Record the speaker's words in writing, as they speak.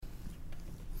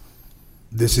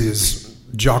This is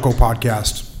Jocko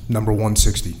Podcast number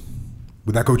 160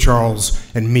 with Echo Charles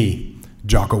and me,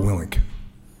 Jocko Willink.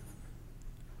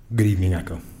 Good evening,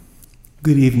 Echo.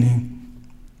 Good evening.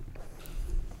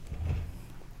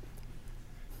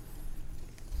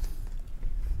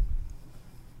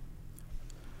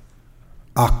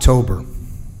 October.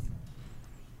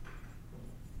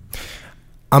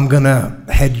 I'm gonna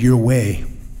head your way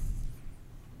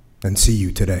and see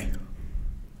you today.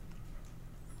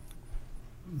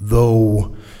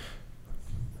 Though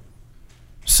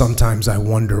sometimes I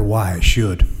wonder why I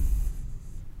should.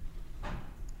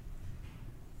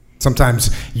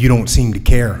 Sometimes you don't seem to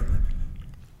care.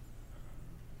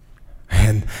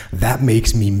 And that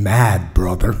makes me mad,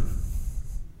 brother.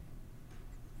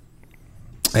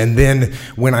 And then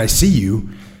when I see you,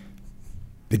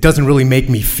 it doesn't really make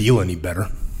me feel any better.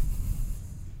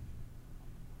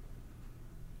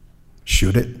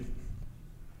 Should it?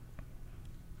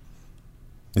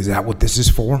 Is that what this is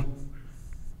for?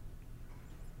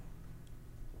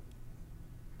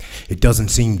 It doesn't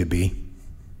seem to be.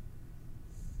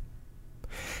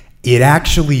 It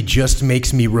actually just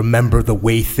makes me remember the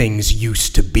way things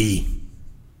used to be.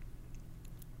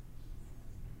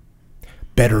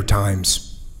 Better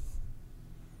times.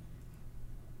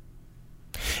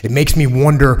 It makes me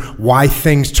wonder why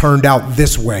things turned out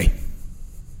this way.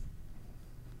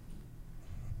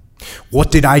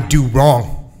 What did I do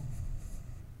wrong?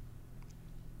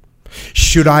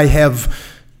 Should I have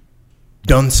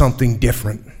done something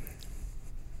different?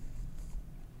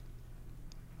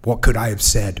 What could I have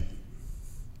said?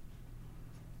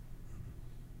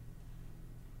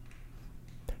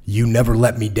 You never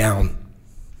let me down.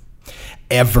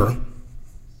 Ever.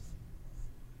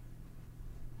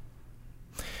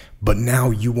 But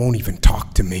now you won't even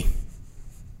talk to me.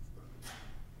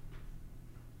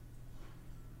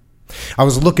 I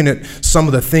was looking at some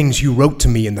of the things you wrote to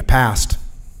me in the past.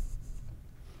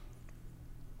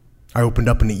 I opened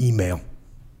up an email.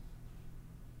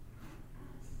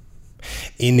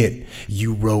 In it,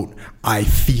 you wrote, "I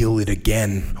feel it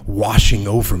again, washing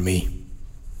over me."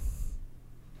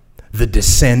 The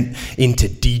descent into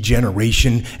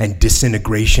degeneration and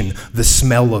disintegration, the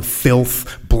smell of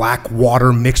filth, black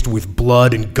water mixed with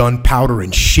blood and gunpowder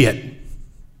and shit.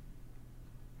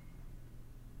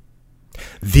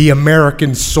 The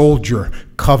American soldier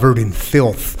covered in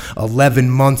filth, 11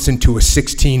 months into a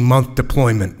 16-month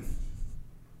deployment.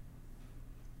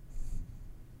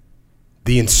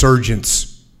 The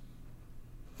insurgents,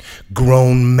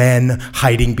 grown men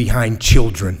hiding behind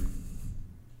children.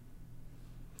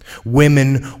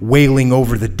 Women wailing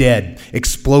over the dead,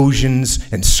 explosions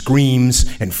and screams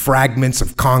and fragments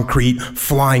of concrete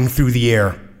flying through the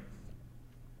air.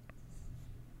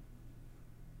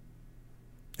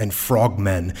 And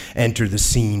frogmen enter the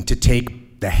scene to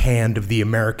take the hand of the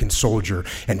American soldier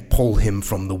and pull him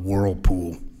from the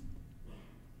whirlpool.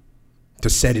 To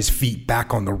set his feet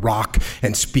back on the rock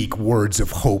and speak words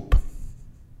of hope.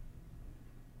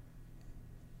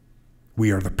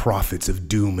 We are the prophets of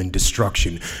doom and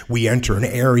destruction. We enter an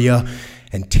area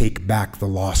and take back the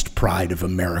lost pride of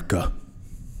America.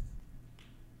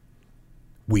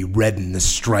 We redden the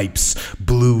stripes,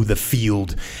 blue the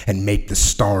field, and make the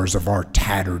stars of our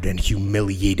tattered and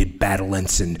humiliated battle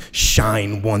ensign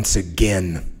shine once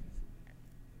again.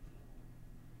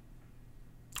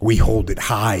 We hold it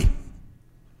high.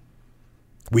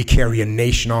 We carry a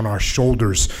nation on our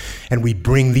shoulders, and we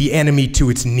bring the enemy to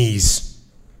its knees.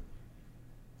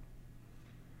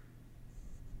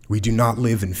 We do not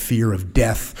live in fear of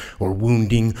death or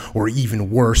wounding or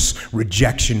even worse,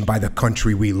 rejection by the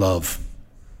country we love.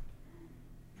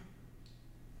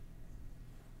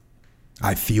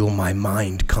 I feel my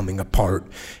mind coming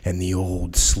apart and the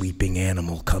old sleeping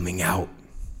animal coming out.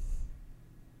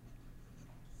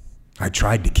 I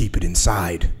tried to keep it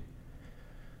inside,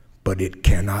 but it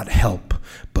cannot help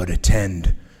but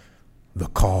attend the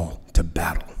call to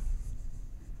battle.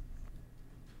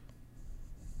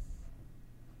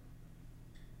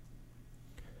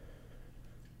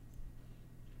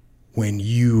 When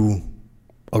you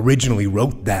originally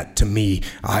wrote that to me,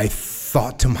 I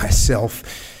thought to myself,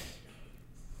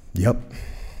 yep,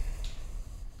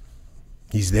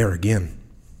 he's there again.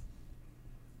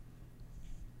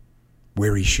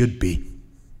 Where he should be.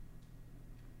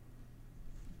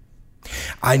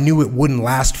 I knew it wouldn't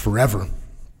last forever.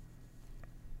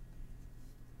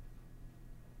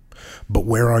 But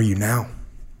where are you now?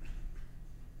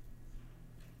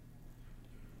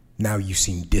 Now you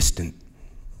seem distant.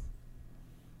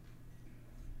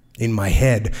 In my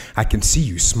head, I can see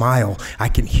you smile. I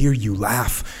can hear you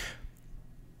laugh.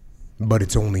 But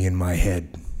it's only in my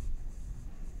head.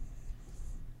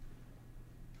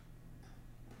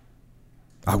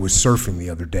 I was surfing the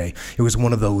other day. It was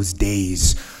one of those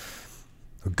days,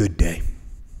 a good day.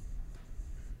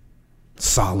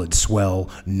 Solid swell,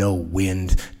 no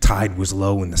wind, tide was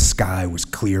low and the sky was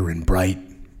clear and bright.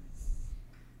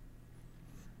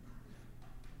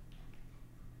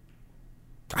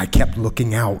 I kept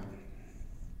looking out,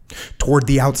 toward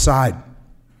the outside,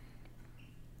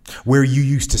 where you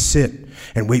used to sit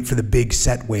and wait for the big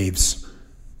set waves.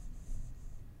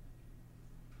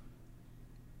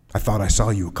 I thought I saw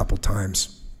you a couple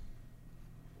times,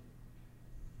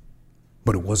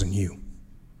 but it wasn't you.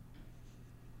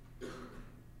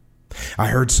 I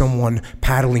heard someone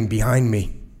paddling behind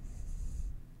me.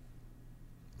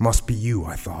 Must be you,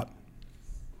 I thought.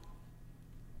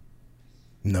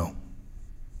 No.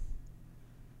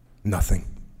 Nothing.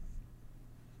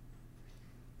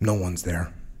 No one's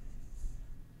there.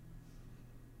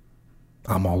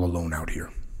 I'm all alone out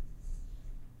here.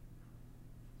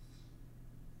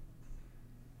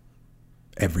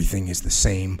 Everything is the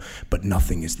same, but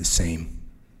nothing is the same.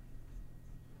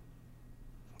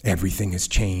 Everything has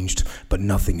changed, but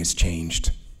nothing has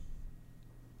changed.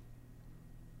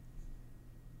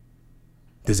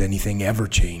 Does anything ever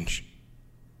change?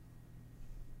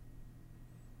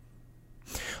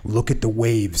 Look at the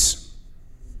waves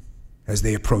as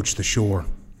they approach the shore.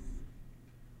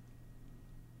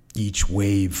 Each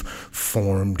wave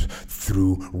formed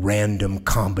through random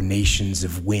combinations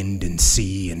of wind and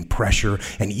sea and pressure,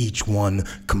 and each one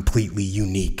completely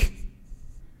unique.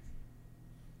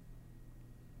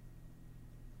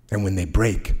 And when they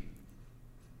break,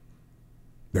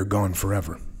 they're gone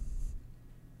forever.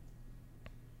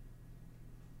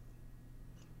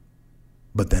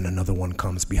 But then another one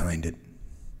comes behind it,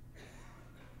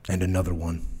 and another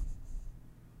one.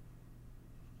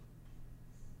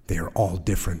 They are all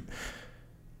different,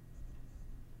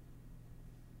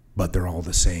 but they're all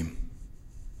the same.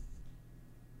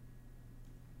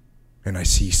 And I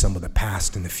see some of the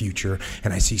past in the future,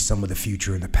 and I see some of the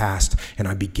future in the past, and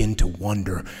I begin to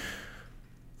wonder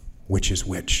which is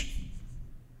which.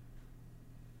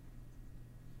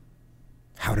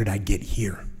 How did I get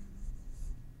here?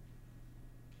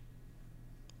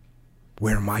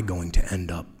 Where am I going to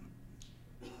end up?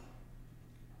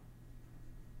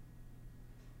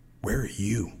 Where are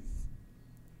you?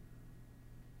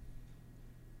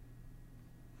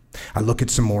 I look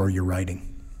at some more of your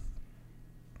writing.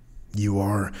 You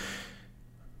are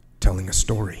telling a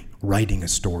story, writing a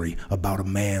story about a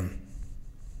man,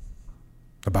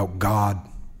 about God,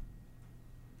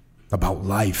 about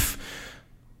life,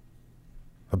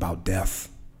 about death.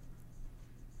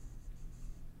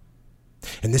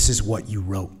 And this is what you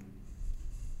wrote.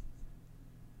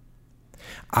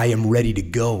 I am ready to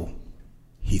go,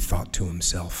 he thought to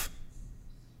himself.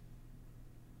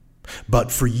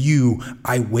 But for you,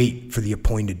 I wait for the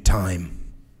appointed time.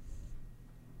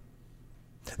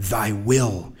 Thy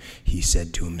will, he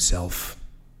said to himself,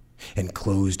 and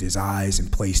closed his eyes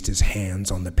and placed his hands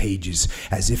on the pages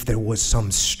as if there was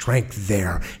some strength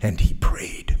there, and he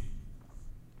prayed.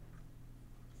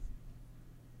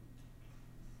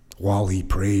 While he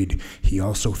prayed, he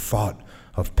also thought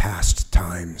of past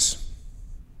times.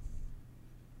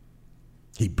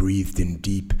 He breathed in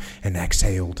deep and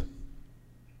exhaled.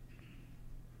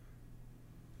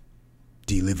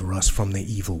 Deliver us from the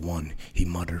evil one, he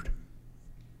muttered.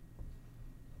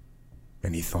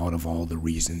 And he thought of all the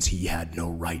reasons he had no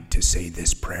right to say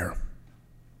this prayer.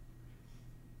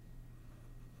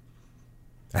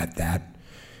 At that,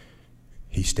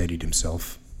 he steadied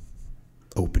himself,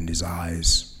 opened his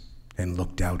eyes, and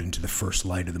looked out into the first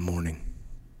light of the morning.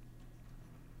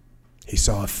 He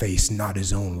saw a face not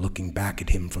his own looking back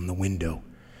at him from the window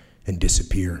and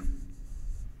disappear.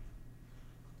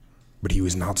 But he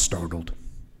was not startled.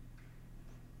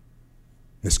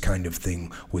 This kind of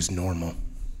thing was normal.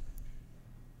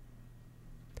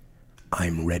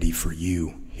 I'm ready for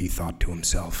you, he thought to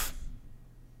himself.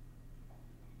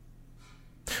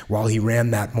 While he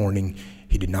ran that morning,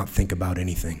 he did not think about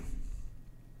anything.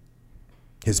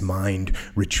 His mind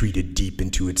retreated deep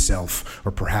into itself,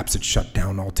 or perhaps it shut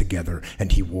down altogether,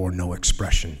 and he wore no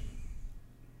expression.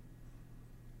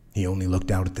 He only looked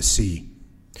out at the sea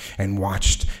and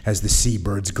watched as the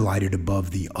seabirds glided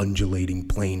above the undulating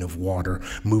plain of water,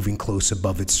 moving close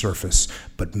above its surface,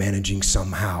 but managing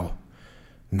somehow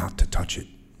not to touch it.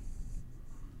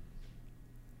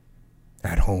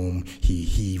 At home, he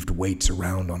heaved weights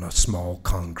around on a small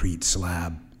concrete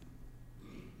slab.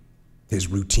 His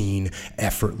routine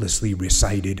effortlessly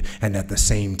recited and at the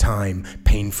same time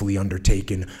painfully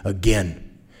undertaken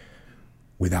again,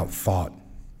 without thought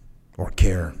or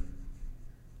care.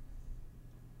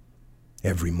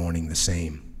 Every morning the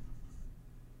same.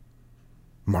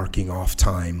 marking off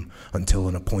time until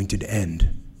an appointed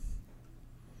end,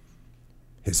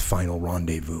 his final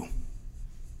rendezvous.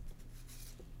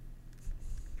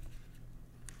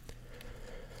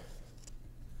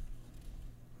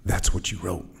 That's what you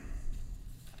wrote.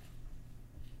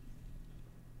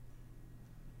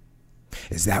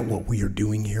 Is that what we are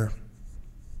doing here?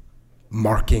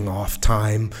 Marking off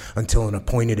time until an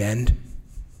appointed end?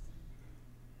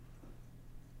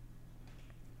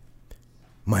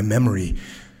 My memory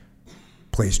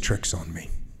plays tricks on me.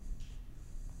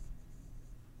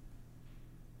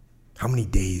 How many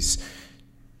days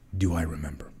do I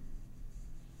remember?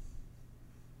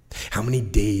 How many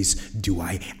days do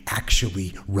I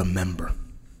actually remember?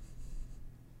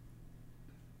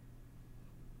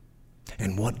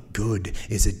 And what good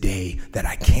is a day that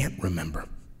I can't remember?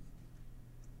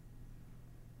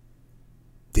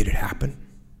 Did it happen?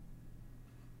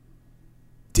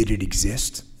 Did it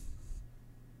exist?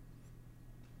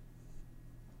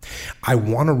 I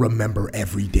want to remember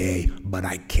every day, but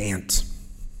I can't.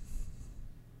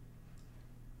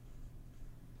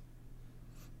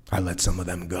 I let some of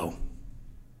them go.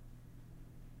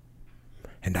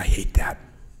 And I hate that.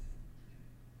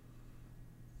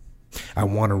 I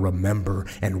want to remember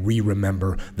and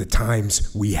re-remember the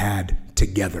times we had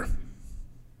together.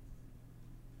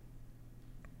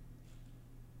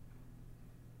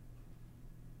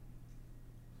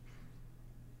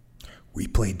 We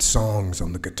played songs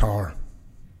on the guitar.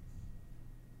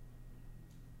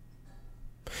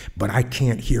 But I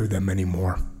can't hear them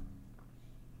anymore.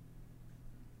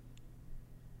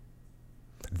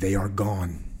 They are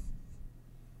gone.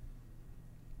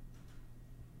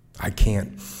 I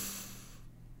can't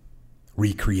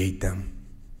recreate them.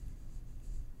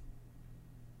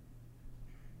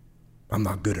 I'm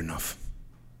not good enough.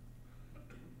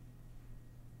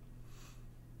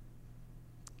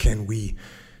 Can we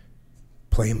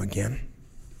play them again?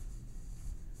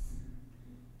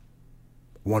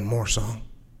 One more song?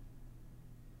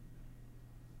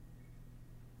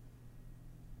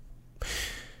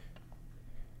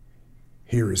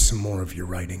 Here is some more of your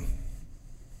writing.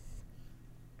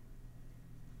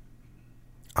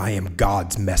 I am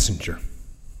God's messenger.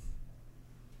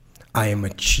 I am a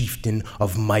chieftain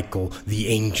of Michael the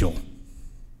angel.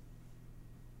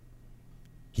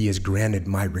 He has granted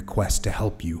my request to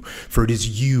help you, for it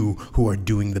is you who are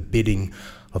doing the bidding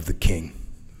of the king.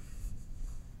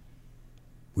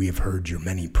 We have heard your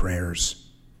many prayers.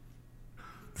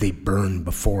 They burn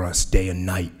before us day and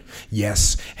night.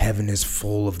 Yes, heaven is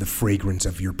full of the fragrance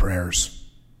of your prayers.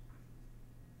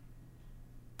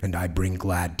 And I bring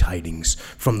glad tidings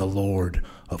from the Lord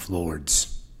of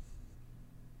Lords.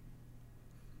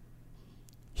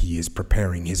 He is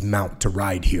preparing his mount to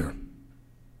ride here.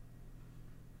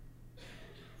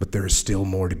 But there is still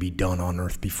more to be done on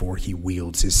earth before he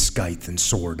wields his scythe and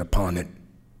sword upon it.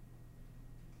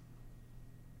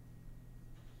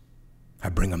 I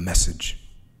bring a message.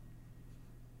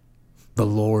 The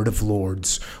Lord of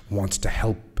Lords wants to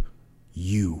help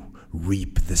you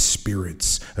reap the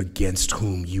spirits against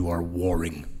whom you are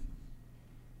warring.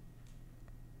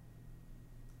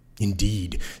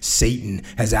 Indeed, Satan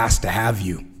has asked to have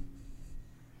you,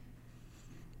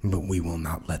 but we will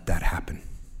not let that happen.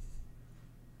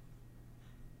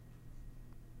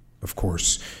 Of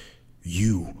course,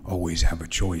 you always have a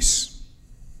choice.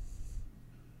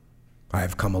 I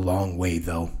have come a long way,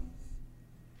 though.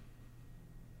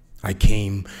 I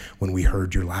came when we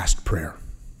heard your last prayer.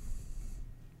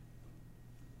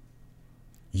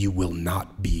 You will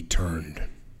not be turned.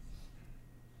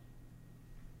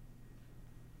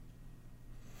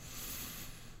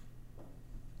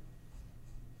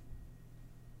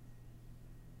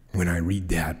 When I read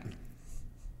that,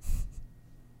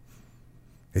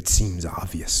 it seems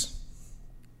obvious.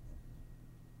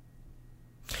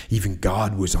 Even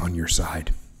God was on your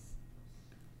side.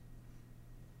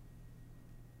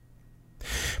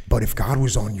 But if God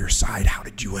was on your side, how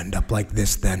did you end up like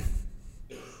this then?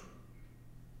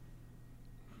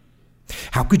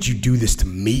 How could you do this to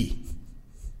me?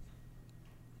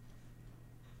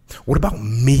 What about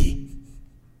me?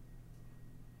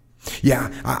 Yeah,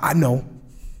 I know.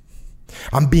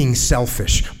 I'm being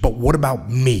selfish, but what about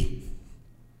me?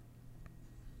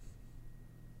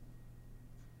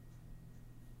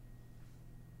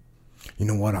 You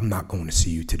know what? I'm not going to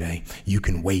see you today. You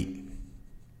can wait.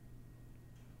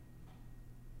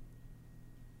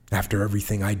 After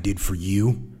everything I did for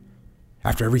you,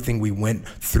 after everything we went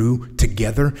through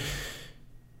together,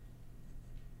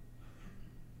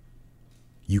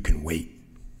 you can wait.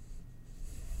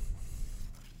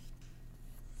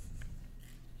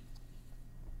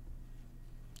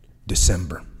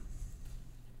 December.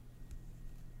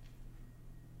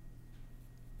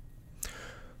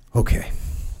 Okay.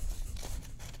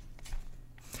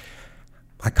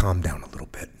 I calmed down a little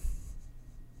bit.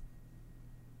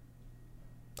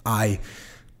 I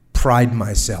pride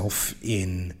myself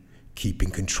in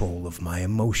keeping control of my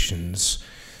emotions,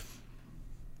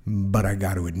 but I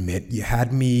got to admit, you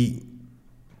had me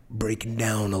breaking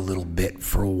down a little bit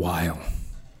for a while.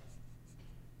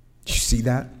 Did you see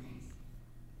that?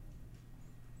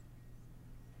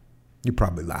 You're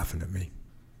probably laughing at me.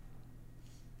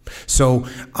 So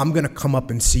I'm going to come up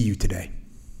and see you today.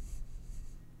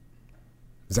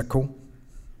 Is that cool?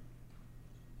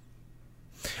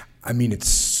 I mean, it's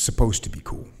supposed to be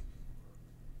cool.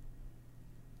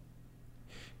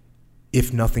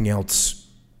 If nothing else,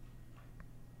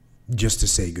 just to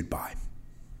say goodbye.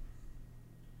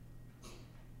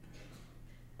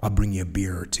 I'll bring you a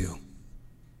beer or two.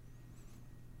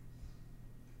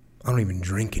 I don't even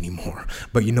drink anymore.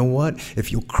 But you know what?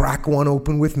 If you'll crack one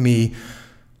open with me,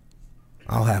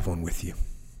 I'll have one with you.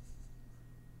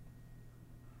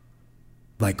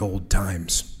 Like old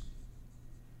times.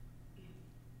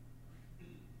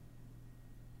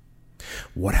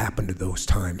 What happened to those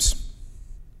times?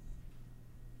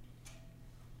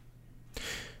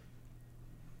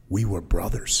 We were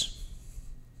brothers.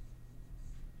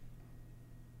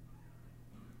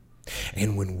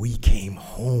 And when we came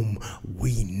home,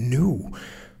 we knew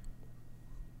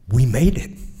we made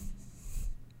it.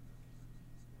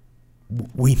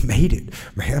 We made it,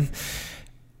 man.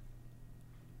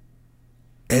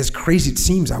 As crazy it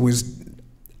seems, I was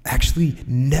actually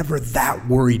never that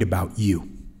worried about you.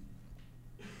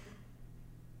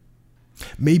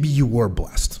 Maybe you were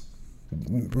blessed.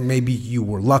 Maybe you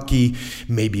were lucky.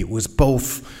 Maybe it was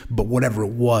both. But whatever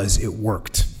it was, it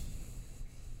worked.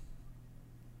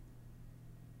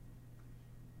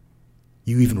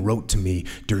 You even wrote to me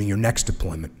during your next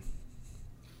deployment.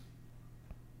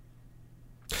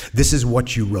 This is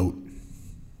what you wrote.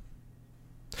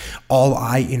 All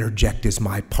I interject is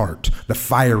my part, the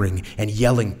firing and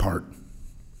yelling part.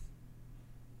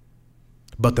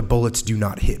 But the bullets do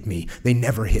not hit me. They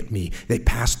never hit me. They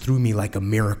pass through me like a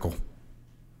miracle.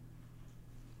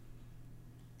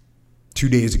 2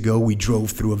 days ago, we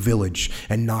drove through a village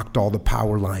and knocked all the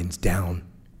power lines down.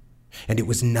 And it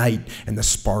was night, and the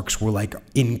sparks were like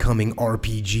incoming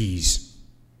RPGs.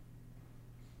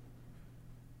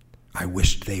 I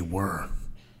wished they were,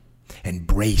 and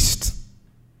braced.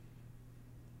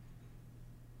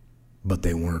 But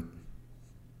they weren't.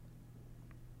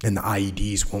 And the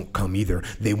IEDs won't come either.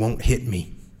 They won't hit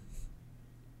me.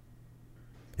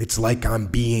 It's like I'm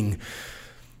being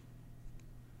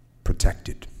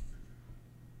protected.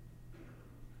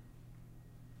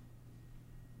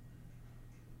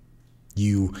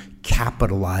 You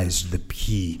capitalized the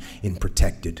P in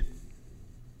protected.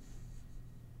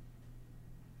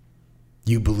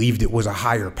 You believed it was a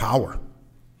higher power.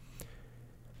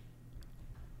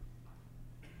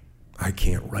 I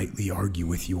can't rightly argue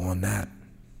with you on that.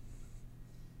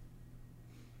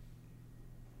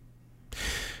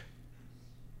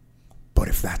 But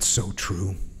if that's so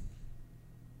true,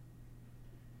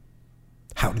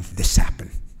 how did this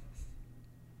happen?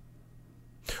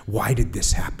 Why did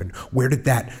this happen? Where did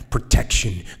that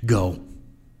protection go?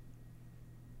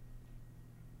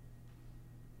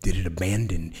 Did it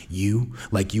abandon you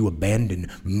like you abandoned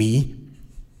me?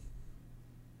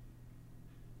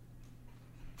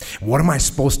 What am I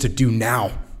supposed to do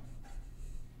now?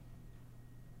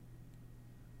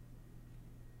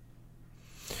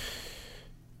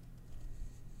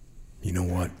 You know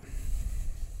what?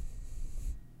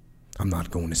 I'm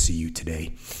not going to see you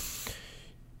today.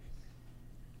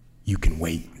 You can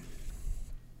wait.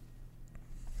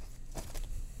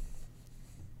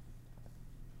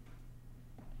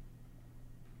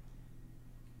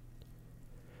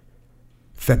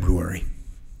 February.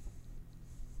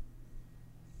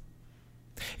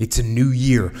 It's a new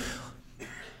year.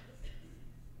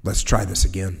 Let's try this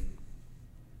again.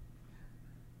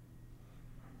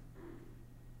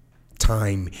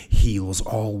 Time heals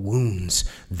all wounds,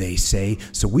 they say.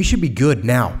 So we should be good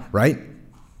now, right?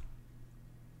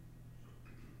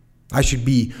 I should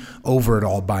be over it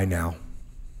all by now.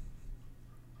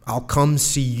 I'll come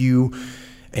see you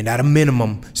and at a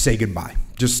minimum say goodbye.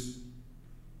 Just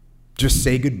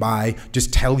say goodbye.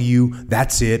 Just tell you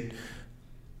that's it.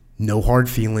 No hard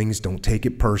feelings. Don't take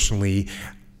it personally.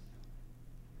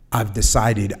 I've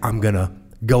decided I'm going to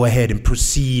go ahead and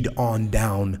proceed on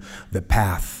down the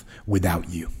path without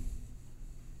you.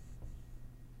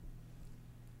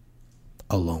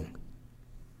 Alone.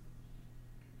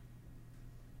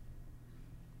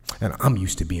 And I'm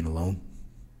used to being alone.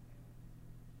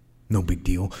 No big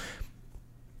deal.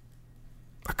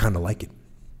 I kind of like it.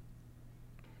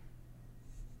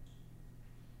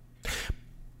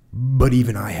 But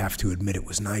even I have to admit it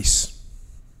was nice.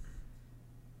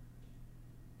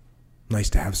 Nice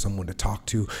to have someone to talk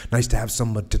to. Nice to have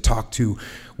someone to talk to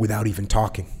without even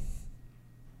talking.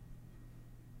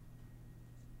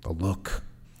 A look,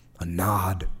 a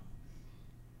nod,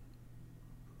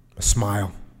 a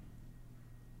smile.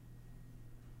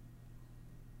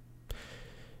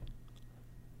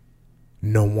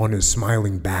 No one is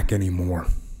smiling back anymore.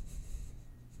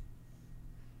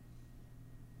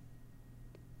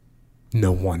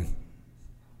 No one.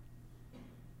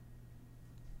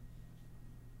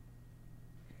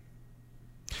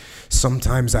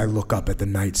 Sometimes I look up at the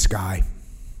night sky.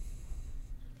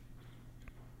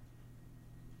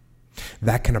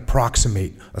 That can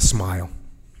approximate a smile.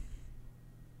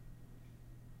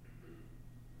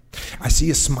 I see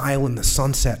a smile in the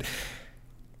sunset.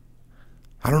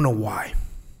 I don't know why.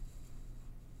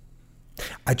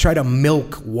 I try to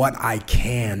milk what I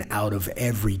can out of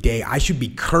every day. I should be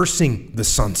cursing the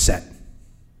sunset.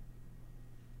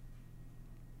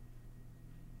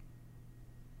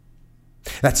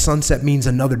 That sunset means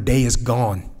another day is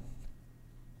gone.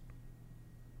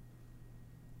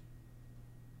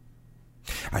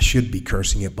 I should be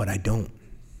cursing it, but I don't.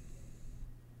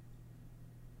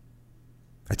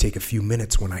 I take a few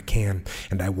minutes when I can,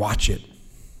 and I watch it.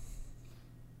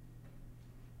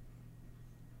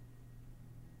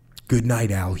 Good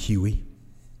night, Al Huey.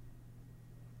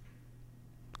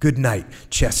 Good night,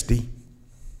 Chesty.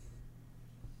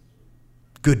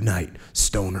 Good night,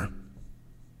 Stoner.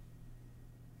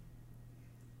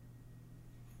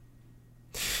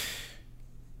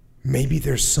 Maybe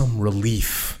there's some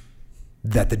relief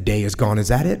that the day is gone. Is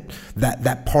that it?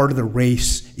 That part of the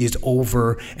race is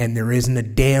over and there isn't a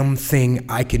damn thing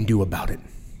I can do about it.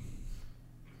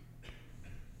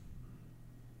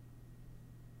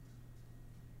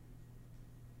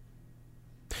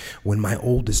 When my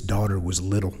oldest daughter was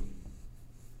little,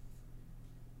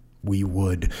 we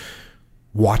would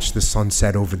watch the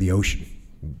sunset over the ocean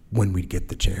when we'd get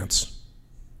the chance.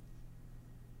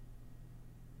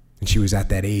 And she was at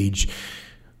that age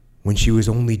when she was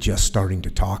only just starting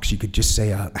to talk. She could just say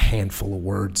a handful of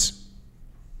words.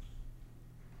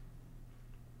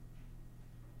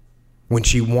 When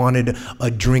she wanted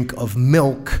a drink of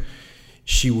milk,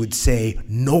 she would say,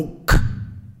 "Noke."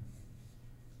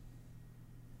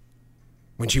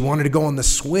 When she wanted to go on the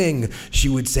swing, she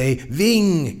would say,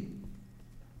 "Ving."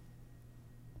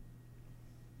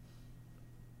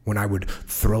 When I would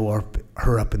throw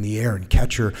her up in the air and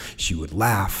catch her, she would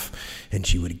laugh and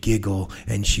she would giggle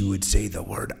and she would say the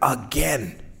word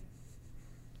 "again."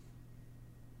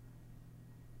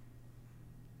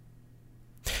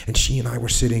 And she and I were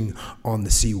sitting on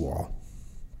the seawall.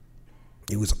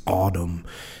 It was autumn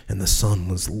and the sun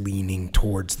was leaning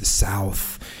towards the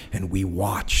south, and we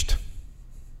watched.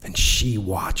 And she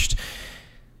watched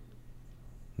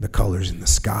the colors in the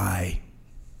sky,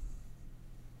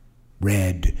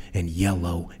 red and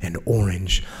yellow and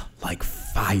orange like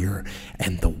fire,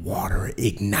 and the water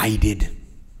ignited.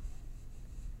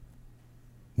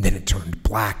 Then it turned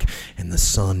black and the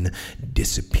sun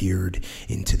disappeared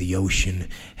into the ocean,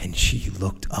 and she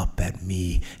looked up at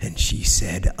me and she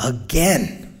said,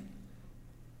 "Again."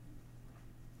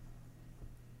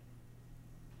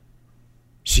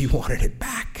 She wanted it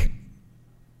back.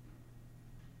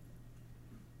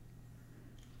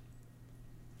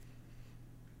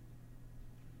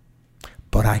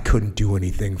 But I couldn't do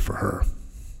anything for her.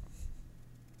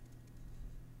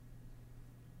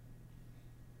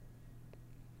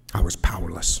 I was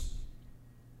powerless.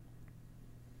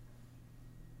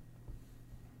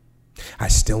 I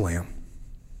still am.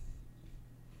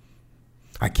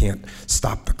 I can't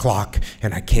stop the clock,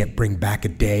 and I can't bring back a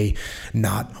day.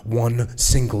 Not one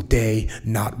single day,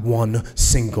 not one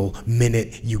single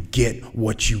minute. You get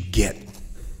what you get.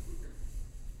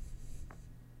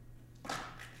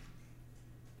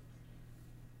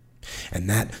 And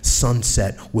that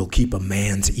sunset will keep a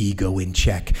man's ego in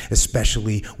check,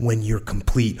 especially when your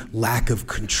complete lack of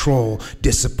control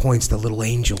disappoints the little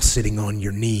angel sitting on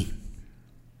your knee.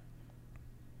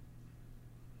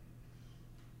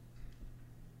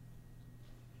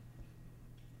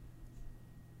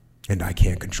 And I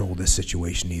can't control this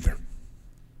situation either.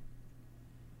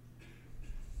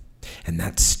 And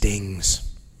that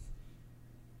stings.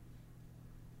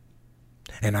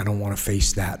 And I don't want to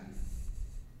face that.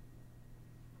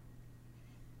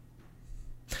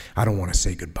 I don't want to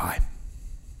say goodbye.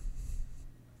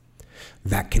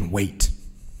 That can wait.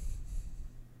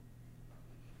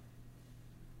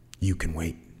 You can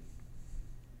wait.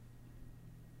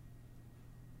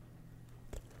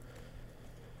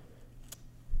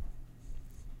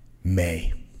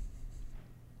 May.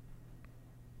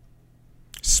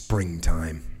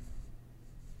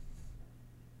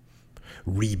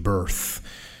 rebirth,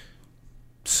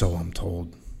 so I'm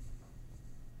told.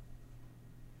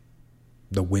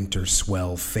 The winter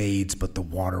swell fades, but the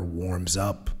water warms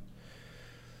up.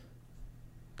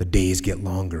 The days get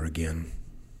longer again.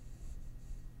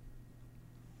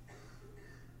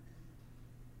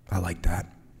 I like that.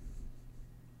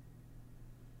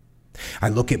 I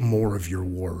look at more of your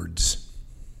words.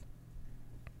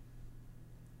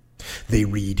 They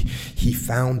read, he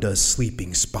found a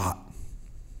sleeping spot.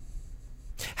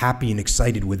 Happy and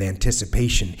excited with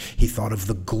anticipation, he thought of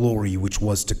the glory which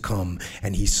was to come,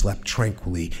 and he slept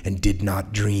tranquilly and did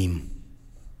not dream.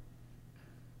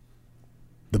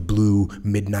 The blue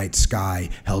midnight sky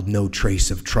held no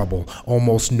trace of trouble,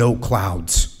 almost no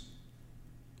clouds.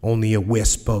 Only a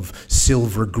wisp of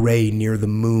silver gray near the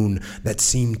moon that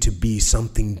seemed to be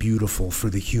something beautiful for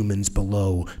the humans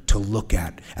below to look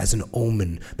at as an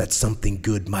omen that something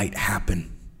good might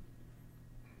happen,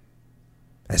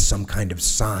 as some kind of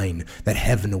sign that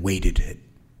heaven awaited it.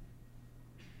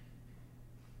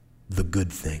 The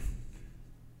good thing.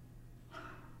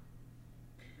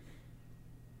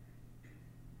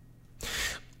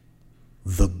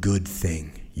 The good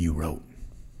thing, you wrote.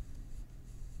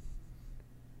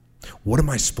 What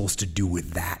am I supposed to do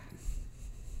with that?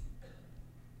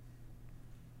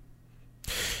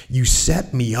 You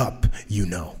set me up, you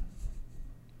know,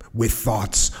 with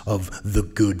thoughts of the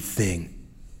good thing.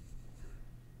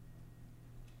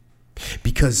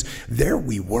 Because there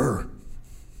we were.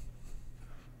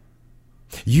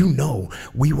 You know,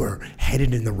 we were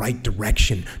headed in the right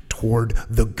direction toward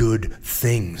the good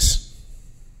things.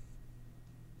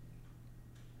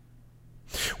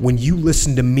 When you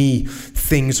listened to me,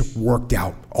 things worked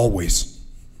out, always.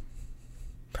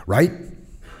 Right?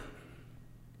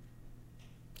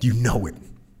 You know it.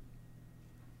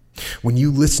 When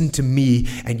you listen to me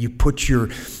and you put your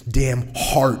damn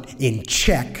heart in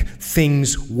check,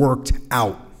 things worked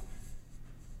out.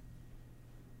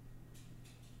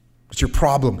 What's your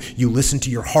problem? You listen to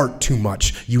your heart too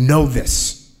much. You know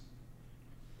this.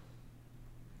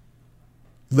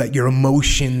 Let your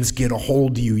emotions get a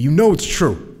hold of you. You know it's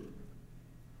true.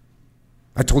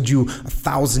 I told you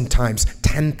 1,000 times,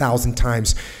 10,000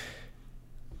 times.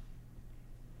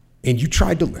 And you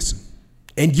tried to listen.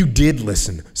 And you did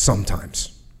listen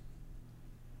sometimes.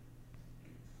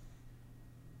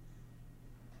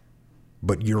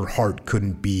 But your heart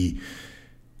couldn't be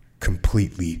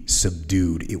completely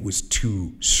subdued. It was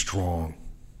too strong.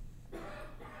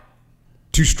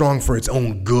 Too strong for its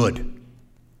own good.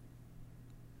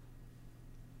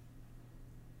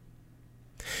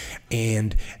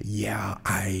 And yeah,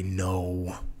 I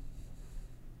know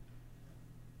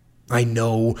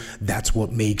that's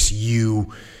what makes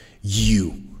you,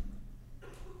 you.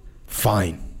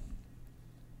 Fine.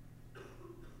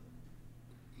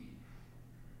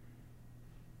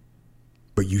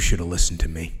 But you should have listened to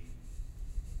me.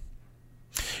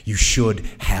 You should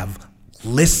have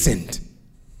listened.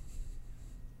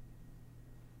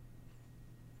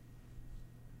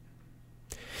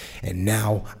 And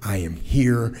now I am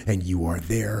here and you are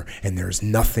there, and there's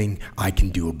nothing I can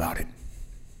do about it.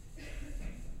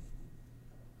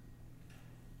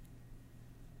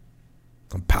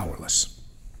 I'm powerless.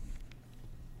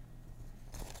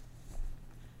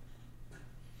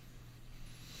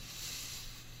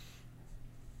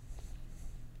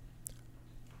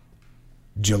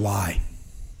 July.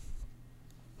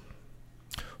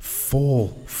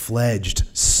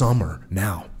 Full-fledged summer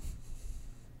now.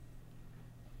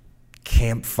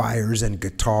 Campfires and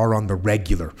guitar on the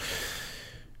regular.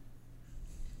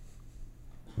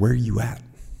 Where are you at?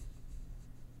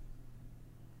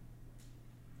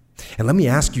 And let me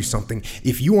ask you something.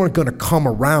 If you aren't going to come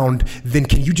around, then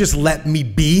can you just let me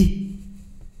be?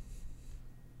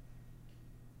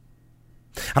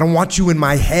 I don't want you in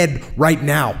my head right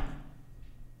now.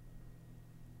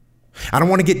 I don't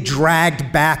want to get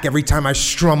dragged back every time I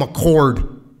strum a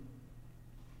chord.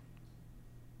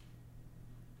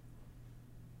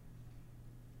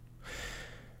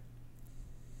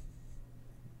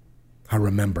 I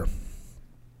remember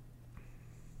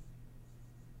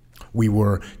we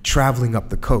were traveling up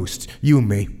the coast, you and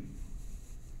me.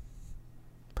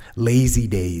 Lazy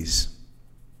days.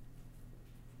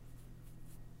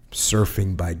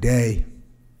 Surfing by day.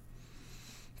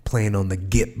 Playing on the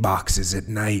Git boxes at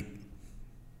night.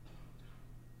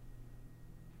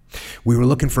 We were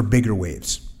looking for bigger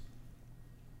waves.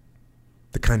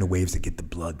 The kind of waves that get the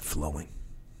blood flowing.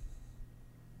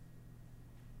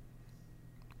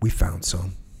 We found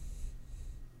some.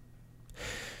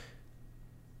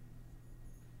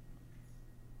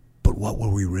 But what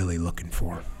were we really looking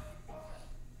for?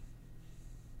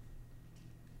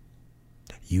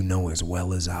 You know as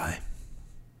well as I.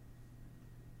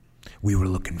 We were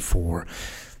looking for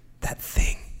that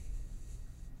thing.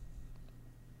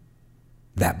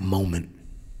 That moment.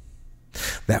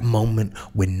 That moment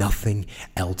when nothing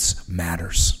else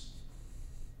matters.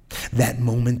 That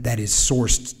moment that is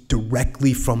sourced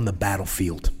directly from the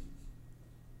battlefield.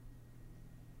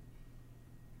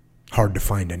 Hard to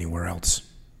find anywhere else.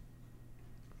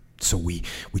 So we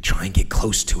try and get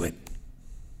close to it.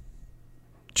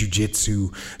 Jiu-jitsu,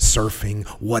 surfing,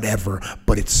 whatever,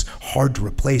 but it's hard to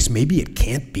replace. Maybe it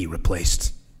can't be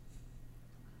replaced.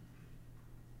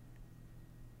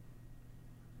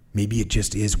 Maybe it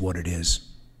just is what it is.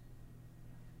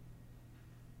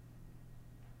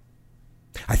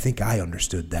 I think I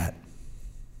understood that.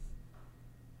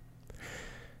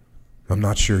 I'm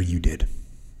not sure you did.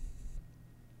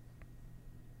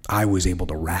 I was able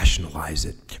to rationalize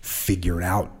it, figure it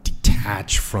out,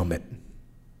 detach from it,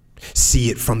 see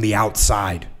it from the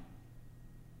outside.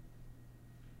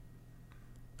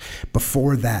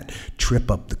 Before that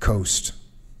trip up the coast,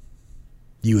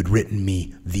 you had written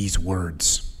me these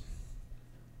words.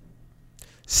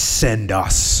 Send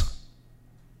us.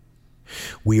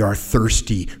 We are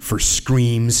thirsty for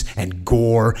screams and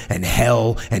gore and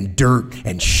hell and dirt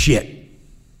and shit.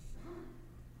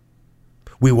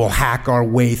 We will hack our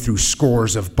way through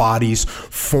scores of bodies,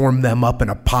 form them up in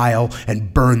a pile,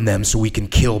 and burn them so we can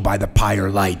kill by the pyre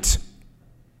light.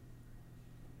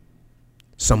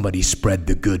 Somebody spread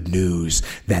the good news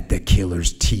that the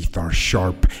killer's teeth are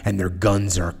sharp and their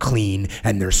guns are clean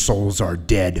and their souls are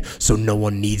dead, so no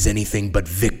one needs anything but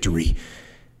victory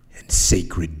and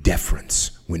sacred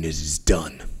deference when it is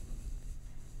done.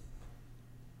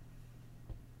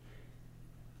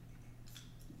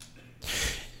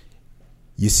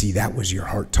 You see, that was your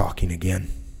heart talking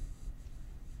again.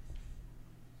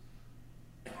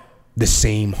 The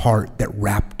same heart that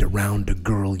wrapped around a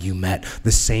girl you met.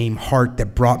 The same heart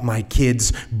that brought my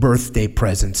kids birthday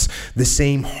presents. The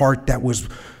same heart that was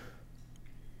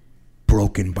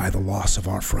broken by the loss of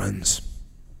our friends.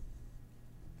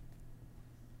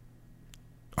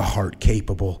 A heart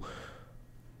capable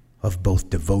of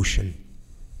both devotion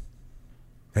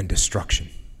and destruction.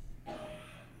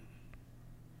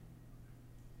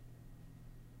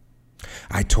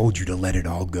 I told you to let it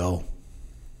all go.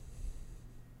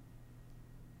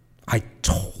 I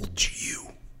told you.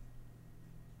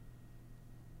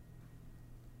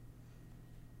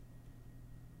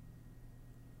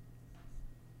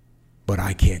 But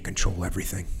I can't control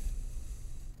everything.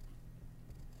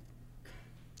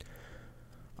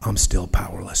 I'm still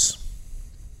powerless.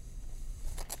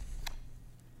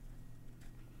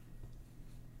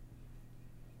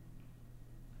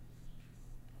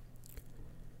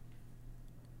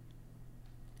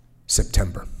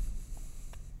 September.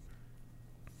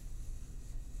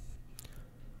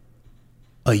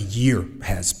 A year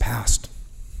has passed.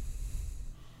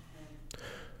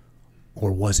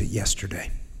 Or was it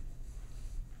yesterday?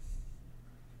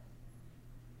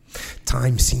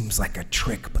 Time seems like a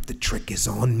trick, but the trick is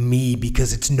on me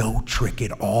because it's no trick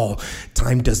at all.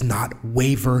 Time does not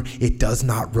waver. It does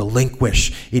not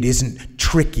relinquish. It isn't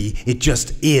tricky. It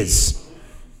just is.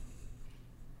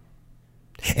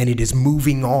 And it is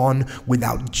moving on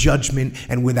without judgment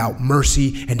and without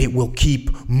mercy, and it will keep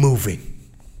moving.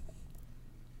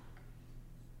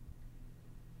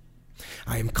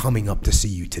 I am coming up to see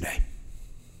you today.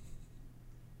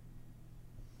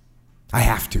 I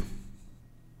have to.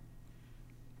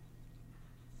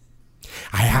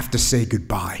 I have to say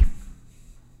goodbye.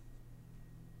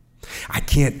 I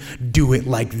can't do it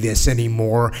like this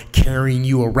anymore, carrying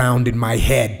you around in my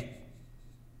head.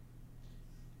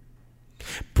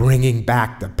 Bringing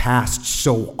back the past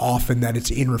so often that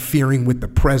it's interfering with the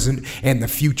present and the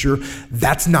future.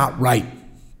 That's not right.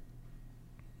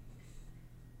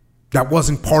 That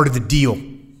wasn't part of the deal.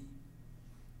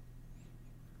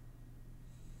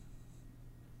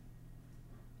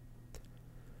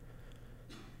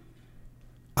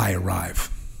 I arrive.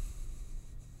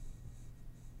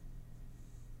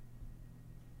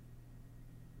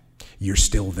 You're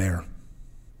still there.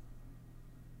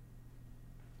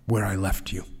 Where I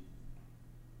left you.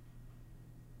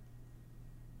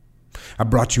 I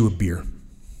brought you a beer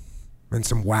and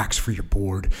some wax for your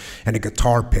board and a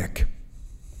guitar pick,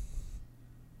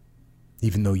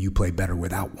 even though you play better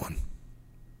without one.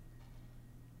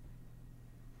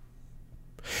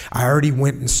 I already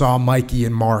went and saw Mikey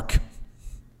and Mark.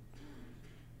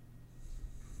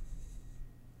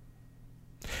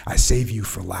 I save you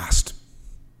for last.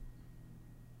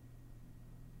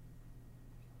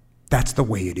 That's the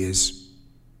way it is.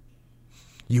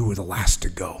 You were the last to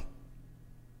go.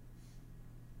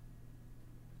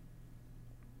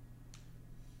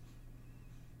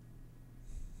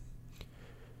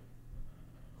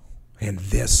 And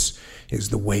this is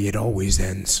the way it always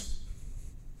ends.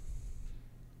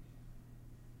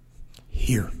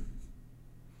 Here.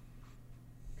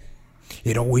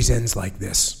 It always ends like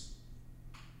this.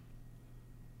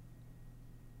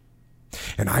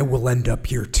 And I will end up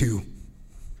here too.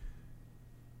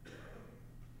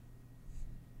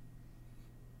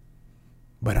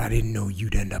 But I didn't know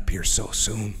you'd end up here so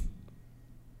soon.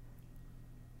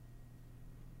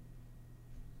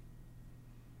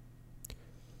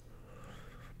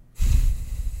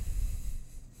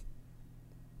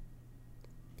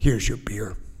 Here's your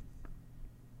beer.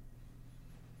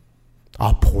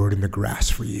 I'll pour it in the grass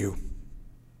for you.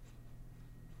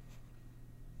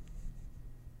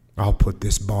 I'll put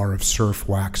this bar of surf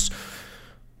wax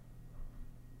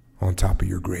on top of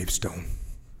your gravestone.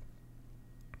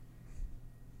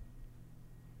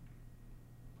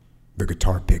 The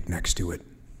guitar pick next to it.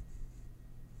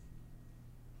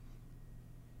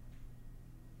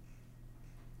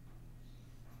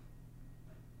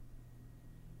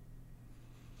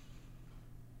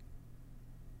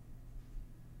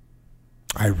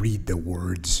 I read the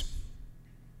words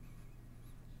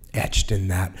etched in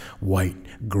that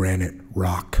white granite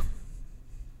rock.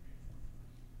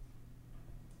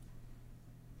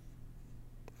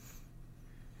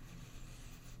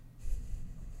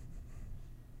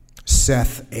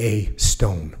 Seth A.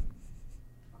 Stone.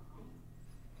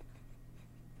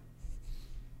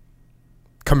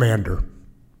 Commander,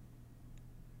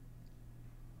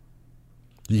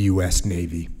 U.S.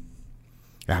 Navy,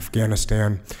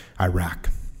 Afghanistan, Iraq.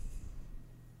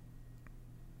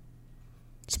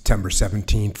 September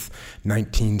 17th,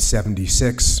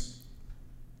 1976,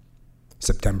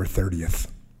 September 30th,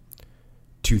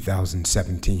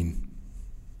 2017.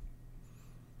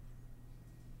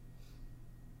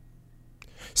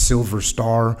 Silver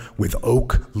Star with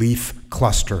oak leaf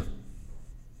cluster.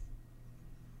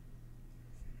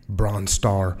 Bronze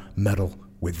Star medal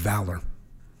with valor.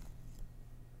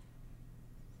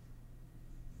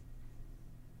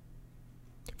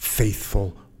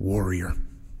 Faithful warrior.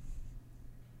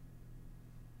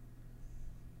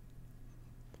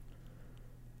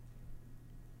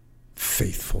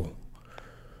 Faithful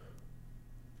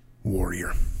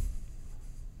warrior.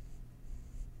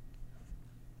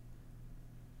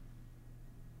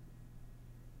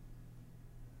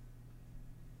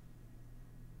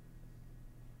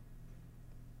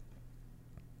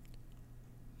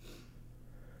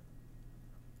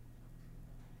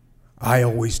 I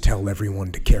always tell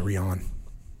everyone to carry on.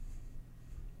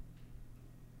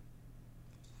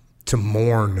 To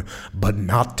mourn, but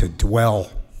not to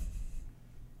dwell.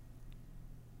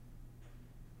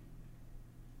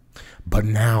 But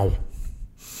now,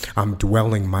 I'm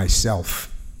dwelling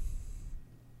myself.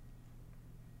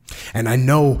 And I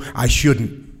know I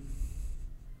shouldn't.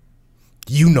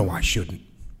 You know I shouldn't.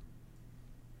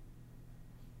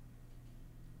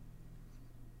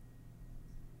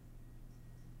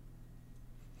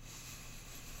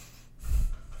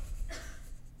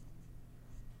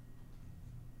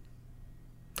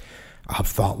 I've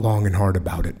thought long and hard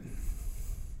about it.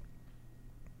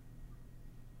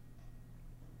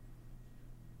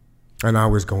 And I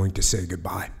was going to say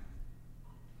goodbye.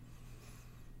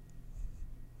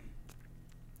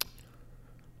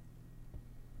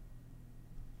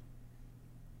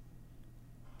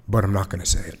 But I'm not going to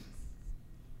say it.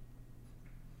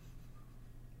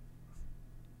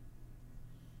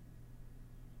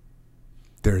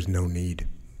 There's no need.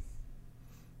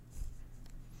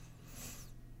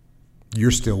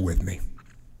 You're still with me.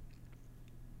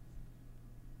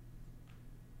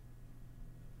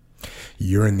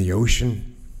 You're in the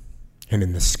ocean, and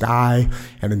in the sky,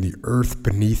 and in the earth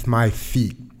beneath my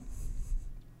feet.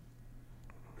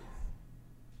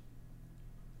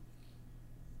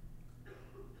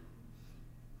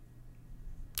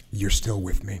 You're still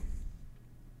with me.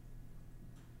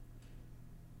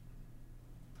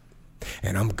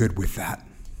 And I'm good with that.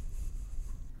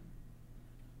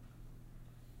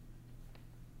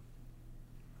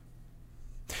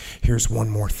 Here's one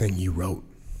more thing you wrote.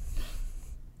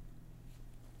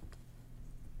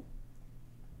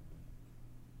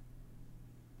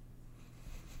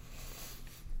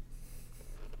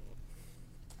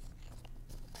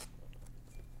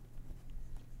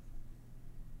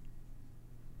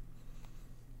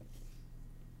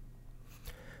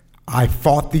 I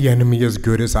fought the enemy as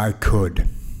good as I could.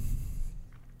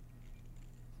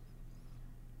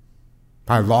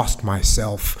 I lost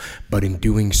myself, but in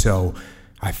doing so,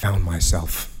 I found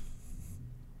myself.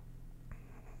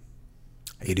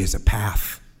 It is a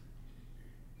path.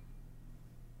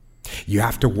 You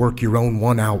have to work your own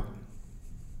one out.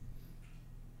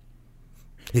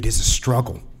 It is a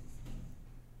struggle.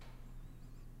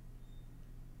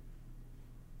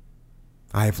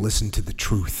 I have listened to the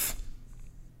truth.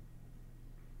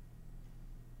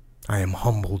 I am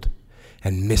humbled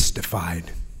and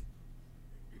mystified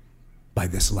by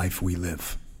this life we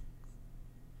live.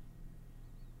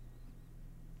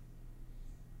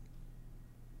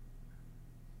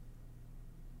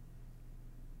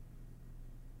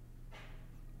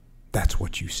 That's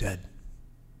what you said.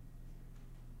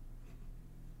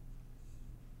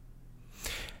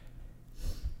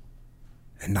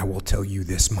 And I will tell you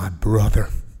this, my brother.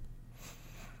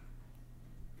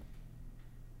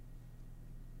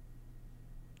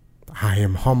 I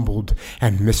am humbled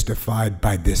and mystified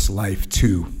by this life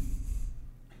too.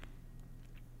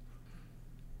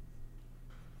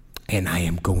 And I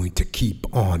am going to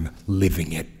keep on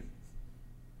living it.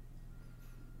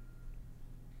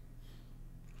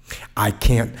 I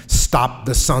can't stop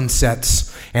the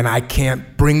sunsets and I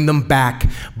can't bring them back,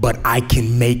 but I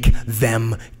can make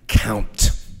them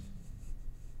count.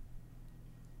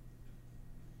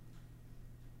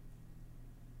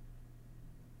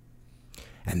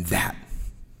 And that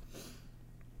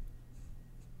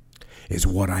is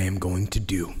what I am going to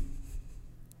do.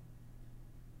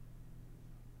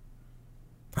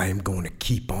 I am going to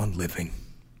keep on living.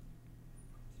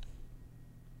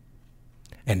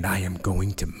 And I am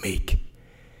going to make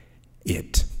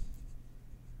it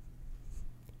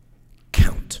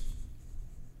count.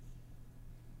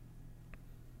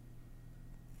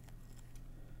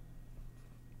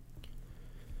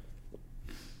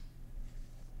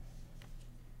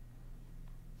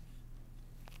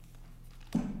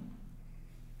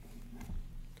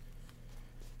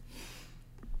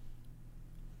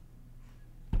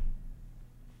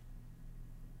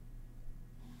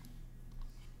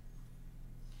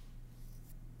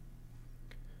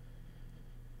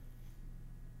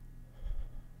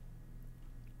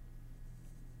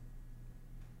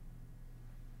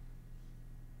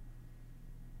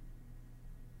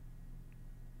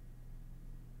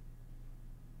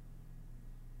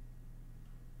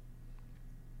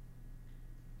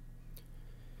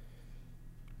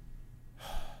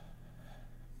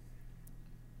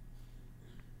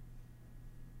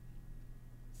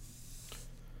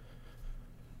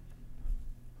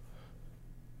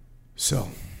 So,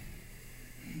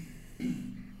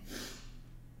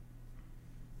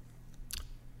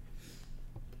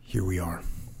 here we are.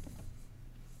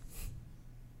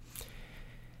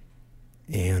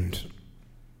 And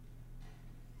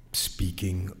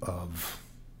speaking of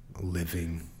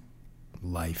living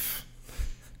life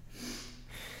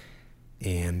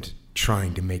and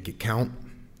trying to make it count,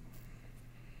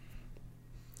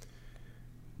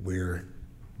 we're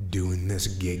doing this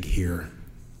gig here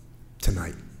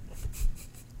tonight.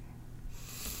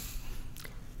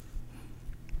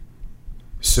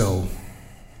 So,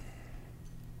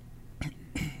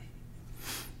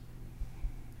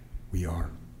 we are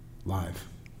live.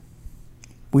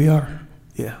 We are,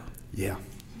 yeah. Yeah.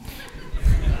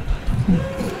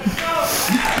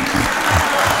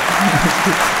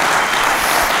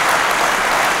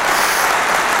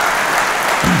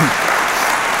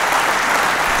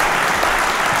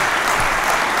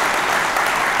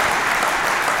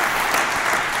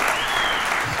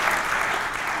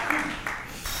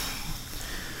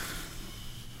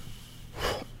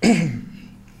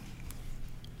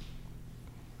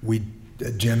 We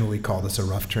generally call this a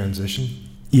rough transition.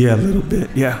 Yeah, a little bit,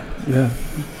 yeah.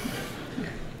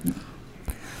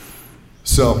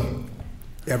 So,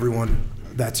 everyone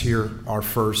that's here, our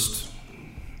first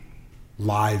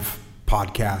live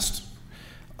podcast,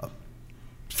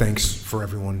 thanks to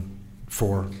everyone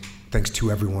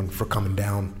for coming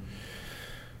down.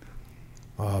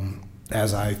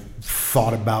 As I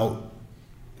thought about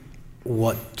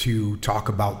what to talk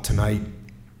about tonight,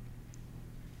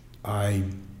 I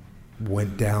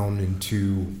went down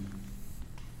into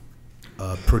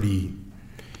a pretty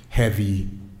heavy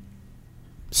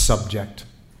subject.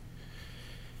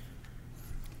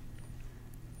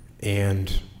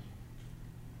 And,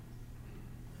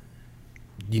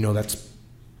 that's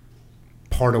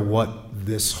part of what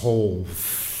this whole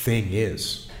thing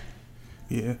is.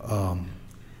 Yeah.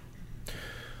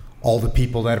 All the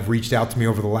people that have reached out to me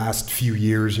over the last few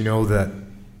years, that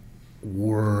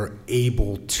were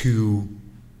able to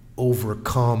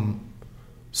overcome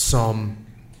some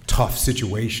tough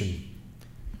situation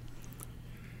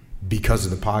because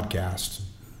of the podcast.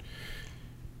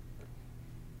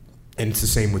 And it's the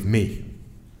same with me.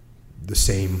 The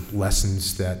same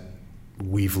lessons that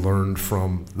we've learned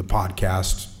from the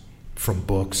podcast, from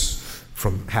books,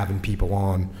 from having people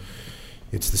on.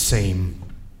 It's the same.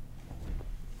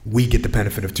 We get the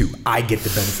benefit of too. I get the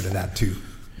benefit of that too.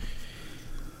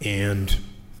 And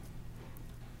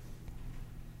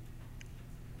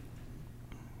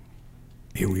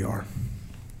Here we are.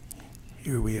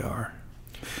 Here we are.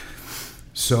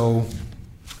 So,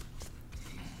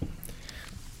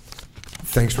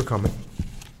 thanks for coming.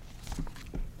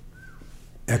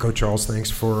 Echo Charles,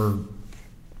 thanks for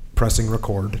pressing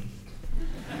record.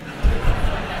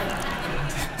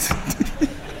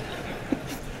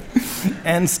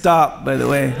 And stop, by the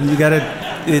way. You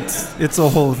gotta, it's a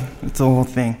whole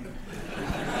thing.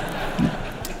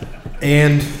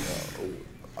 And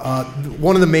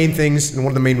one of the main things and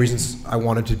one of the main reasons I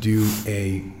wanted to do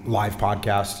a live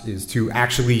podcast is to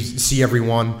actually see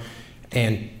everyone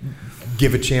and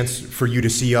give a chance for you to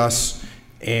see us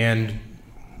and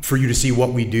for you to see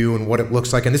what we do and what it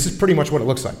looks like. And this is pretty much what it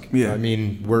looks like. Yeah. I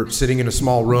mean, we're sitting in a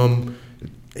small room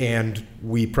and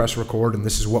we press record and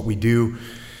this is what we do.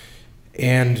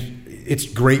 And it's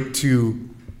great to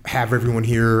have everyone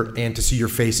here and to see your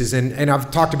faces. And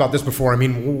I've talked about this before. I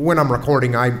mean, when I'm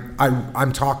recording,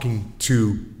 I'm talking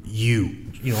to you.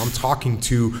 You know, I'm talking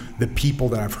to the people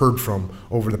that I've heard from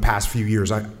over the past few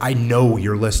years. I know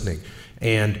you're listening.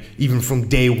 And even from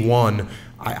day one,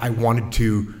 I wanted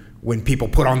to, when people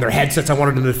put on their headsets, I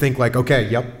wanted them to think like, okay,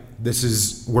 yep,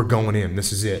 we're going in.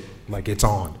 This is it. Like, it's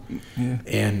on. Yeah.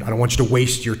 And I don't want you to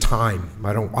waste your time.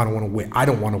 I don't want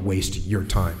to waste your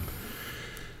time.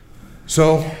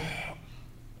 So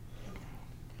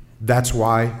that's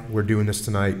why we're doing this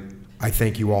tonight. I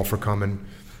thank you all for coming.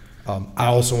 I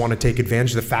also want to take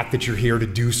advantage of the fact that you're here to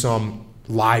do some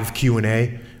live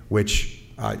Q&A, which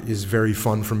is very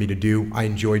fun for me to do. I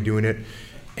enjoy doing it.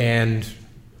 And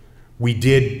we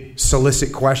did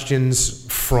solicit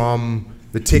questions from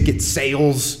the ticket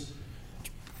sales.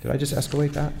 Did I just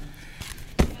escalate that?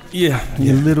 Yeah, a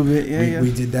little bit. Yeah,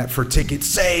 we did that for ticket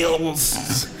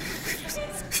sales.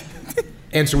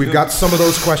 And so we've got some of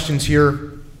those questions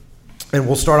here, and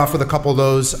we'll start off with a couple of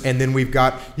those, and then we've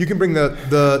got, you can bring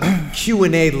the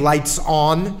Q&A lights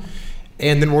on,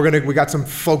 and then we got some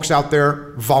folks out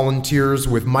there, volunteers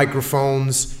with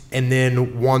microphones, and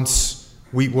then once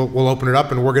we'll open it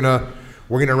up, and we're gonna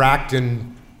interact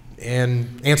and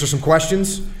answer some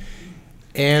questions.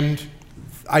 And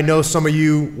I know some of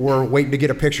you were waiting to get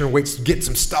a picture and wait to get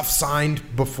some stuff signed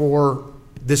before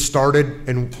this started,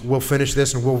 and we'll finish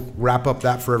this and we'll wrap up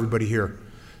that for everybody here.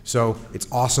 So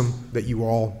it's awesome that you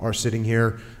all are sitting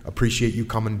here. Appreciate you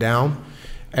coming down.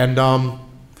 And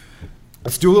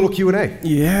let's do a little Q&A.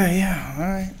 Yeah, all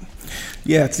right.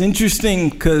 Yeah, it's interesting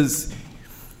because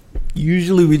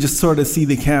usually we just sort of see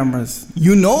the cameras.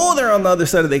 You know they're on the other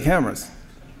side of the cameras.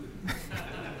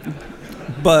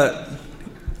 But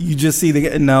you just see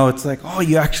now it's like, oh,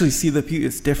 you actually see the people.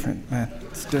 It's different, man.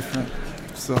 It's different.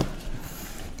 So,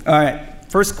 all right,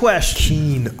 first question.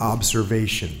 Keen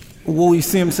observation. Well, you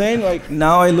see what I'm saying? Like,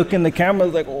 now I look in the camera,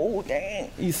 like, oh,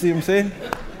 dang. You see what I'm saying?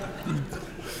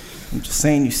 I'm just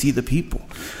saying you see the people.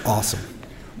 Awesome.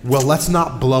 Well, let's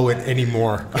not blow it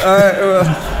anymore. All right, well,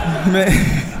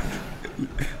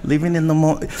 living in the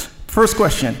moment. First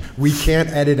question. We can't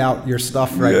edit out your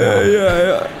stuff right now.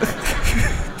 Yeah.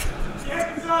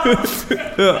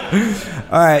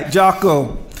 All right,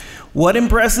 Jocko, what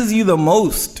impresses you the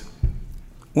most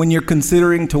when you're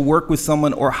considering to work with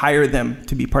someone or hire them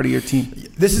to be part of your team?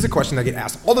 This is a question I get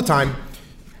asked all the time.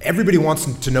 Everybody wants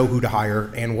to know who to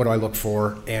hire and what do I look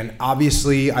for. And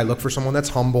obviously, I look for someone that's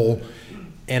humble,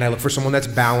 and I look for someone that's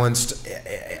balanced.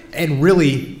 And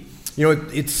really, you know,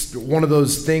 it's one of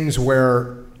those things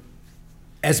where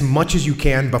as much as you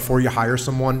can before you hire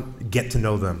someone, get to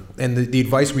know them. And the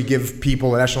advice we give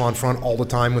people at Echelon Front all the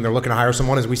time when they're looking to hire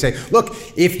someone is we say, look,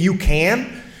 if you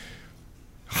can,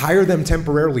 hire them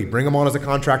temporarily. Bring them on as a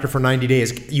contractor for 90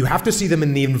 days. You have to see them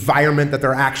in the environment that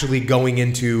they're actually going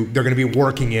into, they're going to be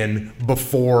working in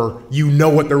before you know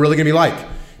what they're really going to be like.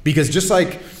 Because just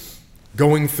like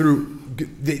going through,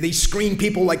 they screen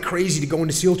people like crazy to go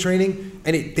into SEAL training,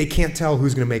 and they can't tell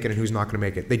who's going to make it and who's not going to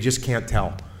make it. They just can't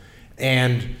tell.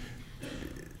 And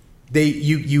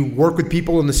you work with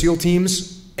people in the SEAL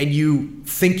teams, and you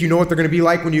think you know what they're going to be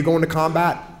like when you go into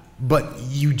combat, but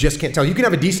you just can't tell. You can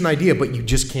have a decent idea, but you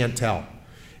just can't tell.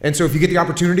 And so if you get the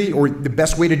opportunity, or the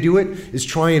best way to do it is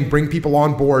try and bring people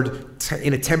on board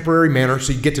in a temporary manner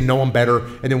so you get to know them better,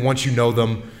 and then once you know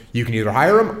them, you can either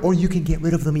hire them or you can get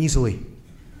rid of them easily.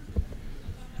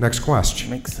 Next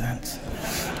question. Makes sense.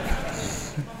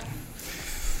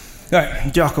 All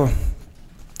right, Jocko.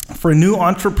 For a new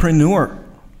entrepreneur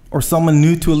or someone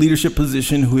new to a leadership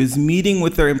position who is meeting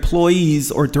with their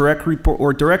employees or direct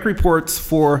reports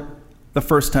for the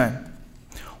first time,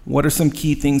 what are some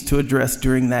key things to address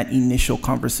during that initial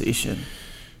conversation?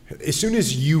 As soon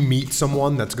as you meet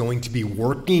someone that's going to be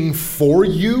working for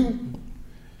you,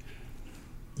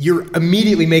 you're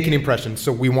immediately making an impression.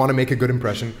 So we want to make a good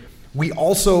impression. We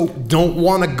also don't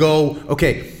want to go,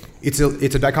 okay, it's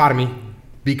a dichotomy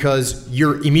because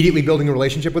you're immediately building a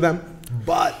relationship with them,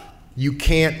 but you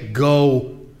can't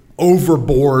go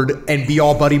overboard and be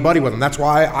all buddy-buddy with them. That's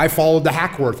why I followed the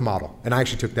Hackworth model, and I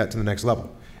actually took that to the next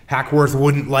level. Hackworth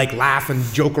wouldn't like laugh and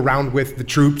joke around with the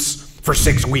troops for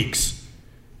 6 weeks.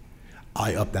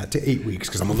 I upped that to 8 weeks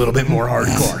because I'm a little bit more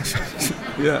hardcore.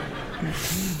 Yeah.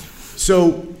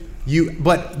 So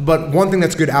but one thing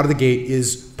that's good out of the gate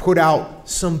is put out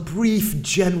some brief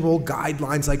general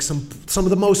guidelines, like some of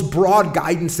the most broad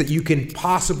guidance that you can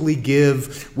possibly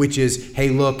give, which is, hey,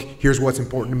 look, here's what's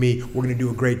important to me. We're going to do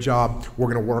a great job.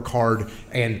 We're going to work hard,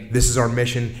 and this is our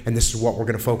mission, and this is what we're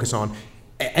going to focus on.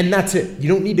 And that's it. You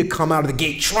don't need to come out of the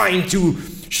gate trying to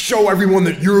show everyone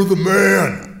that you're the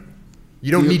man.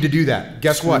 You don't need to do that.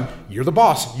 Guess what? You're the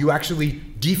boss. You actually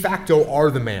de facto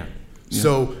are the man. Yeah.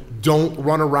 So don't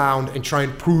run around and try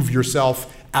and prove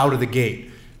yourself out of the gate.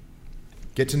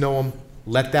 Get to know them,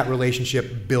 let that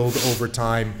relationship build over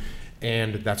time,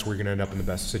 and that's where you're gonna end up in the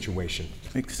best situation.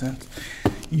 Makes sense.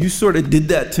 You sort of did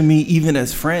that to me even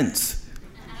as friends.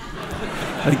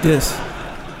 Like this.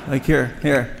 Like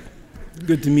here.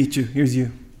 Good to meet you. Here's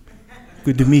you.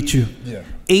 Good to meet you. Yeah.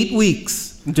 8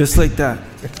 weeks, just like that.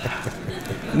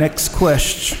 Next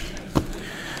question.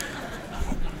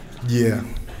 Yeah.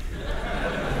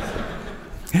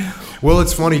 Well,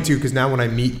 it's funny too, because now when I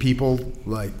meet people,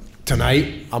 like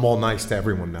tonight, I'm all nice to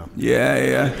everyone now.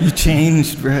 Yeah. You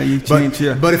changed, bro. You changed,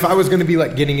 yeah. But if I was going to be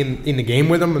like getting in the game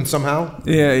with them and somehow.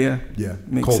 Yeah.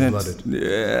 Makes cold-blooded. Sense.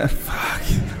 Yeah, fuck.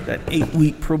 That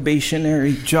 8-week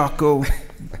probationary Jocko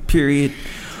period.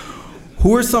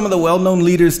 Who are some of the well-known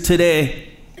leaders today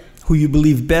who you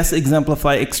believe best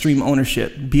exemplify extreme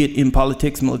ownership, be it in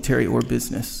politics, military, or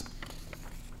business?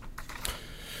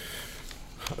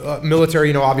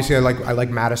 Military, obviously I like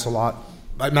Mattis a lot.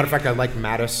 Matter of fact, I like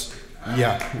Mattis.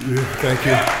 Yeah, thank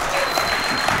you.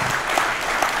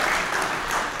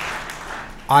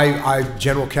 I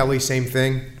General Kelly, same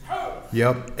thing.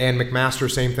 Yep, and McMaster,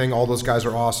 same thing. All those guys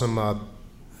are awesome.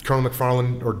 Colonel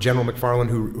McFarland, or General McFarland,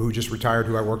 who just retired,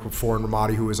 who I worked with in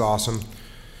Ramadi, who is awesome.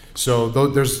 So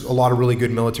there's a lot of really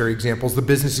good military examples. The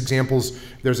business examples,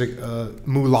 there's a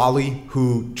Mulally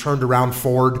who turned around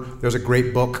Ford. There's a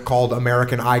great book called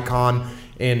American Icon,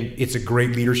 and it's a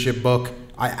great leadership book.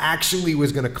 I actually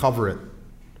was going to cover it,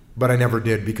 but I never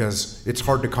did because it's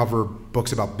hard to cover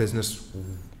books about business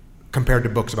compared to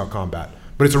books about combat.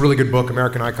 But it's a really good book,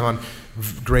 American Icon,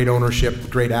 great ownership,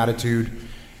 great attitude.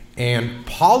 And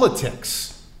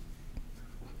politics,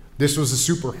 this was a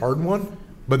super hard one.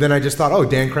 But then I just thought,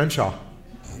 Dan Crenshaw.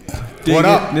 What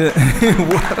up?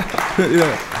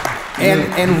 Yeah.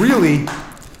 And really,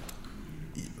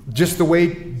 just the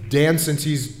way Dan, since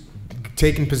he's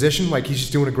taken position, like he's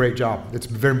just doing a great job. It's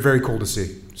very, very cool to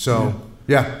see. So,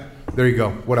 yeah, there you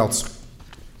go. What else?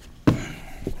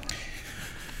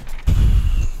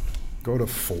 Go to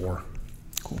 4.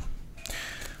 Cool.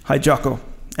 Hi, Jocko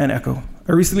and Echo.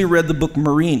 I recently read the book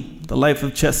Marine, The Life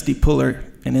of Chesty Puller.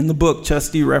 And in the book,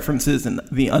 Chesty references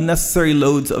the unnecessary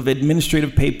loads of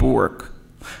administrative paperwork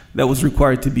that was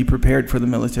required to be prepared for the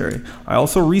military. I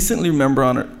also recently remember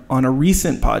on a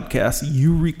recent podcast,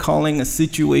 you recalling a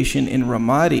situation in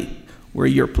Ramadi where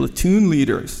your platoon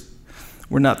leaders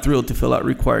were not thrilled to fill out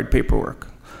required paperwork.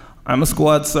 I'm a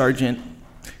squad sergeant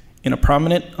in a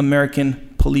prominent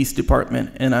American police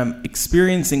department, and I'm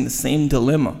experiencing the same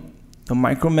dilemma. The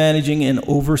micromanaging and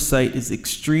oversight is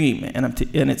extreme, and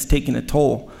it's taking a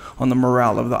toll on the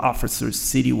morale of the officers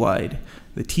citywide.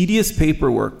 The tedious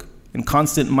paperwork and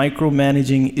constant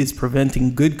micromanaging is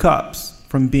preventing good cops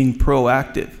from being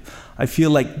proactive. I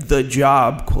feel like the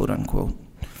job, quote unquote,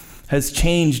 has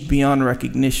changed beyond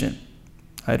recognition.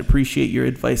 I'd appreciate your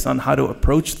advice on how to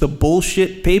approach the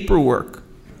bullshit paperwork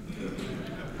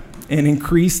and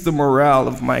increase the morale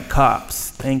of my cops.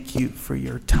 Thank you for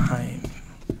your time.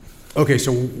 Okay,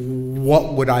 so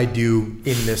what would I do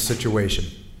in this situation?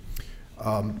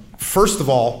 First of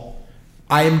all,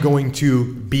 I am going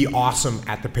to be awesome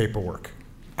at the paperwork.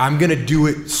 I'm going to do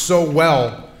it so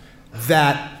well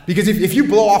that, because if you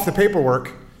blow off the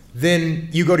paperwork, then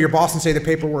you go to your boss and say the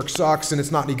paperwork sucks and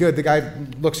it's not any good. The guy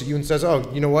looks at you and says, oh,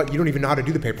 you know what? You don't even know how to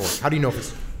do the paperwork. How do you know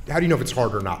if it's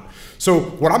hard or not? So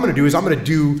what I'm going to do is I'm going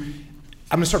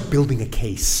to start building a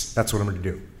case. That's what I'm going to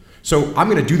do. So I'm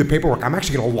going to do the paperwork. I'm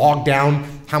actually going to log down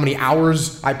how many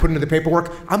hours I put into the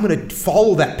paperwork. I'm going to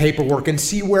follow that paperwork and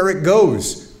see where it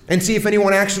goes and see if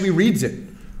anyone actually reads it,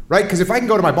 right? Because if I can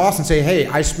go to my boss and say, hey,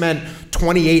 I spent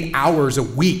 28 hours a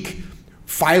week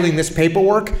filing this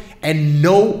paperwork and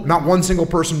not one single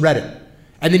person read it.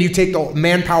 And then you take the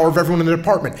manpower of everyone in the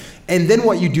department. And then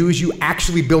what you do is you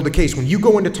actually build a case. When you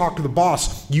go in to talk to the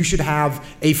boss, you should have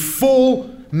a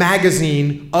full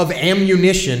magazine of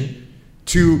ammunition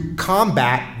to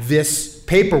combat this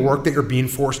paperwork that you're being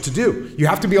forced to do. You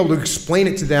have to be able to explain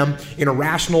it to them in a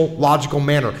rational, logical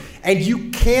manner. And you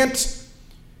can't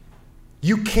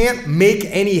make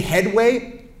any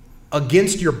headway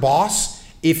against your boss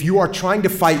if you are trying to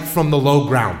fight from the low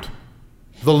ground.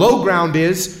 The low ground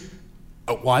is,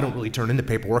 well, I don't really turn in the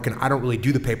paperwork, and I don't really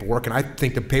do the paperwork, and I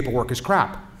think the paperwork is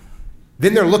crap.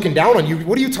 Then they're looking down on you.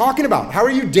 What are you talking about? How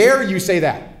dare you say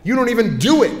that? You don't even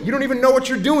do it. You don't even know what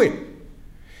you're doing.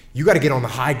 You got to get on the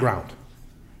high ground.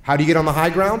 How do you get on the high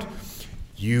ground?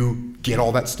 You get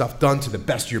all that stuff done to the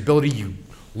best of your ability. You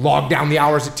log down the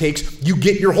hours it takes. You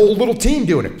get your whole little team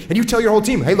doing it. And you tell your whole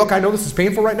team, hey, look, I know this is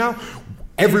painful right now.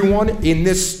 Everyone in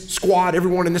this squad,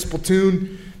 everyone in this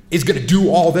platoon is going to do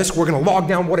all this. We're going to log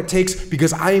down what it takes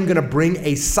because I am going to bring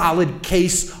a solid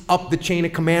case up the chain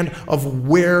of command of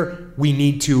where we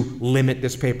need to limit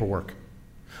this paperwork.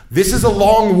 This is a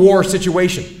long war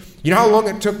situation. You know how long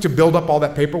it took to build up all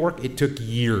that paperwork? It took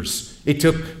years. It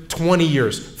took 20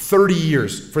 years, 30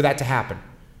 years for that to happen.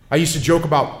 I used to joke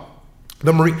about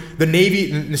the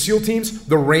Navy and the SEAL teams,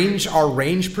 our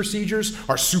range procedures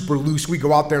are super loose. We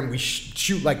go out there and we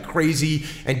shoot like crazy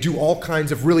and do all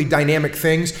kinds of really dynamic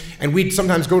things. And we'd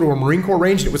sometimes go to a Marine Corps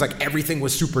range and it was like everything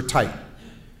was super tight.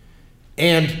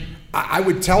 And I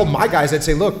would tell my guys, I'd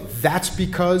say, look, that's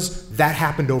because that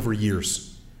happened over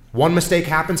years. One mistake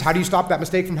happens. How do you stop that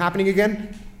mistake from happening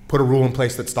again? Put a rule in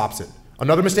place that stops it.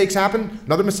 Another mistake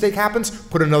happens,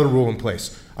 put another rule in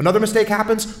place. Another mistake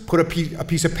happens, put a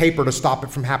piece of paper to stop it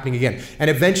from happening again. And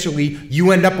eventually, you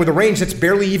end up with a range that's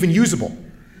barely even usable.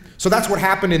 So that's what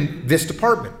happened in this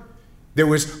department. There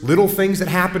was little things that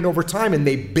happened over time, and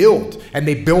they build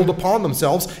upon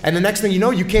themselves. And the next thing you know,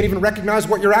 you can't even recognize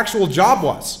what your actual job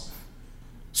was.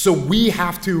 So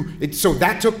so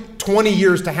that took 20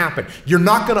 years to happen. You're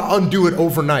not going to undo it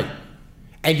overnight.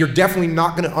 And you're definitely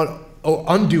not going to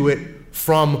undo it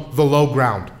from the low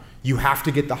ground. You have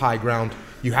to get the high ground.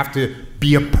 You have to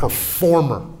be a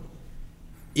performer.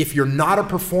 If you're not a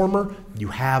performer, you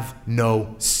have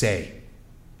no say.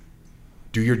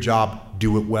 Do your job,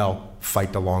 do it well,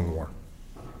 fight the long war.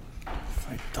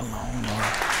 Fight the long war.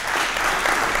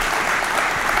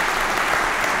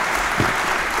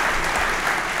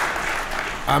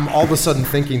 I'm all of a sudden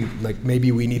thinking like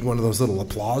maybe we need one of those little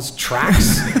applause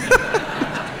tracks.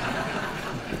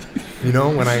 You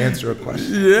know, when I answer a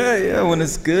question. Yeah, when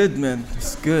it's good, man.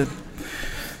 It's good.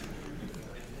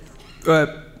 All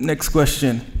right, next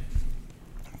question.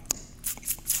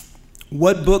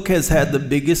 What book has had the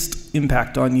biggest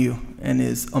impact on you and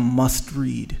is a must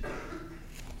read?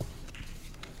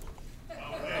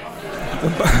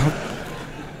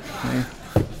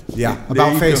 Yeah,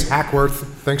 About Face, Hackworth.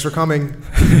 Thanks for coming.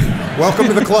 Welcome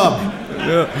to the club.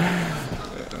 Yeah.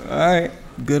 All right,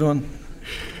 good one.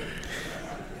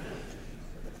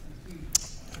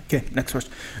 Okay, next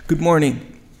question. Good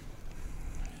morning.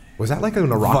 Was that like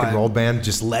in a rock and roll band?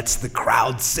 Just lets the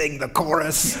crowd sing the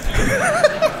chorus.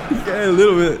 Yeah, a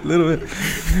little bit.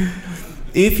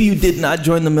 If you did not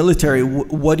join the military,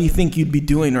 what do you think you'd be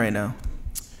doing right now?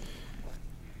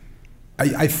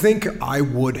 I think I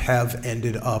would have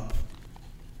ended up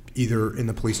either in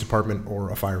the police department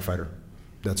or a firefighter.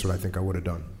 That's what I think I would have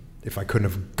done. If I couldn't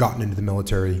have gotten into the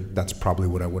military, that's probably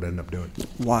what I would end up doing.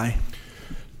 Why?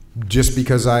 Just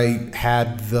because I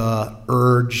had the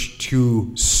urge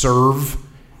to serve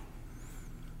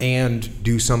and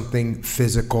do something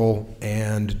physical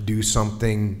and do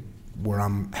something where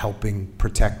I'm helping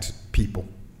protect people.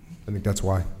 I think that's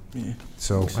why. Yeah.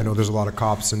 So I know there's a lot of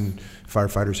cops and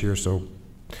firefighters here, so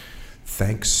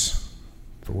thanks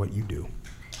for what you do.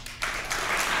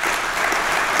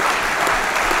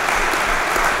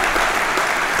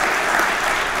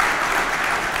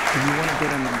 Do you want to go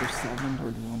to number 7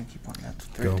 or do you want to keep on that?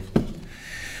 Go.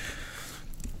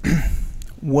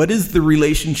 What is the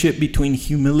relationship between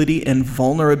humility and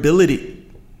vulnerability?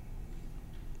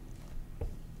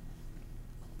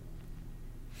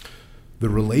 The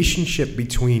relationship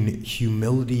between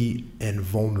humility and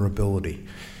vulnerability.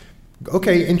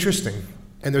 Okay, interesting.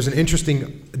 And there's an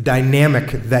interesting dynamic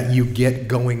that you get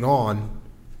going on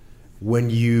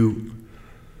when you're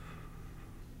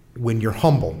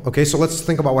humble. Okay, so let's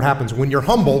think about what happens. When you're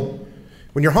humble,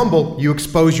 you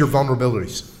expose your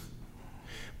vulnerabilities.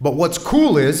 But what's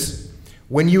cool is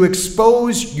when you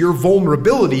expose your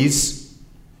vulnerabilities,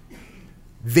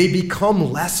 they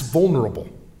become less vulnerable.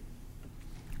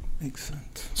 Makes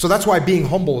sense. So that's why being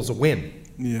humble is a win.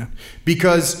 Yeah.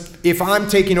 Because if I'm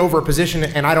taking over a position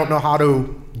and I don't know how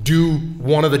to do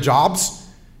one of the jobs,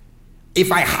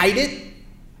 if I hide it,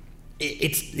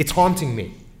 it's haunting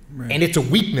me. Right. And it's a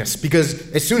weakness,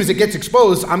 because as soon as it gets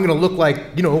exposed, I'm going to look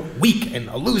like, weak and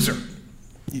a loser.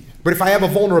 Yeah. But if I have a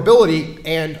vulnerability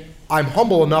and I'm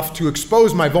humble enough to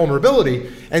expose my vulnerability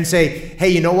and say, hey,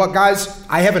 you know what, guys?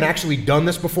 I haven't actually done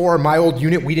this before. In my old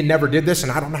unit, we never did this,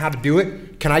 and I don't know how to do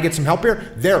it. Can I get some help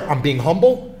here? There, I'm being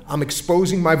humble. I'm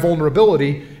exposing my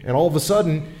vulnerability, and all of a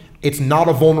sudden, it's not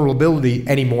a vulnerability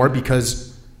anymore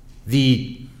because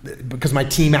my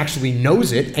team actually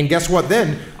knows it. And guess what?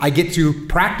 Then I get to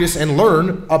practice and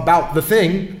learn about the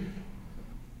thing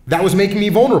that was making me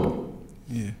vulnerable.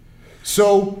 Yeah.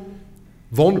 So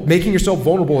making yourself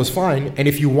vulnerable is fine. And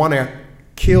if you want to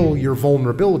kill your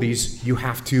vulnerabilities, you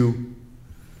have to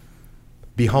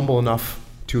be humble enough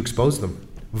to expose them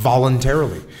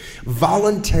voluntarily.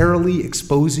 Voluntarily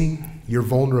exposing your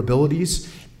vulnerabilities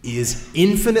is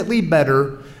infinitely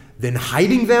better than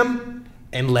hiding them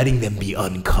and letting them be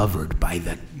uncovered by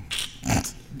the,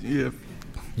 in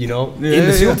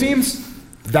the SEAL teams,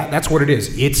 that's what it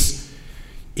is.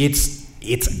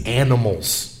 It's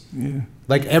animals. Yeah.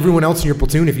 Like everyone else in your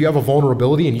platoon, if you have a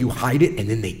vulnerability and you hide it and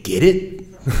then they get it,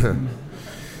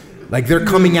 like they're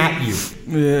coming at you.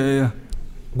 Yeah.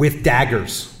 With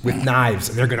daggers, with knives,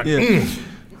 and they're gonna.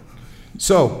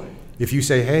 So, if you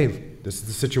say, "Hey, this is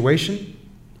the situation,"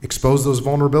 expose those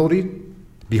vulnerabilities,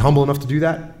 be humble enough to do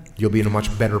that, you'll be in a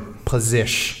much better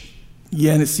position.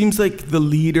 Yeah, and it seems like the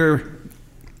leader,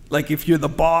 like if you're the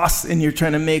boss and you're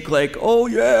trying to make like, oh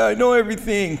yeah, I know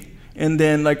everything, and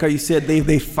then like how you said,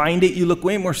 they find it, you look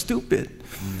way more stupid.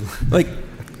 Like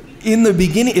in the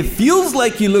beginning, it feels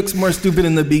like you look more stupid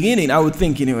in the beginning, I would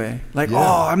think anyway. Like,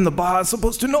 oh, I'm the boss,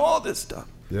 supposed to know all this stuff.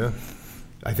 Yeah.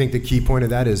 I think the key point of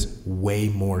that is way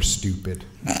more stupid.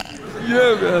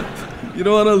 Yeah, man. You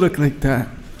don't want to look like that.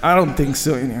 I don't think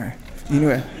so anyway.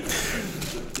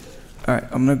 All right,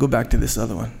 I'm going to go back to this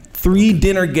other one. 3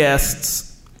 dinner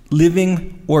guests,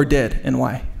 living or dead, and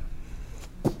why?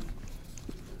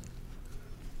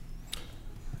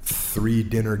 3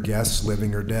 dinner guests,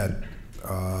 living or dead.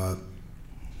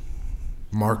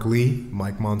 Mark Lee,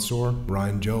 Mike Mansour,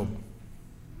 Ryan Job.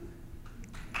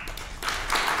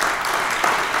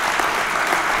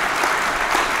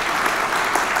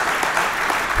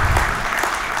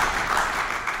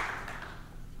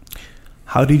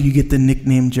 How did you get the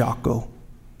nickname Jocko?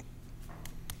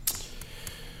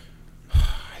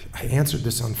 I answered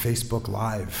this on Facebook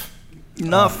Live.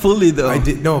 Not fully, though. I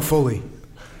did, no, fully.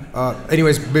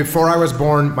 Anyways, before I was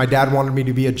born, my dad wanted me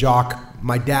to be a jock.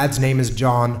 My dad's name is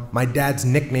John. My dad's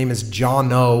nickname is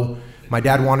John O. My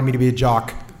dad wanted me to be a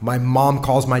jock. My mom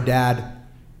calls my dad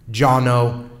John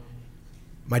O.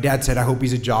 My dad said, I hope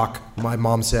he's a jock. My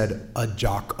mom said, a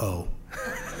jock O.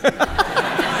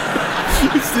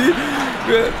 See?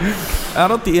 I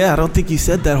don't think you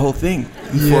said that whole thing.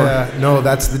 Yeah, no,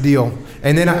 that's the deal.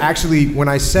 And then when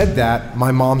I said that,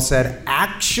 my mom said,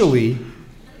 actually,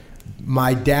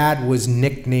 my dad was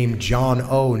nicknamed John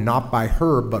O, not by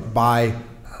her, but by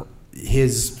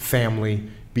his family,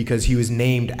 because he was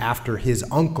named after his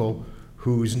uncle,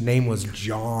 whose name was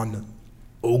John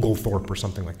Oglethorpe or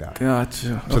something like that.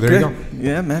 Gotcha. So there you go.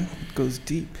 Yeah, man. It goes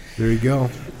deep. There you go.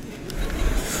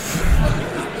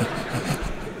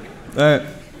 All right.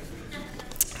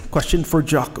 Question for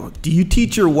Jocko. Do you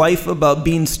teach your wife about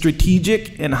being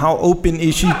strategic, and how open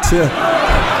is she to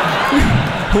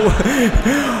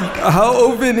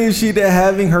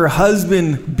having her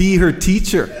husband be her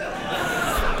teacher?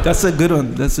 That's a good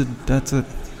one. That's a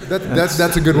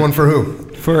good one for who?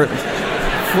 For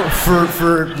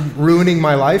ruining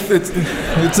my life?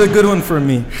 It's a good one for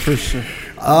me, for sure.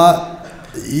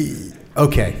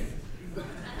 Okay.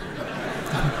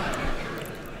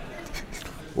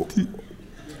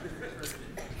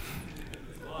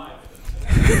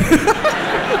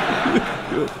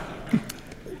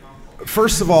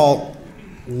 First of all,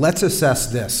 let's assess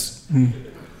this.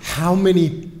 How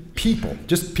many people,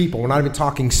 just people, we're not even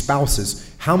talking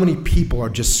spouses, how many people are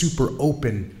just super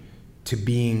open to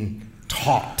being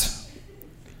taught?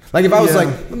 Like if I was like,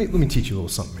 let me teach you a little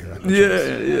something here.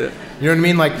 Yeah. You know what I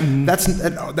mean? Like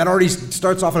that already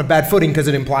starts off on a bad footing, because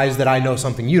it implies that I know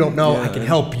something you don't know. I can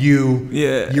help you.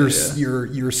 You're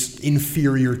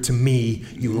inferior to me.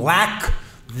 You lack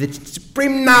the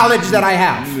supreme knowledge that I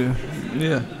have.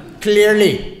 Yeah.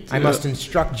 Clearly, I must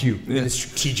instruct you in the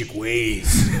strategic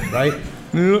ways, right?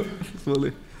 Yeah,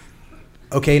 fully.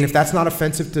 Okay, and if that's not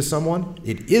offensive to someone,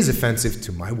 it is offensive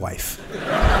to my wife.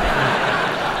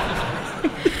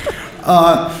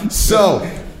 So,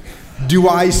 do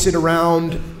I sit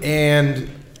around and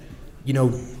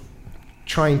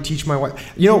try and teach my wife.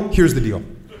 Here's the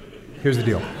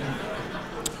deal.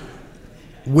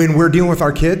 When we're dealing with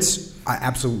our kids, I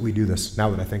absolutely do this now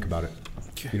that I think about it.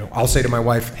 I'll say to my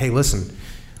wife, hey, listen,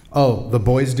 the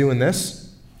boy's doing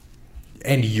this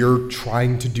and you're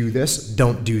trying to do this,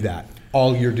 don't do that.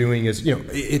 All you're doing is,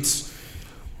 it's,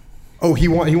 he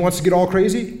wants to get all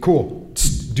crazy? Cool,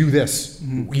 just do this.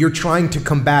 Mm-hmm. You're trying to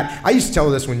combat. I used to tell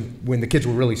her this when the kids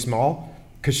were really small,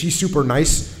 because she's super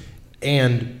nice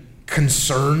and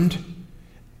concerned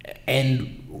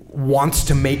and wants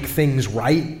to make things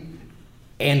right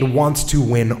and wants to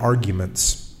win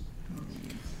arguments.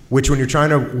 Which when you're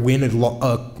trying to win a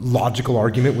logical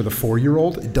argument with a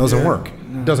 4-year-old, it doesn't work.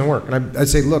 It doesn't work. And I'd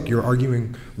say, look, you're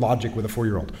arguing logic with a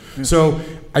 4-year-old. Yeah. So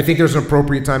I think there's an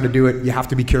appropriate time to do it. You have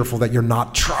to be careful that you're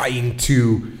not trying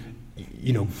to,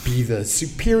 be the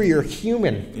superior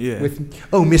human. Yeah. With,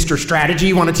 Mr. Strategy,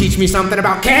 you want to teach me something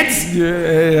about kids?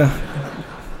 Yeah.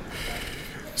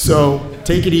 So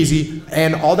take it easy.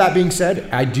 And all that being said,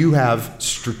 I do have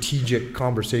strategic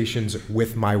conversations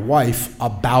with my wife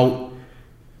about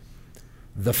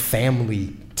the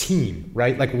family team,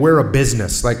 right? Like we're a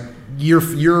business. Like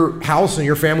your house and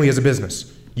your family is a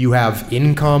business. You have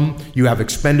income, you have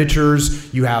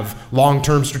expenditures, you have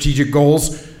long-term strategic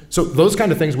goals. So those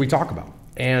kind of things we talk about.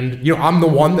 And I'm the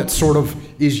one that sort of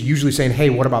is usually saying, hey,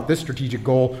 what about this strategic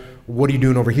goal? What are you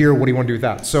doing over here? What do you want to do with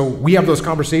that? So we have those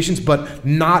conversations, but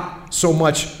not so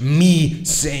much me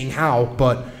saying how,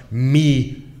 but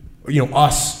me,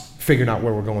 us figuring out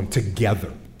where we're going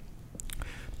together.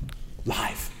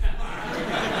 Live.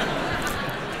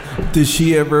 Does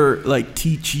she ever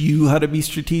teach you how to be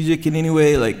strategic in any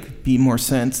way, like be more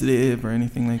sensitive or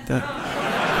anything like that?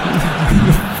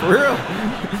 For real?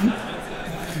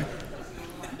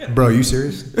 Bro, you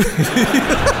serious?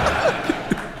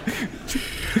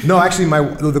 No, actually,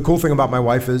 the cool thing about my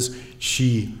wife is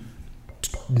she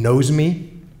knows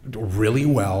me really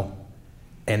well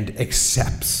and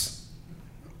accepts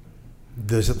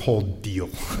this whole deal.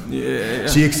 Yeah.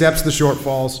 She accepts the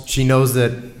shortfalls. She knows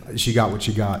that she got what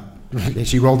she got.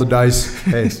 She rolled the dice.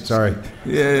 Hey, sorry.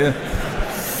 Yeah.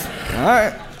 All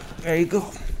right. There you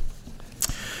go.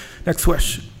 Next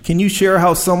question. Can you share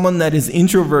how someone that is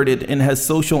introverted and has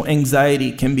social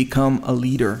anxiety can become a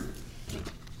leader?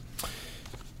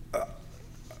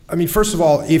 First of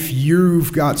all, if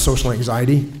you've got social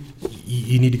anxiety,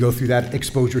 you need to go through that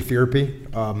exposure therapy,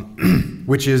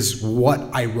 which is what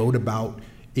I wrote about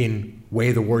in Way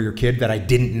of the Warrior Kid that I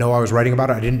didn't know I was writing about.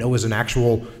 I didn't know it was an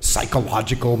actual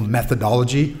psychological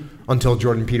methodology until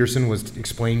Jordan Peterson was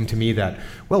explaining to me that,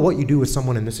 what you do with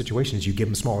someone in this situation is you give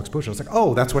them small exposure. I was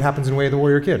like, that's what happens in Way of the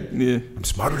Warrior Kid. Yeah. I'm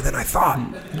smarter than I thought.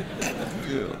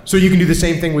 Yeah. So you can do the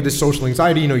same thing with this social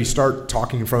anxiety. You start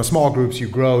talking in front of small groups, you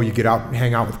grow, you get out and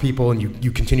hang out with people, and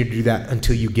you continue to do that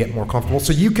until you get more comfortable.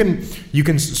 So you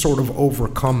can sort of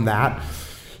overcome that.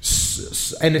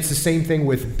 And it's the same thing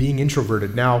with being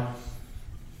introverted. Now,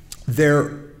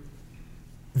 there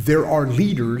are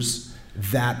leaders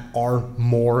that are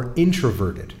more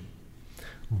introverted.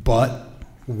 But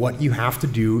what you have to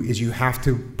do is you have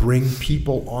to bring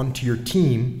people onto your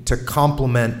team to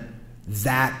complement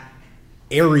that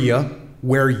area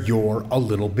where you're a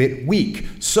little bit weak.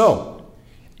 So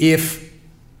if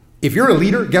you're a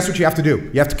leader, guess what you have to do?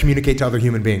 You have to communicate to other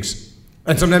human beings.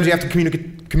 And sometimes you have to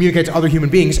communicate to other human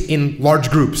beings in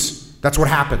large groups. That's what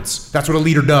happens. That's what a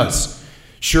leader does.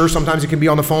 Sure, sometimes it can be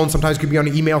on the phone, sometimes it can be on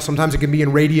email, sometimes it can be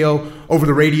in radio, over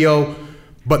the radio,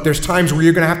 but there's times where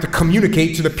you're gonna have to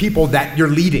communicate to the people that you're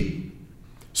leading.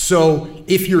 So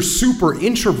if you're super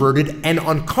introverted and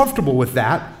uncomfortable with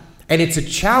that, and it's a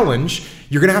challenge,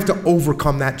 you're gonna have to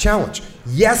overcome that challenge.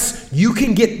 Yes, you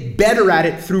can get better at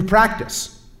it through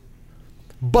practice,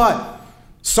 but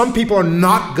some people are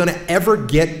not gonna ever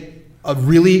get some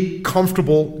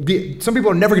people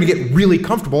are never gonna get really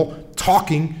comfortable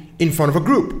talking in front of a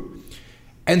group.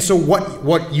 And so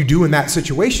what you do in that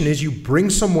situation is you bring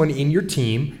someone in your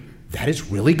team that is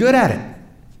really good at it.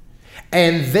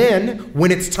 And then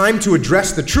when it's time to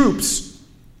address the troops,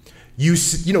 you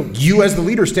as the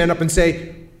leader stand up and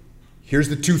say, here's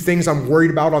the 2 things I'm worried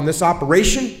about on this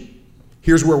operation.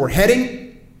 Here's where we're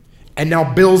heading. And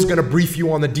now Bill's gonna brief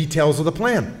you on the details of the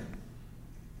plan.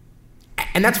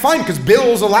 And that's fine, because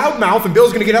Bill's a loudmouth, and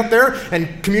Bill's gonna get up there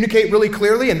and communicate really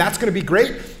clearly, and that's gonna be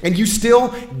great. And you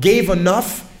still gave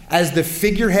enough as the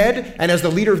figurehead and as the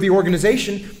leader of the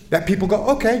organization that people go,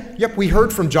 okay, yep, we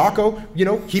heard from Jocko,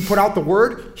 he put out the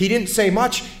word, he didn't say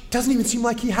much, doesn't even seem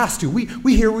like he has to.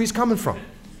 We hear where he's coming from.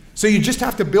 So you just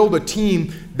have to build a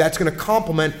team that's gonna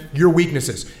complement your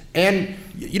weaknesses. And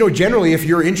generally if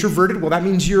you're introverted, well, that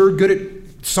means you're good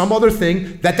at some other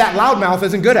thing that loudmouth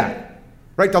isn't good at,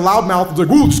 right? The loudmouth is like,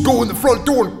 "Ooh, let's go in the front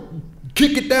door and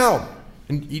kick it down,"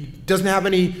 and he doesn't have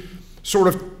any sort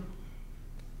of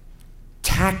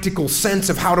tactical sense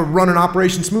of how to run an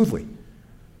operation smoothly.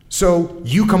 So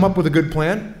you come up with a good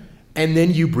plan, and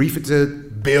then you brief it to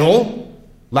Bill,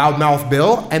 loudmouth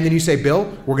Bill, and then you say,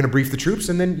 "Bill, we're going to brief the troops,"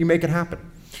 and then you make it happen.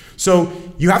 So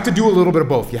you have to do a little bit of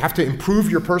both. You have to improve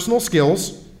your personal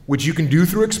skills, which you can do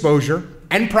through exposure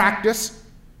and practice.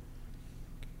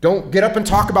 Don't get up and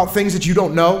talk about things that you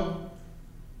don't know.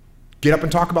 Get up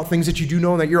and talk about things that you do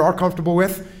know and that you are comfortable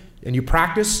with, and you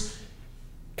practice.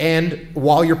 And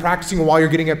while you're practicing and while you're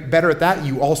getting better at that,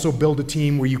 you also build a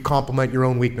team where you complement your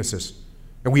own weaknesses.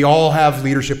 And we all have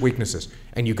leadership weaknesses,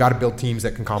 and you got to build teams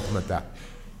that can complement that.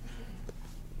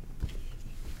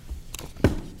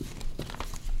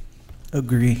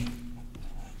 Agree.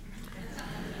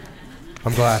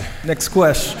 I'm glad. Next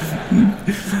question.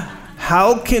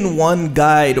 How can one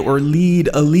guide or lead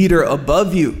a leader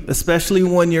above you, especially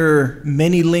when you're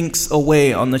many links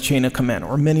away on the chain of command,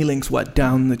 or many links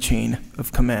down the chain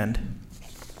of command?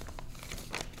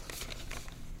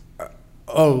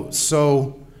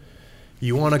 So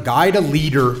you want to guide a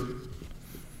leader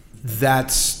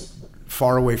that's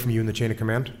far away from you in the chain of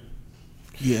command?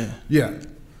 Yeah. Yeah.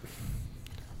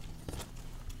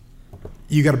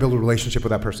 You got to build a relationship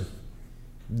with that person.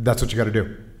 That's what you got to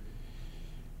do.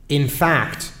 In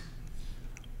fact,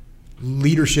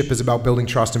 leadership is about building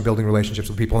trust and building relationships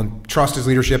with people. And trust is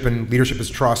leadership, and leadership is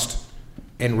trust.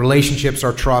 And relationships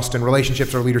are trust, and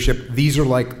relationships are leadership. These are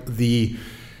like the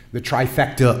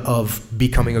trifecta of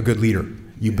becoming a good leader.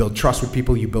 You build trust with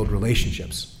people, you build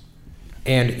relationships.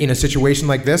 And in a situation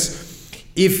like this,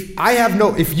 if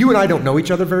you and I don't know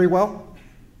each other very well,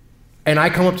 and I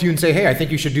come up to you and say, "Hey, I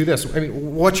think you should do this," I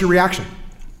mean, what's your reaction?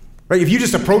 Right? If you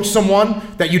just approach someone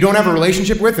that you don't have a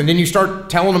relationship with and then you start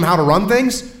telling them how to run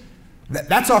things,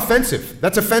 that's offensive.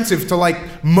 That's offensive to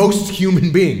like most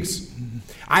human beings.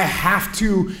 I have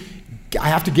to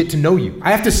get to know you.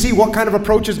 I have to see what kind of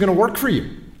approach is going to work for you.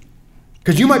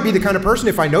 Because you might be the kind of person,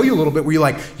 if I know you a little bit, where you're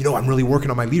like, "I'm really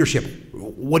working on my leadership.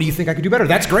 What do you think I could do better?"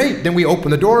 That's great. Then we open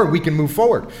the door and we can move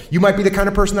forward. You might be the kind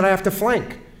of person that I have to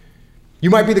flank. You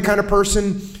might be the kind of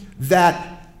person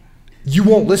that you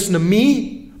won't listen to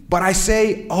me, but I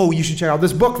say, "Oh, you should check out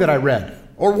this book that I read,"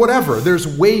 or whatever. There's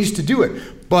ways to do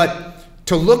it. But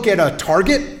to look at a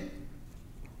target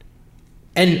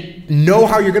and know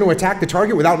how you're going to attack the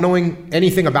target without knowing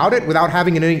anything about it, without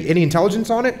having any intelligence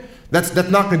on it, that's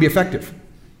not going to be effective.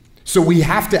 So we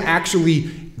have to actually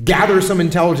gather some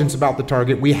intelligence about the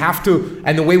target. We have to,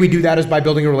 and the way we do that is by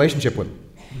building a relationship with them,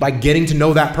 by getting to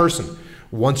know that person.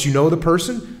 Once you know the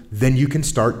person, then you can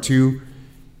start to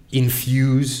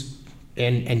infuse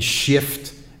and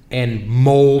shift and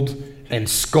mold and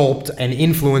sculpt and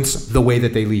influence the way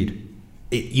that they lead.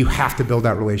 You have to build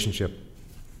that relationship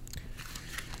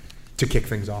to kick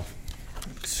things off.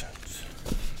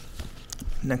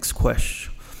 Next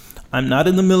question. I'm not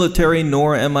in the military,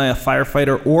 nor am I a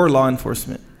firefighter or law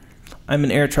enforcement. I'm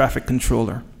an air traffic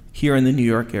controller here in the New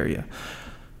York area.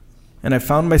 And I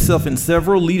found myself in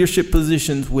several leadership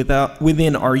positions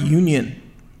within our union.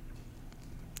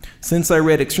 Since I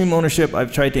read Extreme Ownership,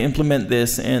 I've tried to implement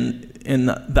this and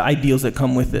the ideals that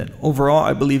come with it. Overall,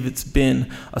 I believe it's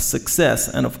been a success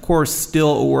and, of course,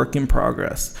 still a work in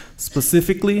progress.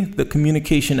 Specifically, the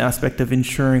communication aspect of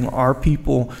ensuring our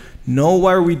people know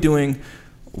why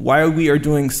we are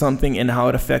doing something and how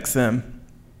it affects them,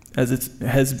 as it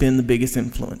has been the biggest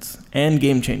influence and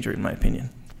game changer, in my opinion.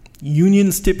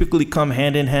 Unions typically come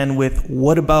hand in hand with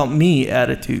 "what about me"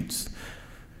 attitudes,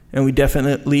 and we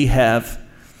definitely have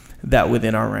that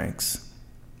within our ranks.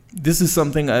 This is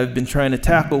something I've been trying to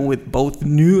tackle with both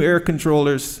new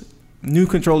controllers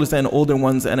and older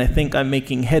ones, and I think I'm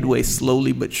making headway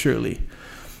slowly but surely.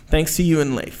 Thanks to you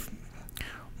and Leif.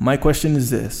 My question is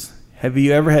this: have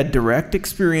you ever had direct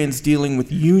experience dealing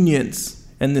with unions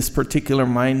and this particular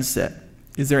mindset?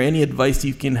 Is there any advice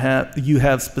you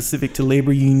have specific to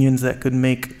labor unions that could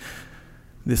make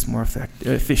this more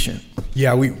efficient?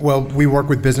 Yeah, we work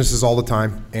with businesses all the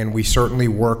time, and we certainly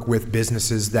work with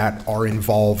businesses that are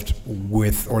involved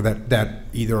with, or that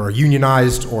either are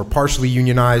unionized or partially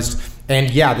unionized. And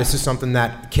yeah, this is something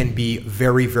that can be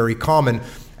very, very common.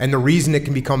 And the reason it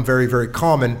can become very, very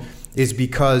common is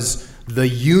because the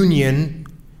union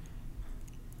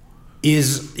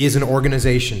is an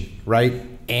organization, right?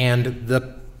 And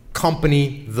the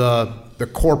company, the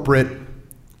corporate,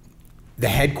 the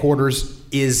headquarters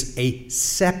is a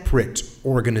separate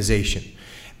organization.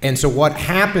 And so what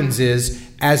happens is,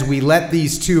 as we let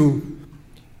these two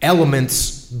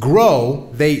elements grow,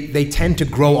 they tend to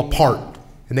grow apart.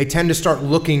 and they tend to start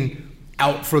looking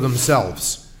out for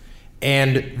themselves.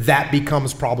 And that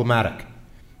becomes problematic.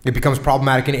 It becomes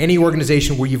problematic in any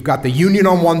organization where you've got the union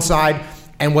on one side,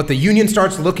 and what the union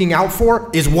starts looking out for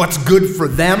is what's good for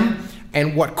them,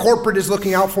 and what corporate is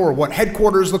looking out for, or what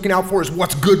headquarters is looking out for, is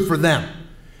what's good for them.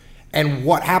 And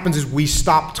what happens is we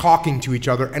stop talking to each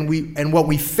other, and what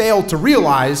we fail to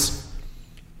realize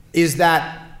is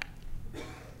that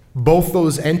both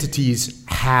those entities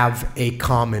have a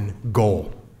common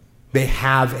goal. They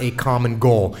have a common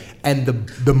goal. And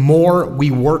the more we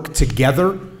work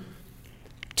together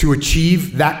to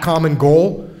achieve that common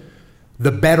goal,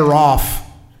 the better off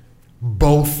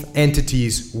both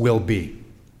entities will be.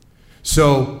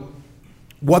 So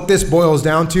what this boils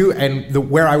down to, and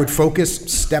where I would focus,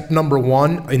 step number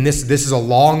one, and this is a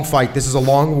long fight, this is a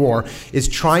long war, is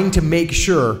trying to make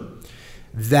sure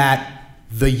that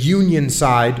the union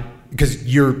side, because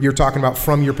you're talking about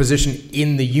from your position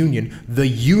in the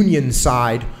union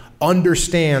side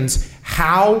understands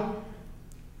how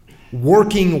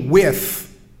working with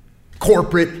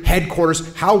corporate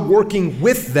headquarters, how working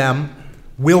with them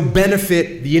will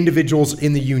benefit the individuals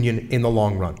in the union in the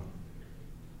long run.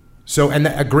 So, and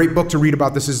a great book to read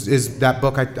about this is that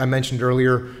book I mentioned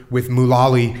earlier with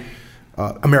Mulally,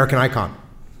 American Icon.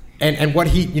 And what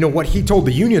he told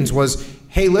the unions was,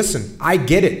 hey, listen, I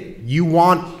get it. You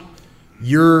want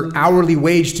your hourly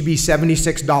wage to be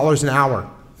 $76 an hour.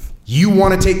 You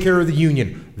want to take care of the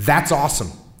union. That's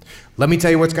awesome. Let me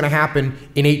tell you what's going to happen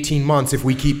in 18 months if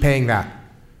we keep paying that.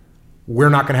 We're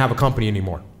not going to have a company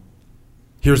anymore.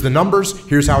 Here's the numbers.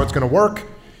 Here's how it's going to work.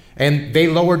 And they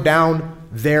lowered down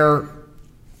their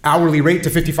hourly rate to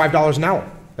 $55 an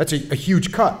hour. That's a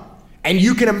huge cut. And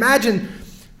you can imagine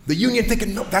the union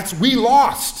thinking, no, we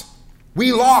lost.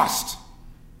 We lost.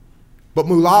 But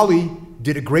Mulally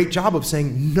did a great job of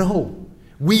saying, no,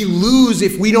 we lose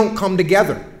if we don't come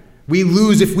together. We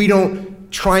lose if we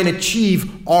don't try and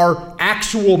achieve our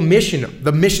actual mission,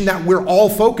 the mission that we're all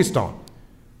focused on,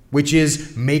 which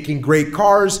is making great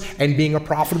cars and being a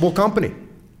profitable company.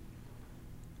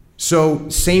 So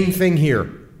same thing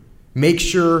here. Make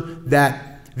sure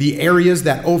that the areas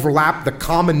that overlap the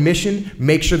common mission,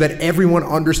 make sure that everyone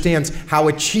understands how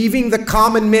achieving the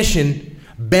common mission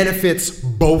benefits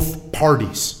both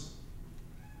parties.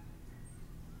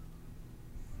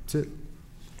 That's it.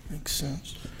 Makes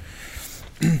sense.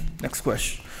 Next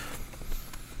question.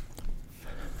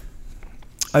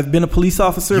 I've been a police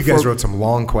officer. You guys wrote some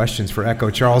long questions for Echo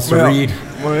Charles to read.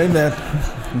 We're in that.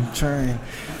 I'm trying.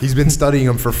 He's been studying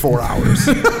them for 4 hours.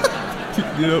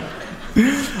 Yep.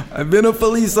 I've been a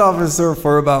police officer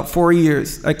for about 4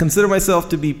 years. I consider myself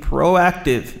to be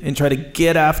proactive and try to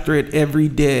get after it every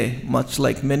day, much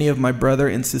like many of my brother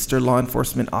and sister law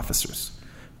enforcement officers.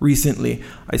 Recently,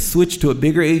 I switched to a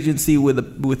bigger agency with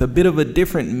a bit of a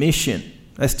different mission.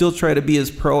 I still try to be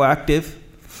as proactive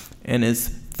and as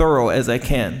thorough as I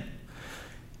can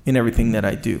in everything that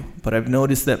I do. But I've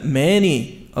noticed that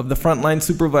many of the frontline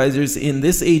supervisors in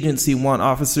this agency want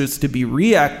officers to be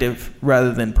reactive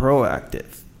rather than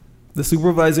proactive. The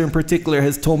supervisor in particular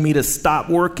has told me to stop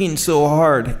working so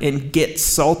hard and get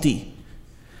salty,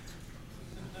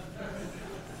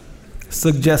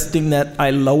 suggesting that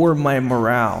I lower my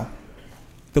morale.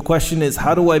 The question is,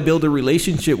 how do I build a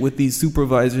relationship with these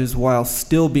supervisors while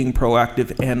still being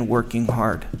proactive and working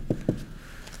hard?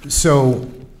 So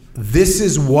this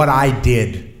is what I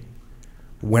did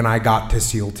when I got to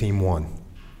SEAL Team 1.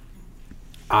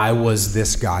 I was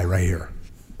this guy right here.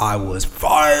 I was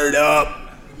fired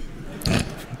up.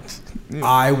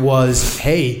 I was,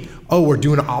 hey, we're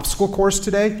doing an obstacle course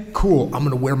today? Cool, I'm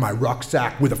gonna wear my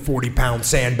rucksack with a 40-pound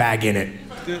sandbag in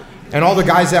it. And all the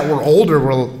guys that were older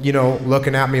were,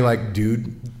 looking at me like,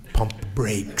 dude, pump the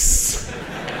brakes.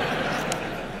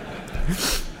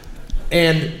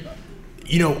 And,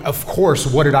 of course,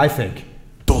 what did I think?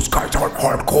 Those guys aren't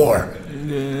hardcore.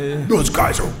 Those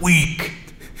guys are weak.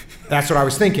 That's what I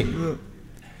was thinking.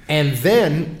 And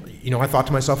then, I thought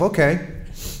to myself, okay,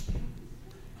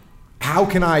 how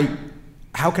can I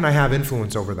have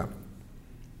influence over them?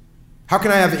 How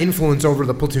can I have influence over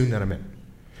the platoon that I'm in?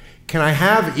 Can I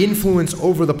have influence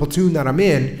over the platoon that I'm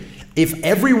in if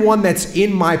everyone that's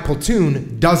in my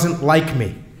platoon doesn't like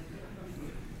me?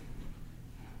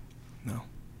 No.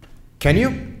 Can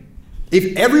you?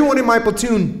 If everyone in my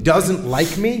platoon doesn't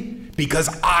like me because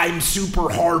I'm super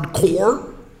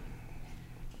hardcore,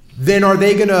 then are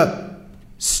they going to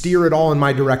steer it all in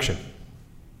my direction?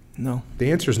 No.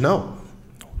 The answer is no.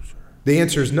 The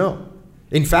answer is no.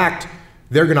 In fact,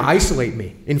 they're going to isolate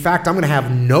me. In fact, I'm going to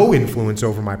have no influence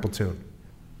over my platoon.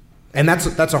 And that's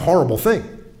a horrible thing.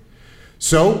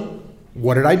 So,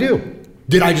 what did I do?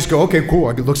 Did I just go, okay, cool,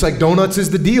 it looks like donuts is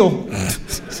the deal?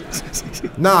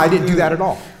 No, I didn't do that at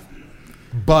all.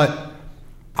 But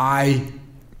I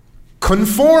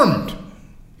conformed.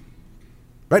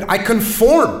 Right? I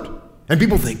conformed. And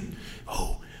people think,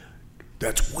 oh,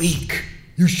 that's weak.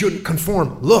 You shouldn't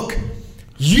conform. Look,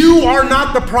 you are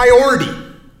not the priority.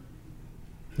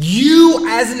 You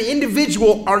as an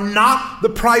individual are not the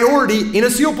priority in a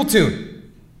SEAL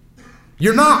platoon.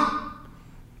 You're not.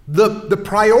 The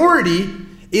priority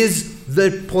is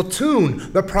the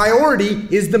platoon. The priority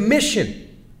is the mission.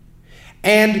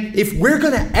 And if we're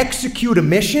going to execute a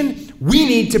mission, we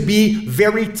need to be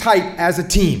very tight as a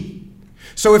team.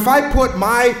 So if I put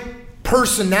my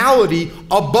personality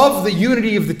above the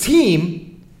unity of the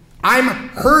team, I'm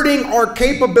hurting our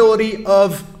capability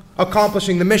of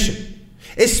accomplishing the mission.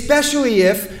 Especially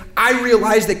if I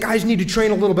realize that guys need to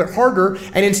train a little bit harder,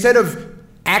 and instead of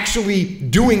actually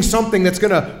doing something that's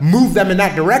going to move them in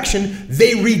that direction,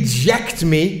 they reject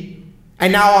me,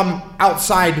 and now I'm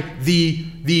outside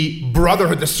the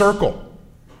brotherhood, the circle.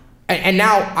 And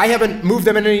now I haven't moved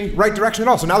them in any right direction at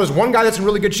all. So now there's one guy that's in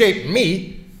really good shape,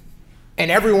 me, and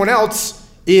everyone else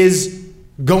is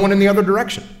going in the other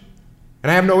direction.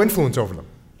 And I have no influence over them.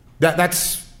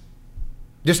 That's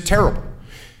just terrible.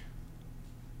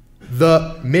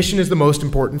 The mission is the most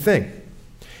important thing.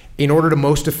 In order to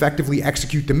most effectively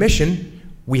execute the mission,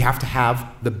 we have to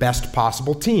have the best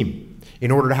possible team.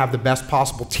 In order to have the best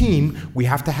possible team, we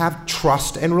have to have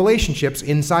trust and relationships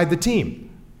inside the team.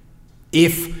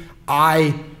 If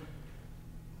I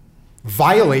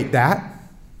violate that,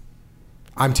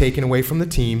 I'm taken away from the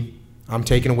team. I'm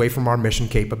taken away from our mission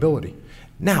capability.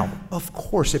 Now, of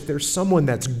course, if there's someone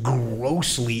that's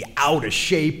grossly out of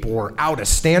shape or out of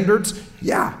standards,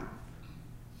 yeah,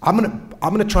 I'm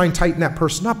gonna try and tighten that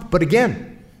person up. But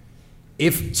again,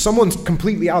 if someone's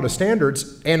completely out of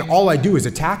standards and all I do is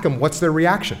attack them, what's their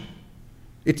reaction?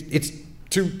 It's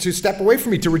to step away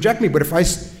from me, to reject me. But if I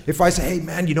say, hey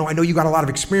man, I know you got a lot of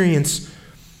experience,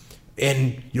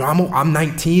 and I'm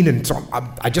 19, and so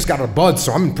I just got out of BUD/S,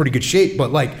 so I'm in pretty good shape.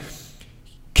 But like,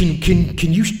 can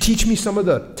you teach me some of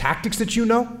the tactics that you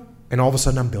know? And all of a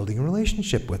sudden, I'm building a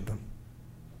relationship with them.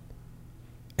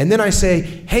 And then I say,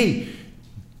 hey,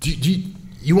 do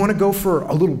you want to go for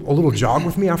a little jog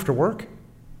with me after work?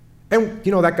 And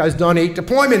that guy's done 8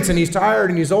 deployments and he's tired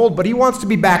and he's old, but he wants to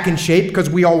be back in shape because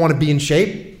we all want to be in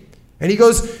shape. And he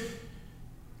goes,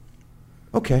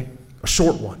 okay, a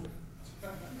short one.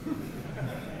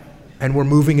 And we're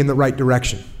moving in the right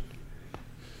direction.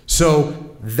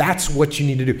 So that's what you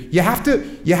need to do. You have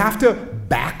to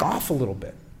back off a little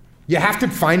bit. You have to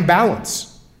find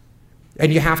balance.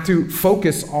 And you have to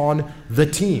focus on the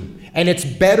team. And it's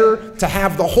better to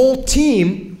have the whole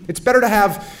team, it's better to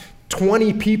have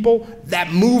 20 people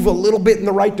that move a little bit in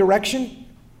the right direction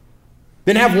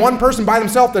than have one person by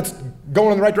themselves that's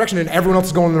going in the right direction and everyone else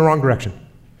is going in the wrong direction.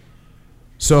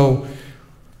 So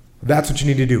that's what you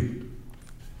need to do.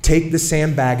 Take the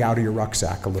sandbag out of your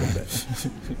rucksack a little bit.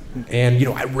 And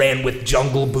I ran with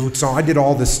jungle boots on. I did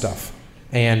all this stuff.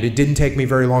 And it didn't take me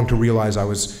very long to realize I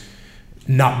was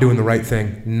not doing the right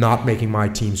thing, not making my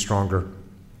team stronger.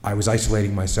 I was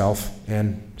isolating myself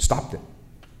and stopped it.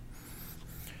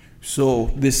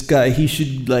 So this guy, he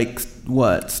should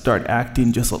start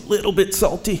acting just a little bit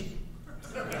salty?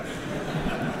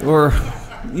 or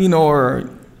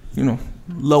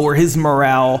lower his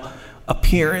morale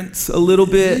appearance a little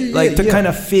bit, to kind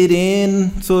of fit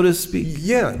in, so to speak?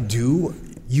 Yeah,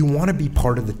 you want to be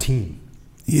part of the team.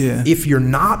 Yeah. If you're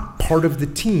not part of the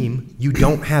team, you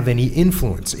don't have any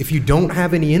influence. If you don't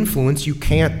have any influence, you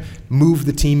can't move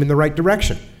the team in the right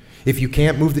direction. If you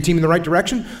can't move the team in the right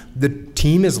direction, the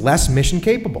team is less mission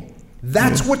capable.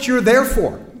 That's what you're there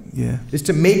for. Yeah. Is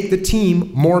to make the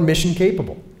team more mission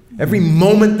capable. Every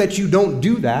moment that you don't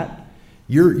do that,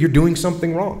 you're doing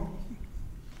something wrong.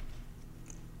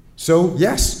 So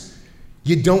yes,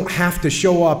 you don't have to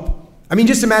show up. I mean,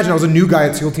 just imagine I was a new guy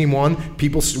at SEAL Team 1.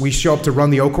 We show up to run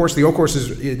the O course. The O course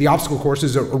the obstacle course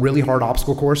is a really hard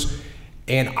obstacle course.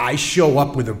 And I show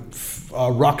up with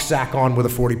a rucksack on with a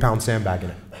 40-pound sandbag in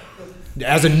it.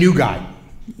 As a new guy.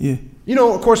 Yeah.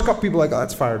 Of course, a couple people were like, oh,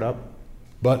 that's fired up.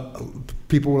 But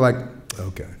people were like,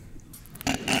 okay.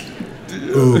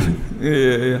 Ooh.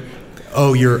 Yeah.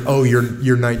 Oh,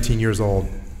 you're 19 years old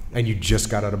and you just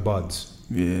got out of BUD/S.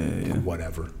 Yeah.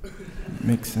 Whatever.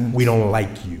 Makes sense. We don't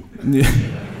like you.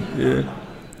 Yeah.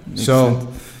 So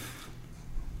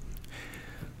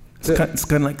it's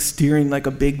kind of like steering like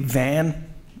a big van,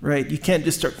 right? You can't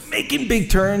just start making big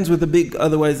turns with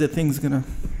otherwise the thing's gonna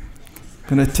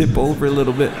tip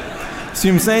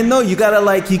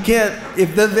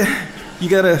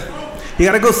if You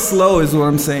gotta go slow is what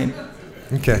I'm saying.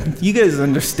 Okay. You guys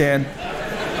understand.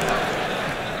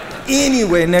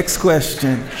 Anyway, next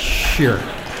question. Sure.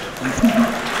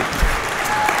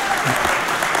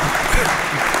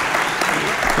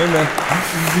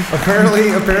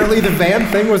 Apparently the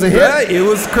van thing was a hit. Yeah, it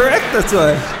was correct, that's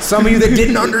why. Some of you that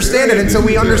didn't understand it until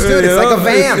we understood. It's like a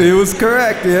van. It was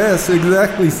correct, yes,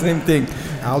 exactly, same thing.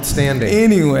 Outstanding.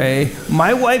 Anyway,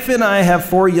 my wife and I have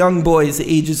 4 young boys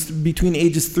between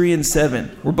ages 3 and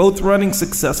 7. We're both running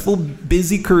successful,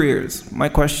 busy careers. My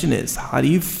question is, how do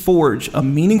you forge a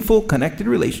meaningful, connected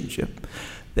relationship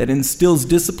that instills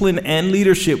discipline and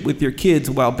leadership with your kids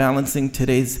while balancing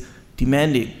today's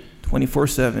demanding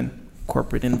 24/7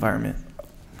 corporate environment?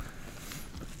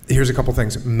 Here's a couple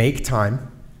things. Make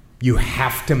time. You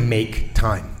have to make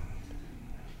time.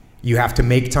 You have to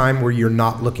make time where you're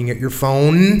not looking at your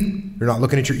phone, you're not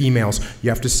looking at your emails. You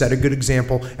have to set a good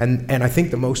example. And I think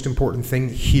the most important thing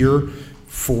here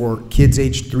for kids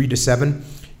aged 3 to 7,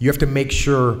 you have to make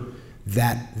sure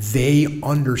that they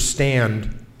understand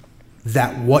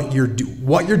that what you're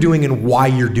doing and why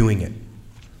you're doing it.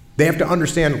 They have to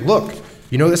understand, look,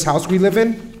 you know this house we live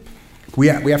in? We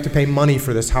have to pay money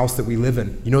for this house that we live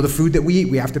in. You know the food that we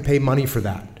eat? We have to pay money for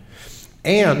that.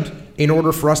 And in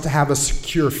order for us to have a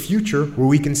secure future where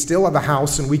we can still have a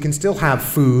house and we can still have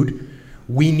food,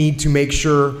 we need to make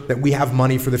sure that we have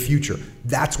money for the future.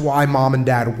 That's why mom and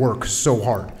dad work so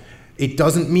hard. It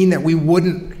doesn't mean that we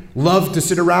wouldn't love to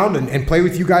sit around and play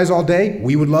with you guys all day.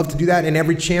 We would love to do that, and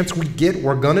every chance we get,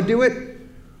 we're gonna do it.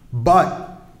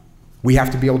 But we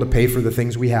have to be able to pay for the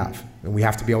things we have, and we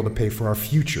have to be able to pay for our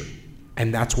future.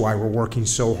 And that's why we're working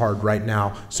so hard right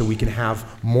now, so we can have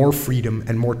more freedom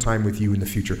and more time with you in the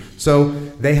future. So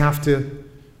they have to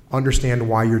understand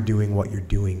why you're doing what you're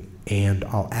doing. And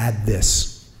I'll add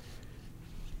this.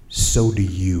 So do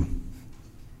you.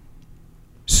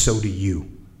 So do you.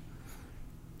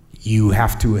 You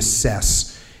have to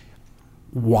assess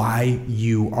why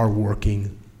you are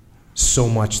working so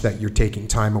much that you're taking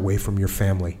time away from your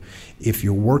family. If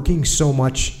you're working so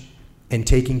much and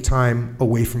taking time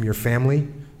away from your family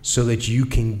so that you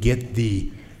can get the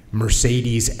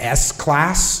Mercedes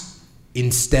S-Class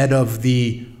instead of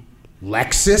the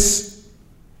Lexus,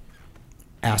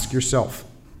 ask yourself,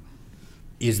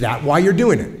 is that why you're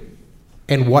doing it?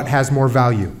 And what has more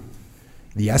value,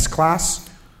 the S-Class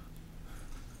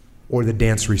or the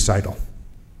dance recital?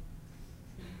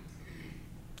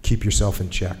 Keep yourself in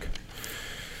check.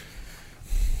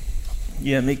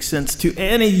 Yeah, it makes sense too.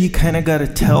 And you kind of got to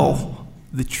tell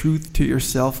the truth to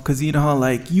yourself, because you know how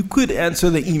like you could answer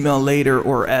the email later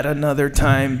or at another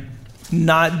time,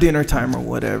 not dinner time or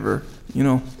whatever, you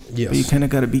know. Yes. But you kind of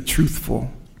got to be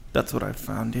truthful. That's what I've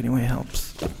found anyway,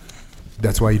 helps.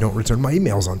 That's why you don't return my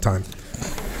emails on time.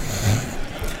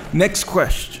 Next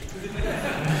question.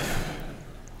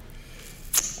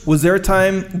 Was there a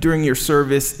time during your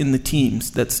service in the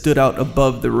teams that stood out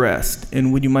above the rest?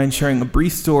 And would you mind sharing a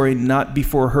brief story not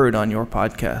before heard on your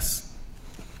podcast?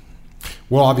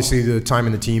 Well, obviously the time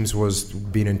in the teams was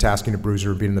being in Tasking at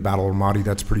Bruiser, being in the Battle of Ramadi.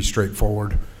 That's pretty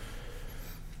straightforward.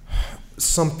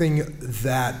 Something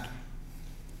that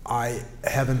I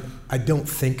don't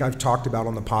think I've talked about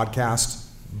on the podcast,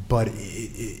 but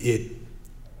it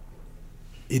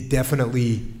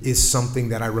definitely is something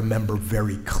that I remember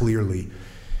very clearly.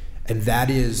 And that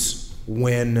is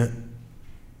when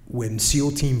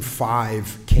SEAL Team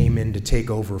 5 came in to take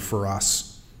over for us.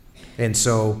 And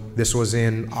so this was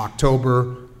in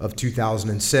October of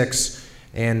 2006,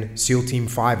 and SEAL Team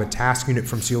 5, a task unit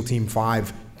from SEAL Team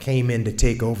 5, came in to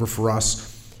take over for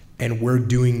us, and we're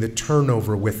doing the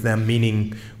turnover with them,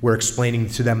 meaning we're explaining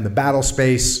to them the battle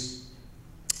space,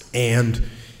 and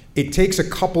it takes a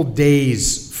couple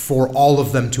days for all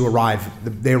of them to arrive.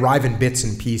 They arrive in bits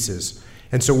and pieces,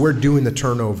 and so we're doing the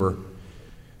turnover.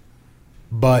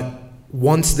 But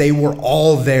once they were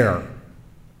all there,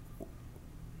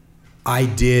 I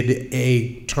did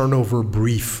a turnover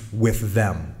brief with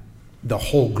them, the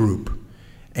whole group.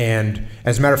 And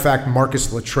as a matter of fact,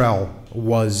 Marcus Luttrell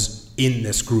was in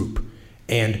this group.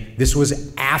 And this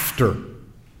was after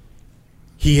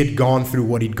he had gone through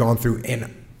what he'd gone through.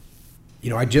 And,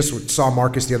 you know, I just saw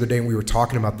Marcus the other day and we were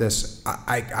talking about this.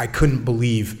 I couldn't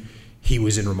believe he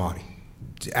was in Ramadi.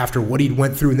 After what he'd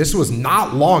went through, and this was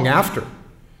not long after,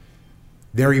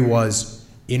 there he was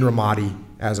in Ramadi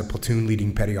as a platoon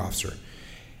leading petty officer.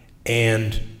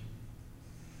 And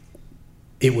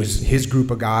it was his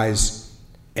group of guys,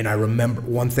 and I remember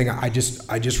one thing I just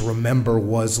remember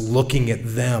was looking at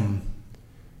them,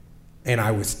 and I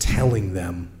was telling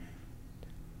them,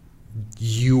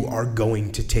 you are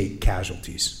going to take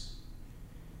casualties.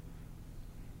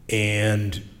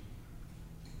 And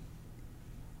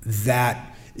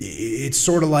that it's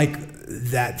sort of like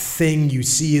that thing you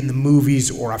see in the movies,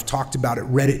 or I've talked about it,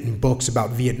 read it in books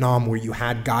about Vietnam, where you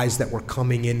had guys that were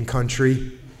coming in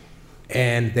country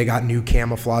and they got new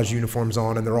camouflage uniforms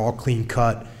on and they're all clean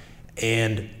cut,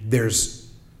 and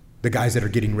there's the guys that are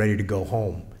getting ready to go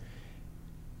home.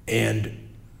 And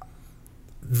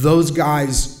those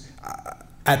guys,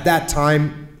 at that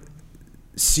time,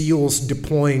 SEALs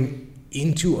deploying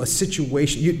into a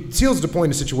situation, SEALs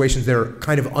deploying to situations that are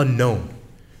kind of unknown.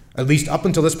 At least up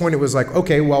until this point, it was like,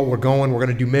 okay, well, we're going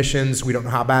to do missions. We don't know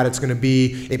how bad it's going to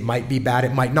be. It might be bad.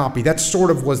 It might not be. That sort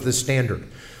of was the standard.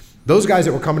 Those guys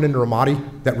that were coming into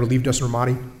Ramadi, that relieved us in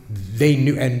Ramadi, they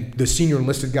knew, and the senior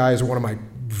enlisted guys are one of my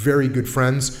very good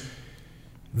friends.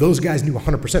 Those guys knew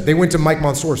 100%. They went to Mike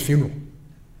Mansour's funeral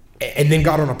and then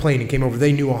got on a plane and came over.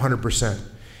 They knew 100%.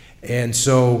 And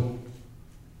so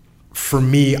for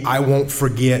me, I won't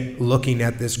forget looking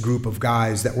at this group of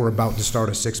guys that were about to start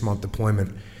a 6-month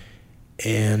deployment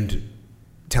and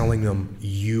telling them,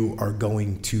 you are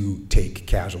going to take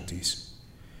casualties.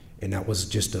 And that was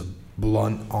just a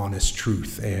blunt, honest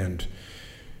truth. And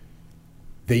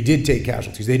they did take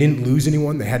casualties. They didn't lose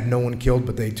anyone. They had no one killed,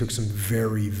 but they took some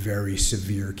very, very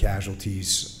severe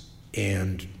casualties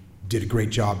and did a great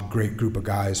job, great group of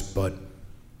guys, but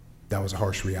that was a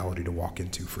harsh reality to walk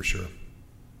into for sure.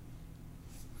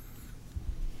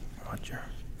 Roger.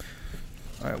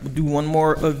 All right, we'll do one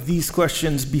more of these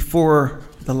questions before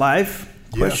the live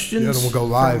questions. Yeah, then we'll go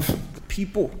live. From the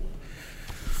people.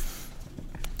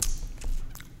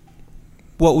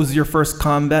 What was your first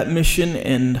combat mission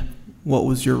and what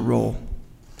was your role?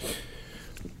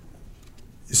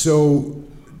 So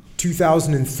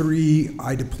 2003,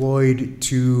 I deployed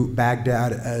to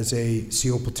Baghdad as a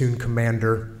SEAL platoon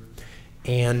commander,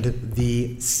 and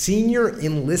the senior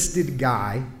enlisted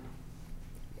guy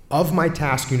of my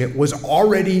task unit was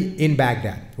already in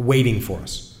Baghdad waiting for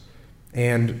us.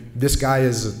 And this guy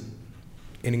is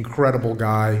an incredible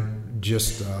guy.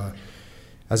 Just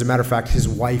as a matter of fact, his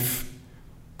wife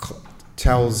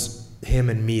tells him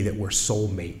and me that we're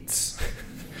soulmates.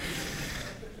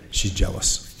 She's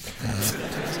jealous.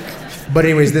 But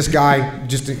anyways, this guy,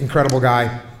 just an incredible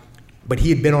guy, but he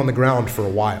had been on the ground for a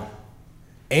while.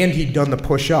 And he'd done the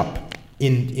push-up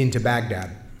into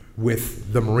Baghdad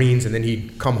with the Marines, and then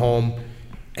he'd come home,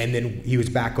 and then he was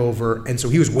back over, and so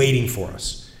he was waiting for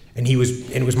us. And it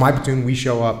was my platoon. We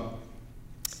show up,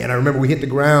 and I remember we hit the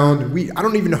ground. I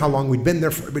don't even know how long we'd been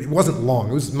there for, but it wasn't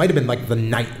long. It might have been like the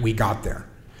night we got there.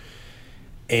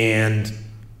 And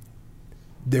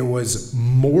there was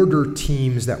mortar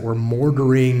teams that were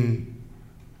mortaring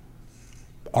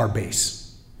our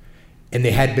base, and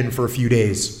they had been for a few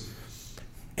days.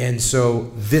 And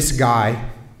so this guy,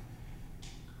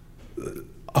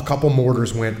 a couple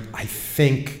mortars went, I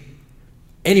think.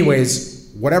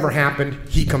 Anyways, whatever happened,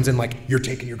 he comes in like, you're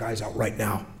taking your guys out right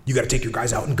now. You got to take your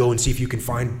guys out and go and see if you can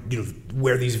find,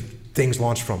 where these things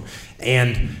launched from.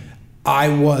 And I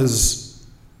was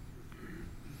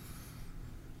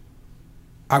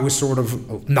sort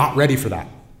of not ready for that.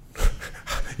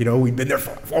 We'd been there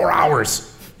for 4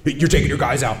 hours. You're taking your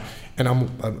guys out. And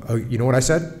you know what I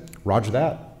said? Roger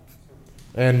that.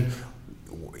 And,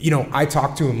 I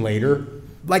talked to him later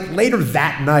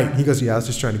that night. He goes, yeah, I was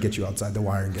just trying to get you outside the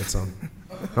wire and get some.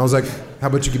 And I was like, how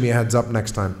about you give me a heads up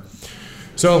next time?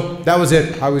 So that was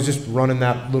it. I was just running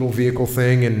that little vehicle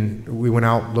thing, and we went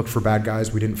out, looked for bad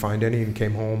guys. We didn't find any and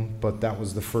came home. But that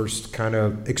was the first kind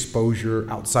of exposure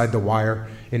outside the wire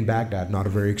in Baghdad. Not a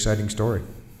very exciting story.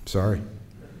 Sorry.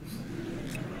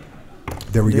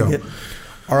 There we go.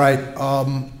 All right.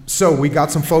 So we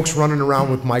got some folks running around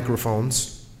with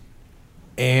microphones.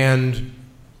 And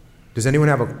does anyone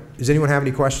have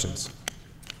any questions?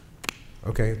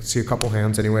 Okay, see a couple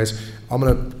hands anyways. I'm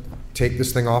gonna take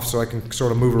this thing off so I can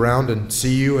sort of move around and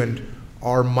see you, and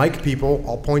our mic people,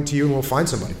 I'll point to you and we'll find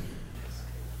somebody.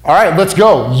 All right, let's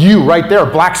go. You right there,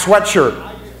 black sweatshirt.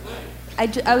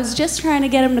 I was just trying to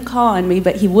get him to call on me,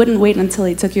 but he wouldn't wait until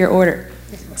he took your order.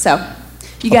 So,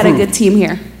 you got a good team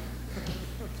here.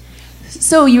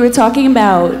 So, you were talking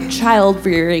about child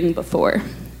rearing before.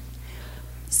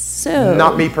 So,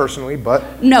 not me personally,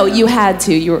 but... No, you had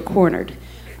to. You were cornered.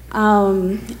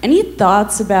 Any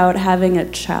thoughts about having a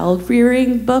child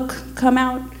rearing book come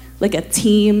out? Like a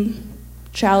team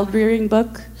child rearing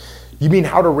book? You mean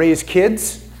how to raise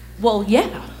kids? Well,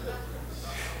 yeah.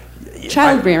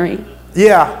 Child rearing.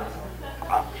 Yeah.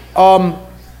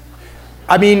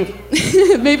 I mean...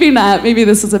 Maybe not. Maybe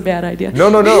this is a bad idea. No.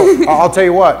 I'll tell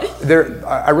you what.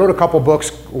 I wrote a couple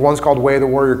books. One's called Way of the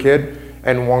Warrior Kid,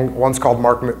 and one's called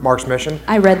Mark's Mission.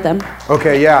 I read them.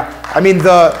 Okay, yeah. I mean,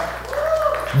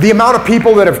 the amount of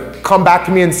people that have come back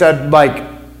to me and said, like,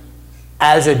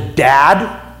 as a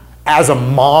dad, as a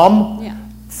mom, Yeah.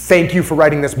 thank you for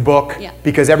writing this book, Yeah.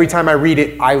 because every time I read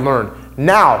it, I learn.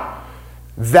 Now,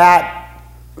 that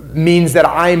means that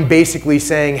I'm basically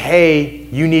saying, hey,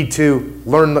 you need to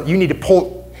learn, you need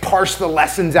to parse the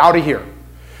lessons out of here.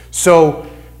 So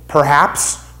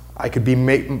perhaps I could be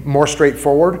more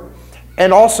straightforward.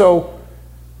 And also,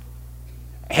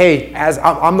 hey, as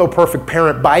I'm no perfect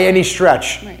parent by any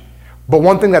stretch, Right. but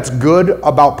one thing that's good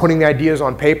about putting the ideas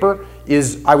on paper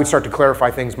is I would start to clarify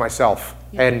things myself.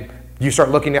 Yeah. And I would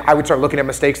start looking at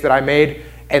mistakes that I made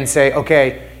and say,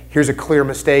 okay, here's a clear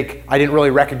mistake. I didn't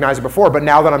really recognize it before, but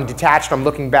now that I'm detached, I'm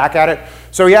looking back at it.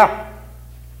 So yeah,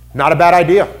 not a bad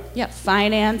idea. Yeah,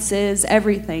 finances,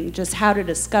 everything, just how to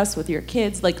discuss with your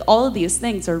kids. Like, all of these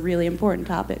things are really important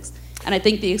topics. And I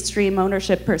think the extreme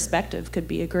ownership perspective could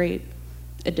be a great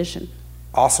addition.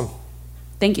 Awesome.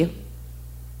 Thank you.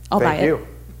 I'll buy Thank it.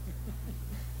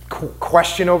 you.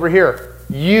 Question over here.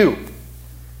 You.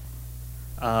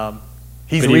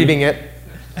 He's Good reading it.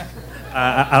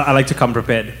 I like to come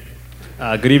prepared.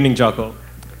 Good evening, Jocko.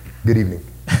 Good evening.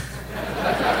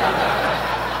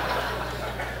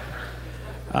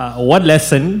 What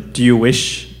lesson do you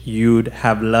wish you'd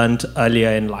have learned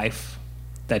earlier in life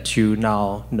that you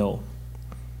now know?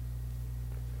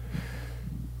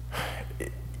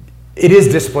 It is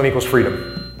discipline equals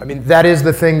freedom. I mean, that is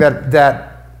the thing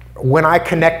that when I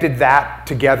connected that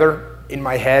together in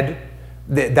my head,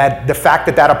 that the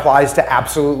fact that applies to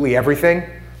absolutely everything,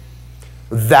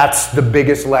 that's the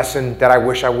biggest lesson that I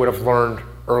wish I would have learned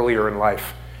earlier in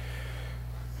life.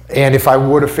 And if I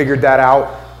would have figured that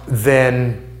out,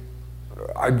 then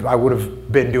I would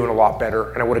have been doing a lot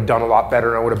better, and I would have done a lot better,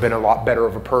 and I would have been a lot better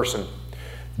of a person.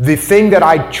 The thing that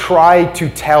I try to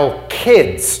tell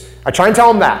kids, I try and tell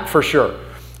them that for sure.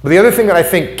 But the other thing that I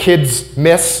think kids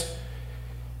miss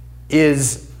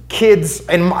is kids,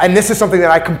 and this is something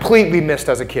that I completely missed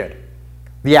as a kid.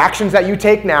 The actions that you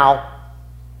take now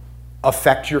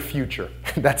affect your future.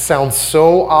 That sounds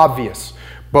so obvious.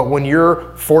 But when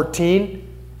you're 14,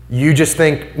 you just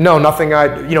think, no,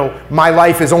 my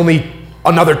life is only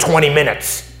another 20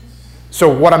 minutes. So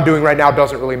what I'm doing right now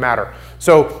doesn't really matter.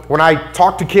 So when I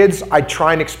talk to kids, I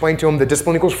try and explain to them that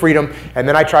discipline equals freedom, and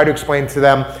then I try to explain to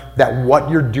them that what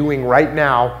you're doing right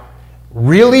now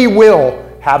really will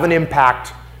have an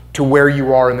impact to where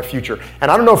you are in the future. And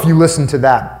I don't know if you listened to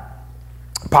that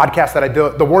podcast that I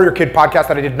did, the Warrior Kid podcast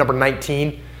that I did, number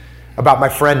 19, about my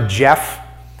friend Jeff.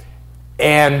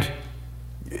 And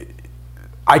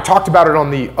I talked about it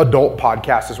on the adult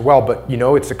podcast as well, but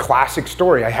it's a classic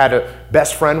story. I had a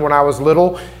best friend when I was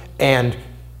little, and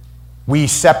we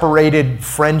separated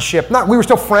friendship. We were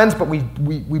still friends, but we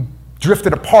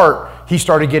drifted apart. He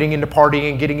started getting into partying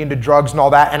and getting into drugs and all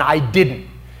that, and I didn't.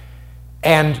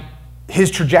 And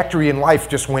his trajectory in life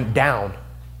just went down.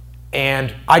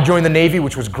 And I joined the Navy,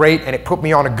 which was great, and it put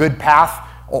me on a good path,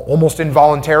 almost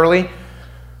involuntarily.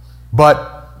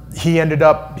 But he ended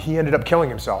up killing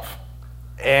himself.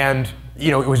 And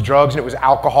it was drugs and it was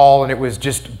alcohol and it was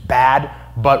just bad.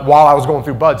 But while I was going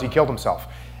through buds, he killed himself.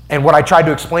 And what I tried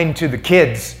to explain to the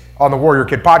kids on the Warrior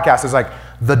Kid podcast is like,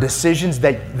 the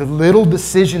little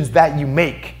decisions that you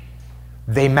make,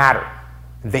 they matter.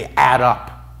 They add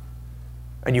up.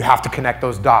 And you have to connect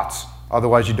those dots.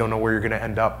 Otherwise, you don't know where you're going to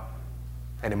end up.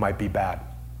 And it might be bad.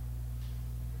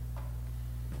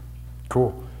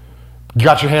 Cool. You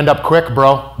got your hand up quick,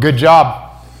 bro. Good job.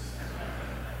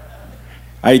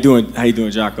 How you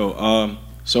doing, Jocko?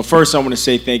 So first, I want to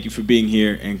say thank you for being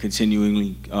here and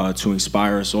continuing to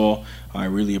inspire us all. I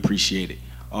really appreciate it.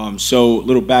 So,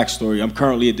 little backstory. I'm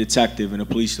currently a detective in a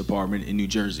police department in New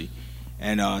Jersey,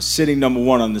 and sitting number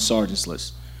 1 on the sergeant's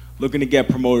list, looking to get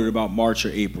promoted about March or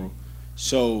April.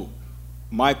 So,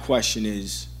 my question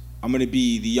is, I'm going to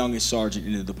be the youngest sergeant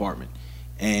in the department,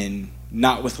 and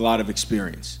not with a lot of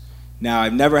experience. Now,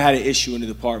 I've never had an issue in the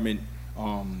department,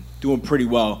 doing pretty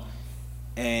well.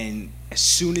 And as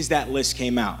soon as that list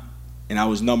came out and I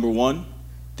was number 1,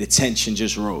 the tension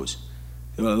just rose.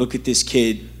 Look at this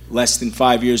kid, less than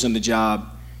 5 years on the job,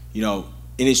 in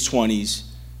his 20s,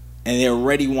 and they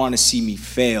already want to see me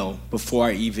fail before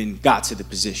I even got to the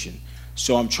position.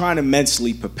 So I'm trying to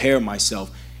mentally prepare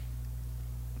myself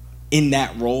in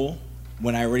that role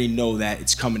when I already know that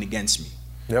it's coming against me.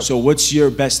 Yep. So what's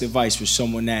your best advice for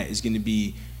someone that is going to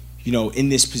be, in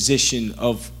this position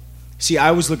of... See, I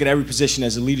always look at every position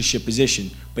as a leadership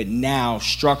position, but now,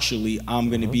 structurally, I'm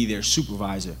going to be their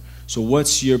supervisor. So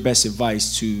what's your best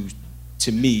advice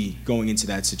to me going into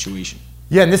that situation?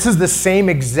 Yeah, and this is the same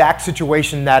exact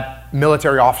situation that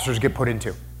military officers get put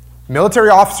into. Military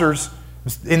officers,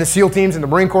 in the SEAL teams, in the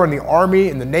Marine Corps, in the Army,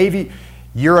 in the Navy.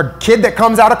 You're a kid that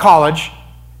comes out of college,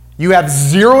 you have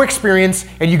zero experience,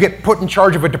 and you get put in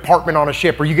charge of a department on a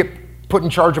ship, or you get put in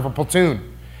charge of a platoon.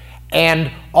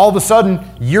 And all of a sudden,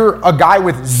 you're a guy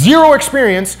with zero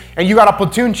experience, and you got a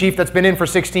platoon chief that's been in for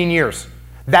 16 years.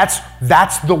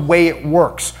 That's the way it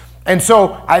works. And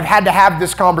so I've had to have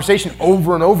this conversation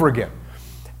over and over again.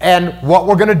 And what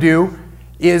we're gonna do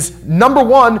is, number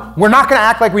one, we're not gonna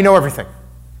act like we know everything.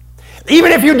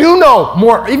 Even if you do know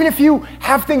more, even if you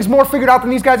have things more figured out than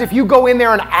these guys, if you go in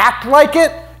there and act like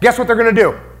it, guess what they're gonna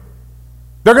do?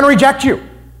 They're gonna reject you.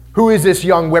 Who is this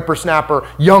young whippersnapper,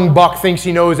 young buck, thinks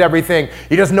he knows everything?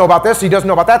 He doesn't know about this, he doesn't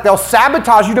know about that. They'll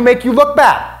sabotage you to make you look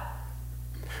bad.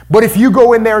 But if you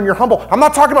go in there and you're humble, I'm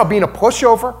not talking about being a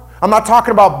pushover, I'm not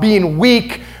talking about being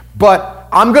weak, but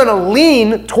I'm gonna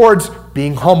lean towards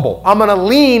being humble. I'm gonna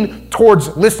lean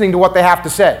towards listening to what they have to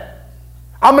say.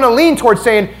 I'm gonna lean towards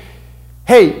saying,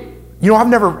 hey, you know, I've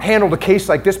never handled a case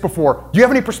like this before. Do you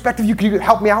have any perspective you could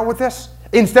help me out with this?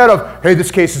 Instead of, hey,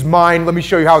 this case is mine, let me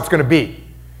show you how it's gonna be.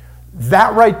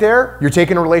 That right there, you're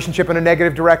taking a relationship in a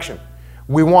negative direction.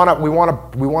 We wanna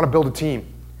build a team,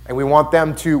 and we want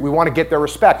to get their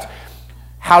respect.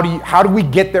 How do we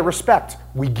get their respect?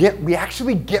 We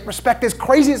actually get respect, as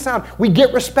crazy as it sounds, we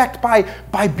get respect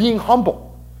by being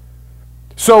humble.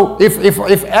 So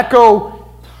if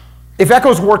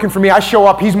Echo's working for me, I show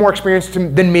up, he's more experienced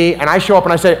than me, and I show up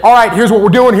and I say, all right, here's what we're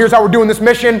doing, here's how we're doing this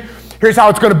mission, here's how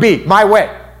it's gonna be, my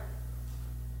way.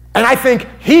 And I think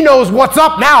he knows what's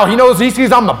up now. He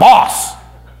sees I'm the boss.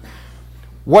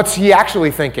 What's he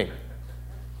actually thinking?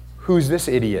 Who's this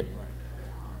idiot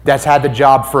that's had the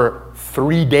job for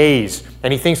 3 days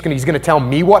and he thinks he's gonna tell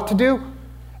me what to do?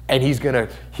 And he's gonna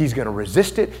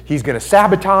resist it, he's gonna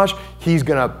sabotage,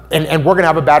 and we're gonna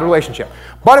have a bad relationship.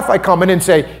 But if I come in and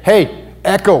say, hey,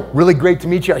 Echo, really great to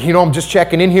meet you. I'm just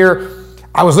checking in here.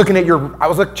 I was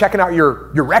checking out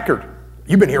your record.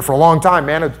 You've been here for a long time,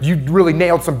 man. You really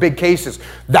nailed some big cases.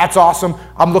 That's awesome.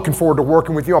 I'm looking forward to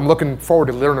working with you. I'm looking forward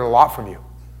to learning a lot from you.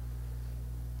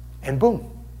 And boom.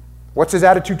 What's his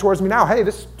attitude towards me now? Hey,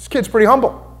 this kid's pretty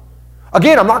humble.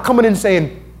 Again, I'm not coming in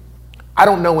saying, I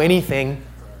don't know anything.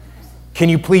 Can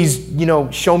you please,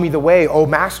 show me the way, oh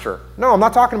master? No, I'm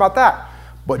not talking about that.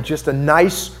 But just a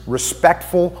nice,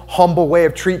 respectful, humble way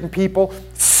of treating people.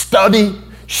 Study.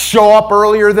 Show up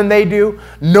earlier than they do.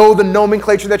 Know the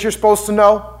nomenclature that you're supposed to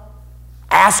know.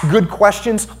 Ask good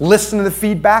questions. Listen to the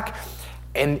feedback.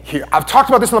 And here, I've talked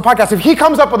about this on the podcast. If he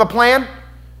comes up with a plan,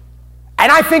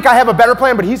 and I think I have a better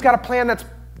plan, but he's got a plan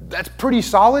that's pretty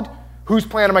solid, whose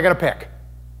plan am I going to pick?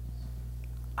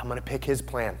 I'm going to pick his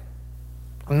plan.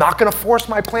 I'm not going to force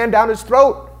my plan down his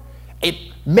throat. It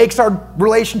makes our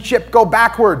relationship go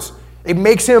backwards. It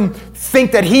makes him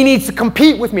think that he needs to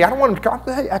compete with me. I don't want him to come,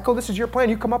 hey, Echo, this is your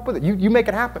plan. You come up with it. You make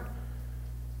it happen.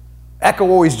 Echo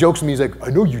always jokes with me. He's like,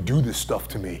 I know you do this stuff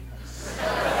to me.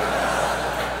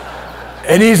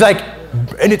 And he's like,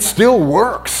 and it still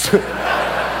works.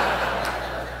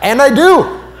 And I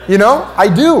do, I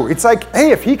do. It's like,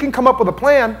 hey, if he can come up with a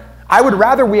plan, I would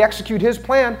rather we execute his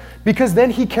plan because then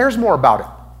he cares more about it.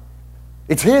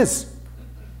 It's his.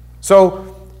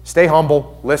 So stay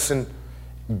humble, listen,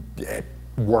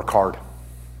 work hard.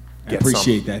 I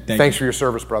appreciate that. Thanks for your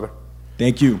service, brother.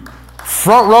 Thank you.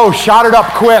 Front row, shot it up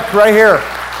quick, right here.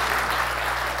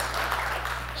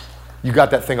 You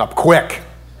got that thing up quick.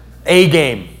 A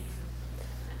game.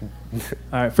 All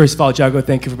right, first of all, Jago,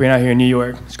 thank you for being out here in New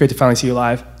York. It's great to finally see you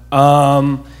live. I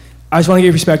just want to get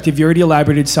your perspective. You already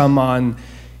elaborated some on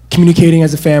communicating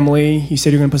as a family. You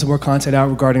said you're going to put some more content out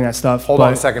regarding that stuff. Hold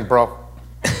on a second, bro.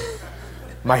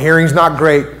 My hearing's not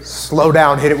great. Slow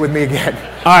down, hit it with me again.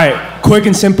 All right, quick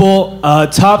and simple.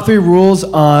 Top 3 rules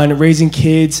on raising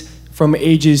kids from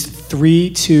ages 3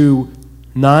 to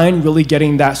 9, really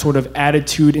getting that sort of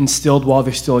attitude instilled while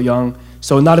they're still young.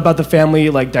 So not about the family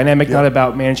dynamic, not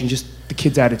about managing, just the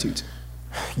kids' attitudes.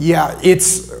 Yeah,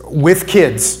 it's with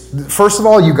kids. First of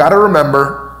all, you got to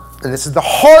remember, and this is the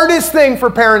hardest thing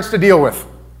for parents to deal with,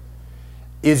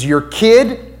 is your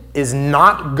kid is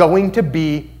not going to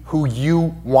be who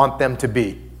you want them to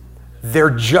be. They're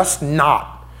just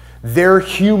not. They're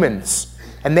humans.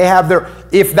 And they have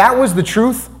if that was the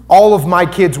truth, all of my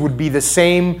kids would be the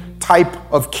same type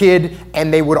of kid,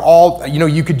 and they would all,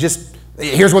 you could just,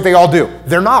 here's what they all do.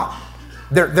 They're not.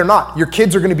 They're not. Your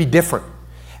kids are going to be different.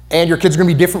 And your kids are going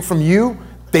to be different from you.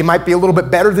 They might be a little bit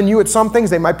better than you at some things.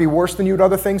 They might be worse than you at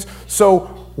other things. So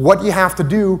what you have to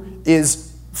do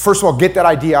is, first of all, get that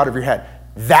idea out of your head.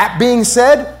 That being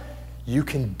said, you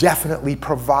can definitely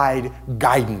provide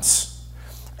guidance.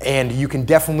 And you can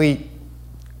definitely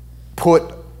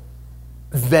put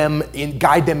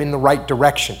guide them in the right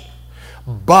direction.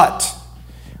 But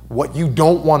what you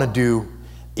don't want to do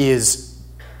is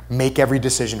make every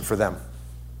decision for them.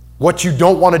 What you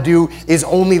don't want to do is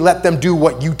only let them do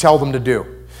what you tell them to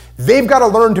do. They've got to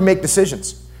learn to make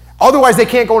decisions. Otherwise, they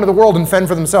can't go into the world and fend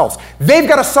for themselves. They've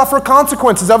got to suffer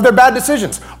consequences of their bad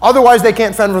decisions. Otherwise, they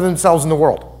can't fend for themselves in the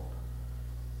world.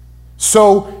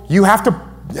 So you have to,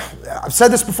 I've said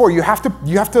this before, you have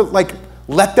to like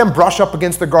let them brush up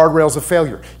against the guardrails of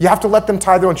failure. You have to let them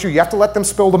tie their own shoe. You have to let them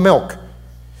spill the milk.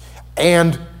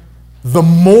 And the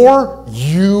more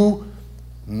you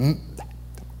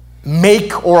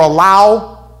make or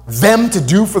allow them to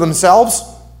do for themselves,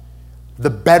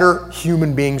 the better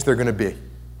human beings they're going to be.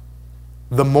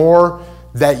 The more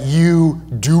that you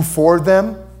do for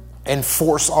them and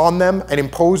force on them and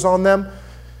impose on them,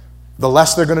 the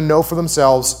less they're going to know for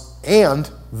themselves, and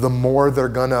the more they're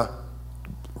going to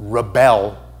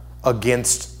rebel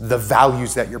against the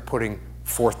values that you're putting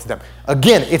forth to them.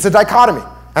 Again, it's a dichotomy.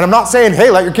 And I'm not saying, hey,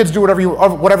 let your kids do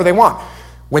whatever they want.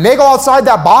 When they go outside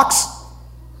that box,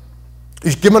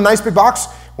 you give them a nice big box.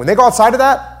 When they go outside of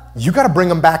that, you got to bring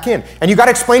them back in. And you got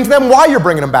to explain to them why you're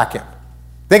bringing them back in.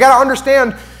 They got to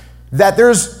understand that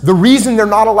the reason they're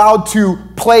not allowed to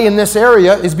play in this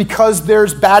area is because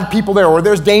there's bad people there or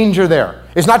there's danger there.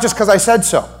 It's not just because I said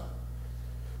so.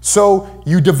 So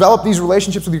you develop these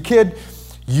relationships with your kid,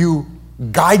 you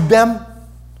guide them,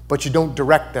 but you don't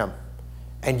direct them.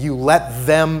 And you let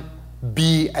them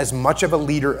be as much of a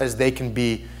leader as they can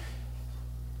be.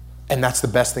 And that's the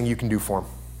best thing you can do for them.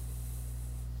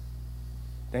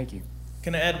 Thank you.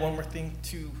 Can I add one more thing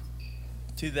to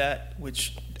that,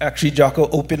 which actually Jocko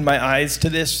opened my eyes to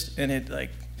this, and it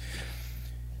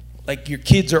like your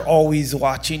kids are always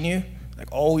watching you, like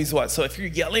always watch. So if you're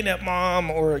yelling at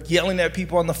mom or yelling at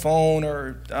people on the phone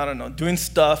or I don't know, doing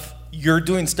stuff, you're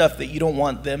doing stuff that you don't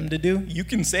want them to do. You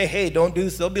can say, hey, don't do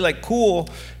this. They'll be like, cool.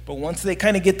 But once they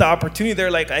kind of get the opportunity,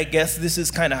 they're like, I guess this is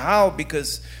kind of how,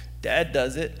 because dad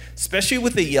does it, especially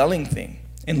with the yelling thing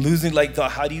and losing, like,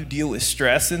 how do you deal with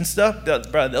stress and stuff?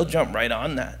 Bro, they'll jump right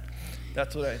on that.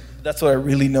 That's what I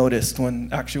really noticed when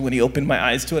he opened my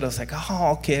eyes to it. I was like,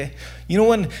 oh, okay.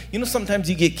 Sometimes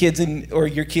you get kids or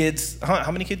your kids, how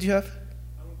many kids do you have?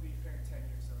 I will be a parent 10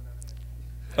 years,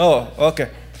 so Oh, okay.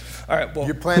 All right, well.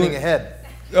 You're planning ahead.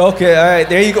 Okay, all right,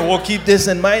 there you go. We'll keep this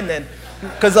in mind then.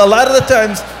 Because a lot of the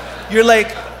times, you're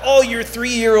like, oh, you're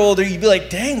 3-year-old, or you'd be like,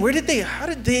 dang, how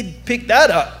did they pick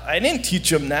that up? I didn't teach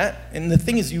them that. And the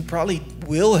thing is, you probably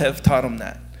will have taught them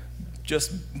that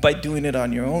just by doing it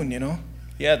on your own,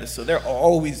 Yeah, so they're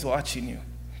always watching you.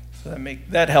 So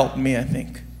that helped me, I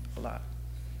think, a lot.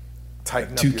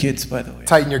 Tighten up 2 kids, by the way.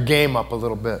 Tighten your game up a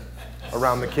little bit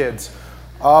around the kids.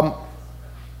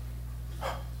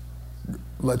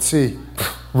 Let's see.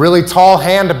 Really tall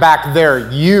hand back there.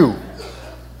 You.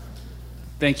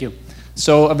 Thank you.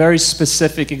 So a very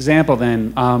specific example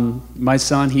then. My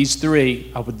son, he's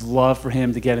 3. I would love for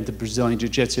him to get into Brazilian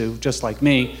Jiu-Jitsu just like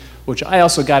me, which I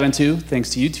also got into thanks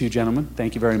to you 2 gentlemen.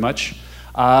 Thank you very much.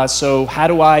 So how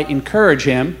do I encourage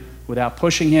him without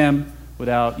pushing him,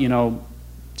 without,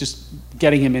 just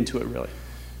getting him into it really?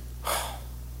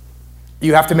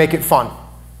 You have to make it fun.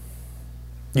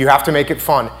 You have to make it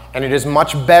fun. And it is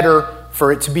much better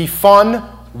for it to be fun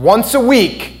once a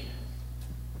week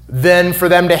than for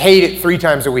them to hate it 3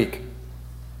 times a week.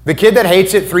 The kid that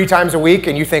hates it 3 times a week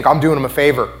and you think, I'm doing him a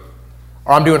favor,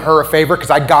 or I'm doing her a favor because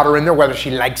I got her in there whether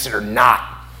she likes it or not.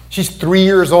 She's 3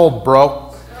 years old, bro.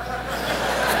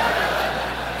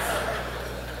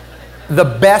 The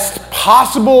best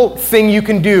possible thing you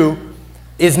can do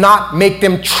is not make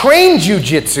them train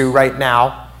jiu-jitsu right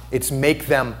now, it's make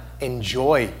them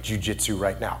enjoy jiu-jitsu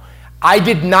right now. I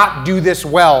did not do this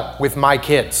well with my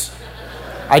kids.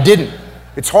 I didn't.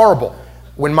 It's horrible.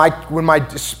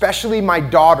 Especially my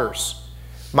daughters,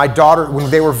 when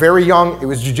they were very young, it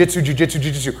was jiu-jitsu, jiu-jitsu,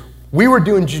 jiu-jitsu.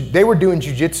 They were doing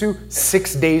jiu-jitsu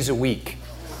 6 days a week.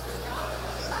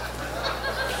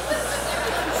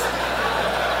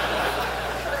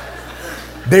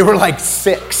 They were like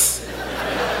 6.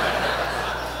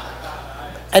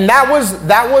 And that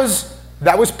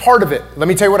was part of it. Let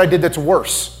me tell you what I did that's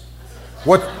worse.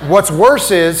 What's worse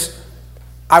is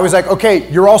I was like, okay,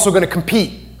 you're also going to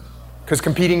compete because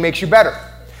competing makes you better.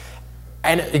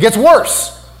 And it gets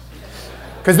worse.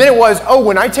 Because then it was,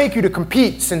 when I take you to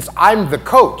compete, since I'm the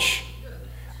coach,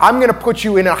 I'm going to put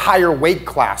you in a higher weight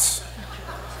class.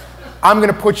 I'm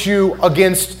going to put you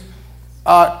against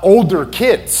older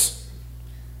kids.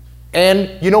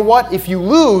 And you know what? If you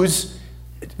lose,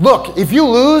 it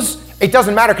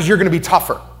doesn't matter because you're going to be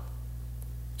tougher.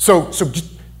 So just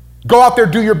go out there,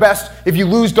 do your best. If you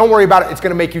lose, don't worry about it. It's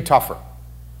going to make you tougher.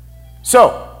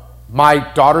 So,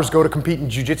 my daughters go to compete in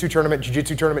jiu-jitsu tournament,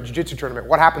 jiu-jitsu tournament, jiu-jitsu tournament.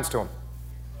 What happens to them?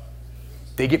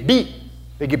 They get beat.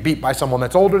 They get beat by someone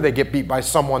that's older. They get beat by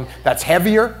someone that's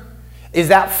heavier. Is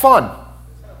that fun?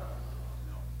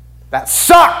 That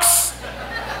sucks.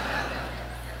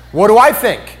 What do I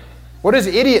think? What does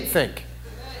idiot think?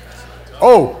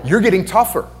 Oh, you're getting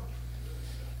tougher.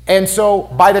 And so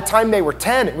by the time they were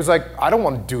 10, it was like, I don't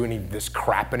want to do any of this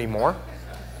crap anymore.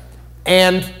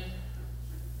 And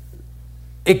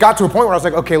it got to a point where I was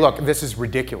like, okay, look, this is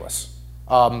ridiculous.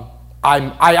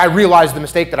 I realized the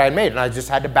mistake that I had made, and I just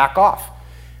had to back off.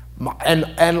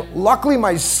 And luckily,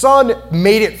 my son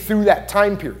made it through that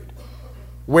time period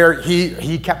where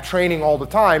he kept training all the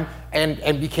time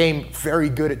and became very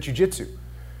good at jiu-jitsu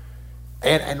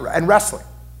and wrestling.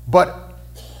 But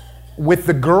with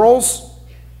the girls,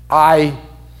 I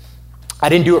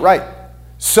didn't do it right.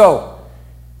 So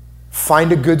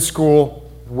find a good school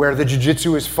where the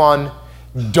jiu-jitsu is fun.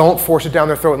 Don't force it down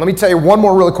their throat. Let me tell you one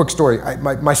more really quick story.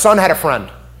 My son had a friend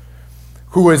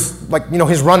who was like,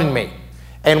 his running mate.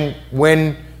 And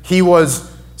when he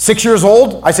was 6 years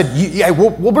old, I said,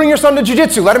 we'll bring your son to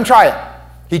jiu-jitsu. Let him try it.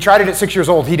 He tried it at 6 years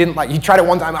old. He tried it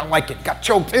one time. I don't like it. Got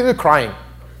choked. Crying.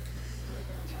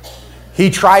 He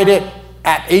tried it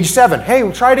at age 7. Hey,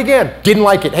 we'll try it again. Didn't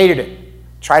like it. Hated it.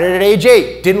 Tried it at age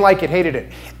 8. Didn't like it. Hated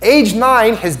it. Age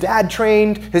 9, his dad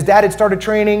trained. His dad had started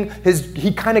training.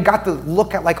 He kind of got the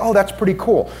look at like, oh, that's pretty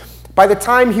cool. By the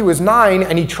time he was 9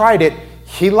 and he tried it,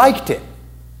 he liked it.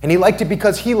 And he liked it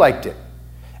because he liked it.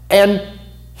 And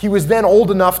he was then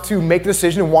old enough to make the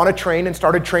decision and want to train and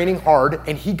started training hard,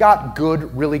 and he got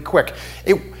good really quick.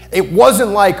 It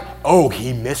wasn't like, oh,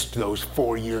 he missed those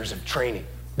 4 years of training.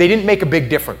 They didn't make a big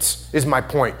difference, is my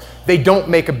point. They don't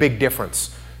make a big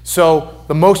difference. So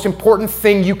the most important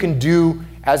thing you can do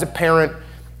as a parent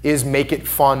is make it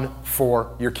fun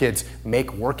for your kids.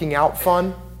 Make working out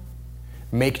fun,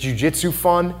 make jiu-jitsu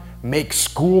fun, make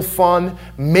school fun,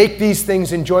 make these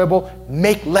things enjoyable,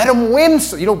 let them win.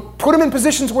 So, put them in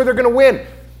positions where they're going to win.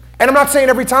 And I'm not saying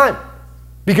every time,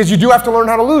 because you do have to learn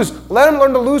how to lose. Let them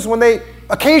learn to lose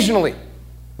occasionally.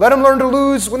 Let them learn to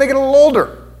lose when they get a little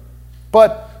older.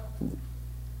 But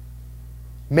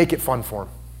make it fun for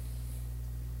them.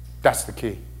 That's the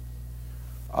key.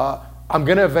 I'm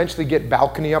going to eventually get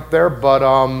balcony up there, but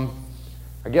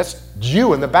I guess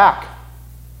you in the back.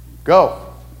 Go.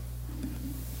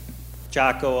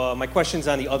 Jocko, my question's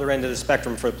on the other end of the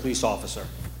spectrum for a police officer.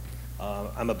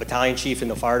 I'm a battalion chief in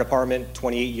the fire department,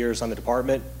 28 years on the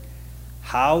department.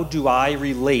 How do I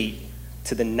relate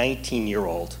to the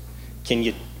 19-year-old? Can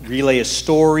you relay a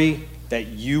story that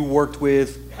you worked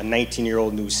with a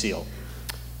 19-year-old new SEAL?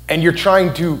 And you're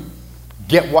trying to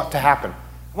get what to happen?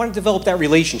 I want to develop that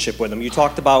relationship with them. You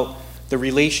talked about the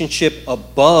relationship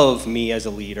above me as a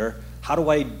leader. How do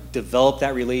I develop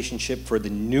that relationship for the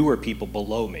newer people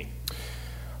below me?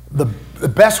 The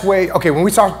best way, okay, when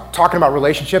we start talking about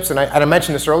relationships, and I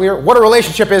mentioned this earlier, what a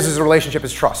relationship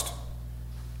is trust.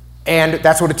 And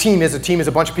that's what a team is. A team is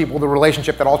a bunch of people with a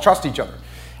relationship that all trust each other.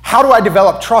 How do I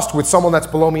develop trust with someone that's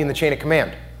below me in the chain of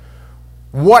command?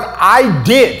 What I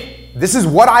did, this is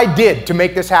what I did to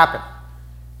make this happen.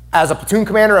 As a platoon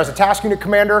commander, as a task unit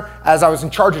commander, as I was in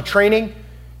charge of training,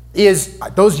 is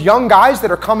those young guys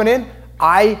that are coming in,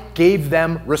 I gave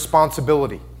them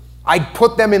responsibility. I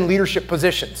put them in leadership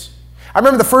positions. I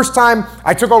remember the first time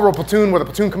I took over a platoon where the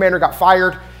platoon commander got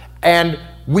fired, and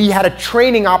we had a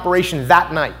training operation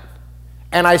that night.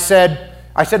 And I said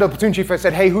to the platoon chief, I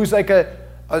said, hey, who's like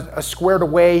a squared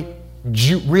away,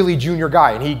 really junior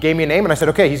guy? And he gave me a name, and I said,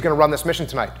 okay, he's gonna run this mission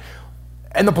tonight.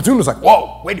 And the platoon was like,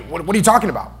 whoa, wait, what are you talking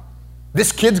about?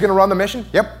 This kid's gonna run the mission?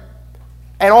 Yep.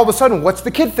 And all of a sudden, what's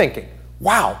the kid thinking?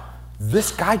 Wow,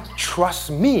 this guy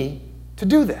trusts me to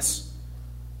do this.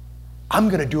 I'm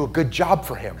gonna do a good job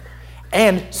for him.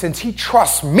 And since he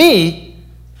trusts me,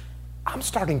 I'm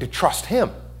starting to trust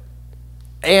him.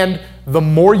 And the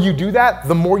more you do that,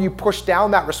 the more you push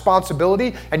down that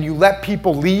responsibility and you let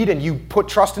people lead and you put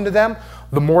trust into them,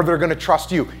 the more they're gonna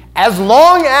trust you. As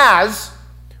long as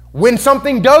when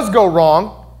something does go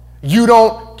wrong, you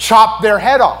don't chop their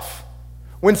head off.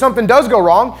 When something does go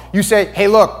wrong, you say, hey,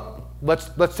 look,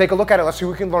 let's take a look at it. Let's see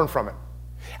what we can learn from it.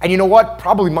 And you know what?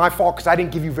 Probably my fault because I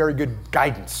didn't give you very good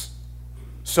guidance.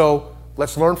 So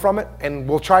let's learn from it and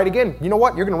we'll try it again. You know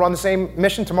what? You're going to run the same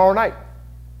mission tomorrow night.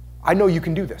 I know you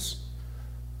can do this.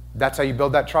 That's how you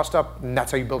build that trust up, and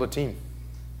that's how you build a team.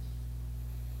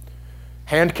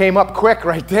 Hand came up quick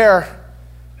right there.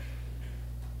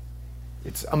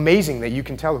 It's amazing that you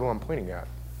can tell who I'm pointing at.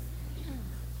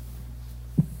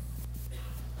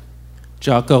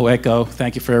 Jocko, Echo,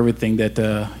 thank you for everything that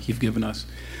you've given us.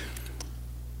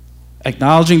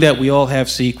 Acknowledging that we all have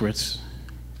secrets,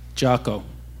 Jocko,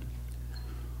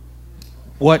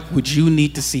 what would you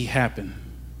need to see happen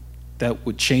that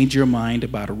would change your mind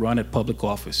about a run at public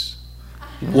office?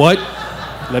 What,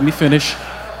 let me finish.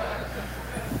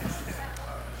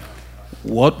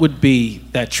 What would be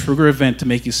that trigger event to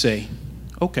make you say,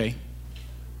 okay,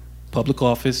 public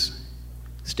office,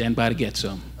 stand by to get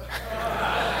some?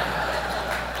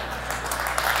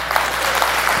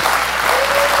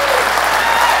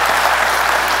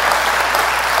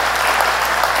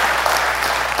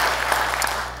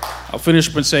 I'll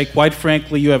finish and say, quite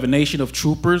frankly, you have a nation of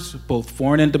troopers, both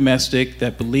foreign and domestic,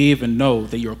 that believe and know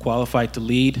that you're qualified to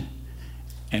lead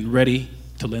and ready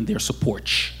to lend their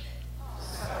support.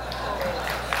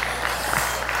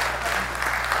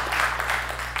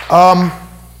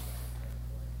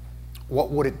 What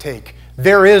would it take?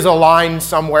 There is a line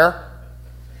somewhere.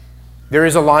 There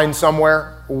is a line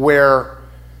somewhere where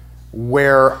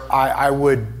I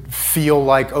would feel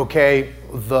like, okay,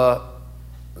 the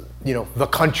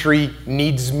country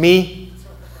needs me.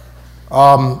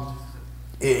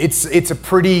 It's a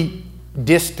pretty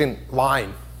distant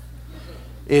line.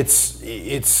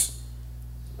 It's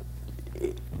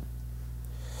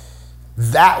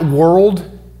that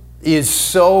world is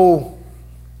so,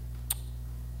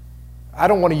 I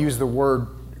don't want to use the word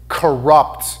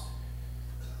corrupt.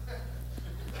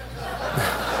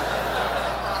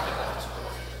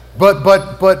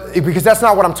 But because that's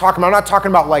not what I'm talking about. I'm not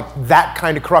talking about like that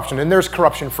kind of corruption. And there's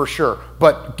corruption for sure.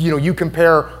 But you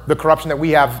compare the corruption that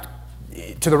we have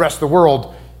to the rest of the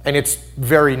world, and it's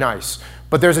very nice.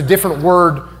 But there's a different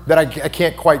word that I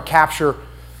can't quite capture.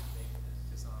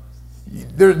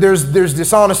 There's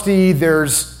dishonesty.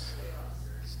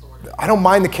 I don't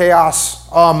mind the chaos.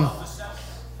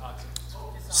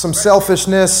 Some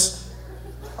selfishness.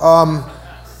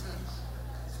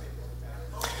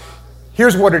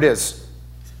 Here's what it is.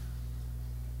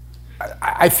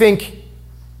 I think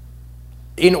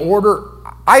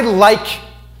I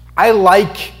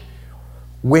like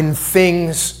when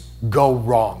things go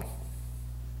wrong.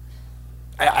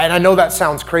 And I know that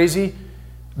sounds crazy.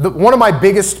 One of my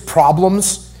biggest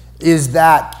problems is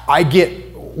that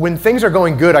when things are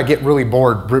going good, I get really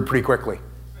bored pretty quickly.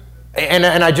 And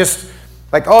I just,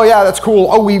 like, oh yeah, that's cool.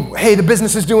 Oh, hey, the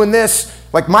business is doing this.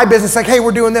 Like my business, like, hey,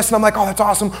 we're doing this. And I'm like, oh, that's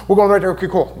awesome. We're going right there. Okay,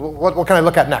 cool. What can I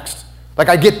look at next? Like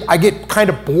I get kind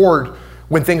of bored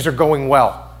when things are going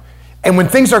well. And when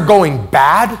things are going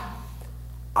bad,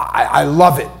 I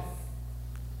love it.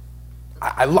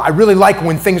 I really like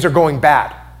when things are going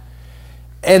bad.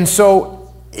 And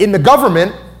so in the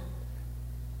government,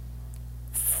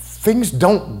 things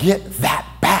don't get that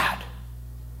bad.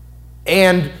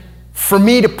 And for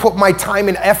me to put my time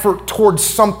and effort towards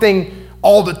something,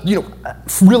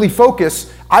 really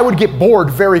focus, I would get bored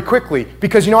very quickly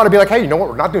because I'd be like, hey, you know what,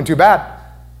 we're not doing too bad.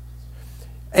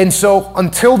 And so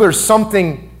until there's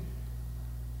something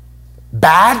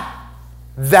bad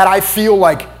that I feel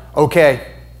like, okay,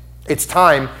 it's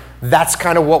time, that's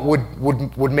kind of what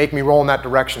would make me roll in that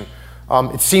direction.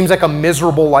 It seems like a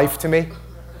miserable life to me.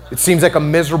 It seems like a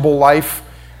miserable life.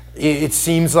 It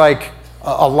seems like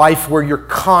a life where you're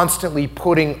constantly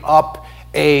putting up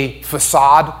a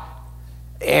facade,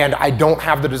 and I don't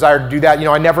have the desire to do that.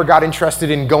 I never got interested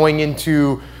in going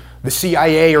into the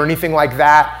CIA or anything like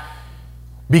that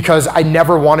because I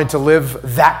never wanted to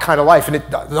live that kind of life. And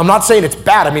I'm not saying it's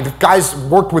bad. I mean, the guys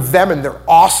worked with them and they're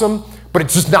awesome, but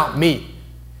it's just not me.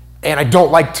 And I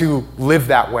don't like to live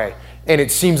that way. And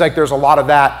it seems like there's a lot of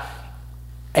that,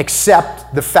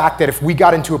 except the fact that if we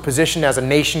got into a position as a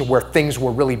nation where things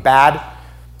were really bad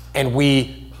and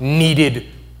we needed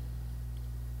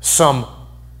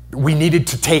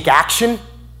to take action,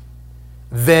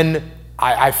 then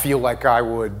I feel like I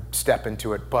would step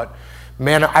into it. But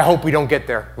man, I hope we don't get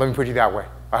there. Let me put it that way.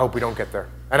 I hope we don't get there.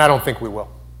 And I don't think we will.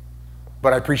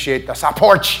 But I appreciate the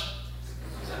support.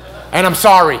 And I'm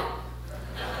sorry.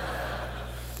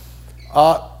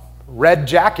 Red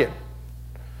jacket.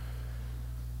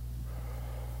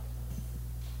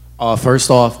 First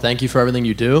off, thank you for everything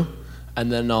you do.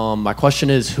 And then my question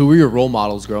is, who were your role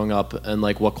models growing up, and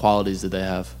what qualities did they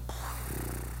have?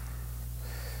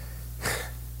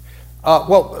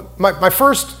 Well, my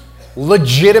first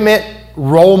legitimate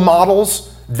role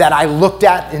models that I looked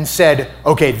at and said,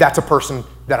 okay, that's a person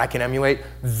that I can emulate,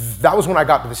 that was when I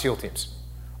got to the SEAL teams.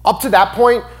 Up to that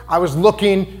point, I was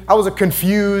a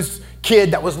confused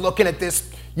kid that was looking at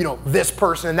this, this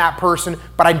person and that person,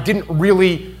 but I didn't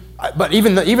really, but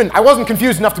even I wasn't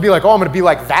confused enough to be like, oh, I'm going to be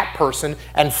like that person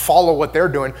and follow what they're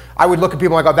doing. I would look at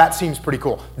people and go, that seems pretty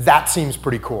cool. That seems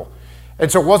pretty cool.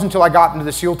 And so it wasn't until I got into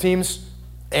the SEAL teams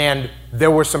And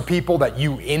there were some people that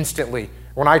you instantly,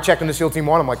 when I checked into SEAL Team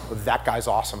 1, I'm like, well, that guy's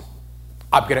awesome.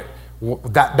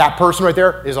 That person right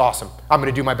there is awesome. I'm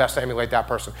gonna do my best to emulate that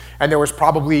person. And there was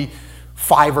probably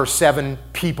 5 or 7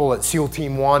 people at SEAL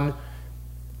Team 1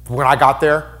 when I got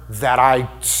there that I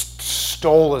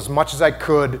stole as much as I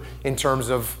could in terms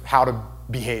of how to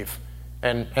behave.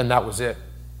 And that was it.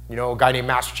 You know, a guy named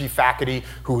Master Chief Faculty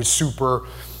who was super,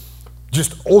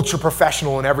 just ultra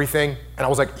professional and everything. And I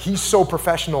was like, he's so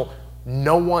professional,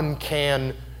 no one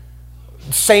can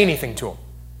say anything to him.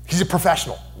 He's a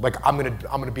professional. Like, I'm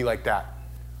gonna be like that.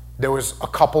 There was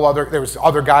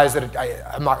other guys that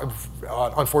I'm not,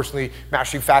 unfortunately,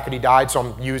 Master Chief Faculty died, so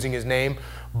I'm using his name,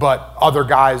 but other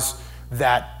guys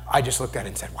that I just looked at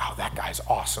and said, wow, that guy's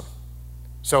awesome.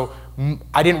 So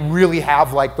I didn't really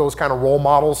have like those kind of role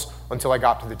models until I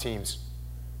got to the teams,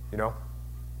 you know?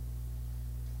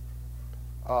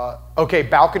 Okay,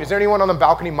 balcony. Is there anyone on the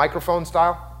balcony microphone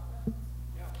style?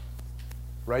 Yeah.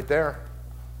 Right there.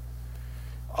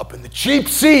 Up in the cheap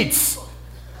seats.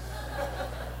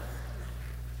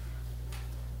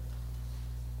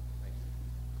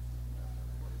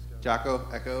 Jocko,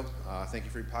 Echo, thank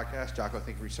you for your podcast. Jocko,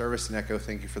 thank you for your service. And Echo,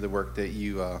 thank you for the work that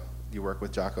you work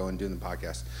with Jocko and doing the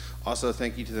podcast. Also,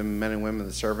 thank you to the men and women of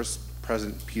the service,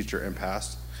 present, future, and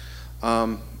past.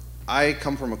 I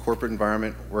come from a corporate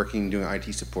environment doing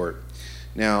IT support.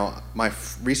 Now, my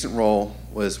recent role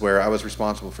was where I was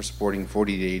responsible for supporting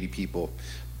 40 to 80 people,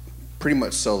 pretty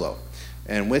much solo.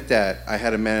 And with that, I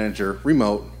had a manager,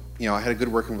 remote, you know, I had a good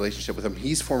working relationship with him.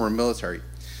 He's former military.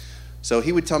 So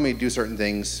he would tell me to do certain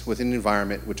things within the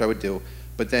environment, which I would do,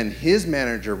 but then his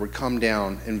manager would come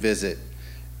down and visit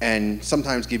and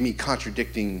sometimes give me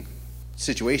contradicting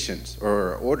situations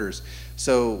or orders.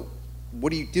 So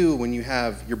what do you do when you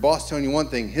have your boss telling you one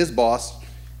thing, his boss,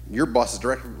 your boss's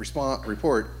direct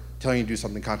report telling you to do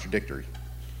something contradictory?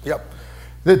 Yep.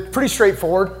 Pretty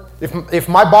straightforward. If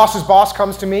my boss's boss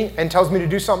comes to me and tells me to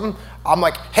do something, I'm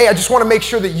like, hey, I just want to make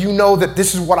sure that you know that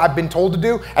this is what I've been told to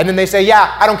do. And then they say,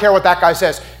 yeah, I don't care what that guy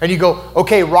says. And you go,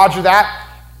 okay, roger that.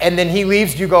 And then he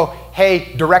leaves, you go,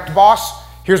 hey, direct boss,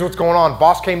 here's what's going on.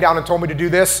 Boss came down and told me to do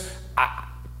this.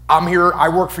 I'm here, I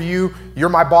work for you, you're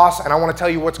my boss, and I want to tell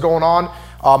you what's going on.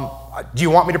 Do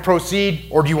you want me to proceed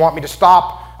or do you want me to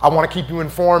stop? I want to keep you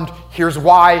informed. Here's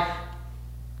why.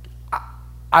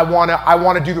 I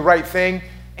want to do the right thing,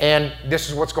 and this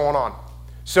is what's going on.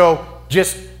 So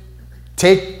just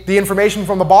take the information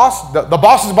from the boss. The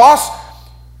boss's boss,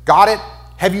 got it.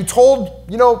 Have you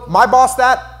told, you know, my boss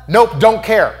that? Nope, don't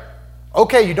care.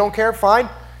 Okay, you don't care, fine.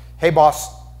 Hey boss,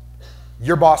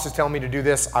 your boss is telling me to do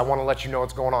this. I want to let you know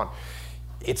what's going on.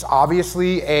 It's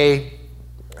obviously a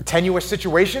tenuous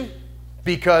situation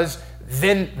because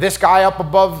then this guy up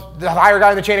above, the higher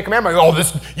guy in the chain of command, like, oh,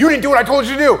 you didn't do what I told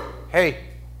you to do. Hey,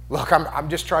 look, I'm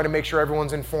just trying to make sure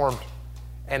everyone's informed.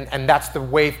 And that's the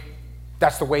way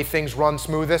things run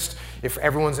smoothest. If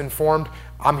everyone's informed,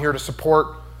 I'm here to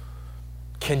support.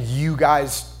 Can you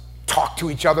guys talk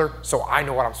to each other so I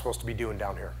know what I'm supposed to be doing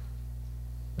down here?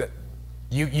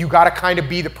 You got to kind of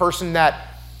be the person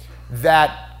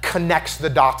that connects the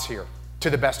dots here to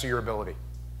the best of your ability.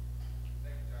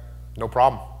 No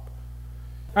problem. All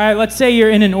right, let's say you're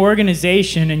in an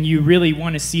organization and you really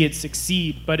want to see it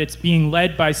succeed, but it's being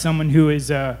led by someone who is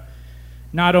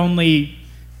not only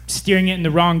steering it in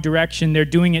the wrong direction, they're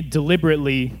doing it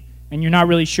deliberately, and you're not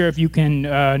really sure if you can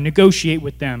negotiate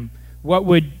with them. What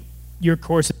would your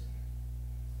course?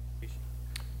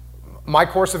 My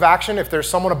course of action, if there's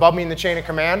someone above me in the chain of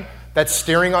command that's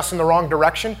steering us in the wrong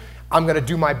direction, I'm going to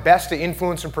do my best to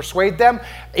influence and persuade them.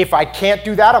 If I can't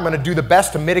do that, I'm going to do the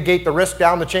best to mitigate the risk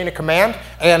down the chain of command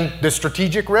and the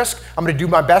strategic risk. I'm going to do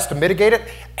my best to mitigate it.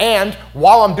 And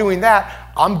while I'm doing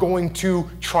that, I'm going to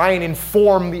try and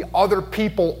inform the other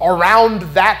people around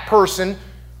that person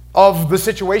of the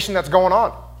situation that's going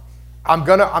on. I'm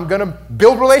gonna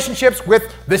build relationships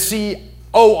with the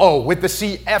COO, with the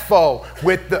CFO,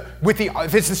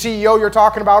 if it's the CEO you're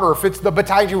talking about, or if it's the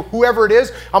battalion, whoever it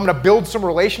is, I'm gonna build some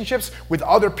relationships with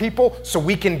other people so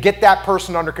we can get that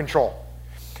person under control.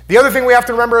 The other thing we have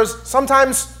to remember is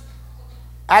sometimes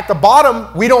at the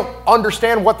bottom, we don't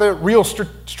understand what the real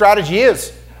strategy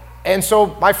is. And so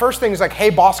my first thing is like, hey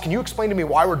boss, can you explain to me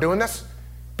why we're doing this?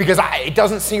 Because it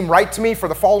doesn't seem right to me for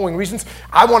the following reasons.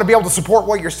 I want to be able to support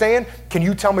what you're saying. Can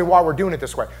you tell me why we're doing it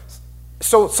this way?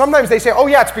 So sometimes they say, oh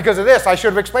yeah, it's because of this. I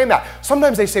should have explained that.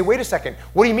 Sometimes they say, wait a second.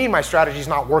 What do you mean my strategy is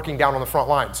not working down on the front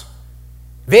lines?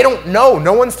 They don't know.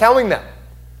 No one's telling them.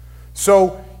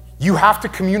 So you have to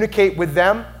communicate with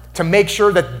them to make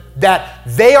sure that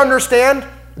they understand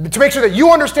to make sure that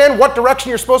you understand what direction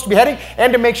you're supposed to be heading,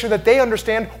 and to make sure that they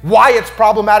understand why it's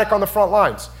problematic on the front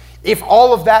lines. If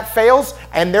all of that fails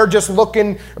and they're just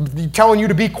telling you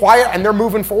to be quiet, and they're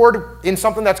moving forward in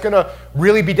something that's going to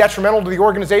really be detrimental to the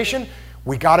organization,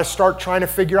 we got to start trying to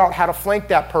figure out how to flank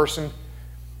that person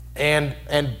and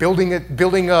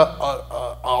building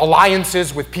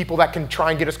alliances with people that can try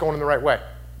and get us going in the right way.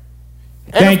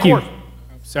 And Thank you.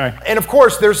 Sorry. And of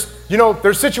course, there's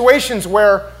situations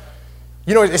where,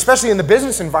 especially in the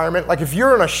business environment, like if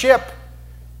you're in a ship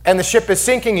and the ship is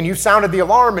sinking and you've sounded the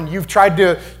alarm and you've tried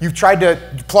to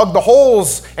plug the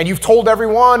holes and you've told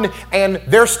everyone and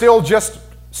they're still just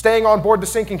staying on board the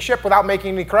sinking ship without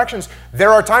making any corrections,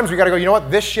 there are times we got to go, you know what,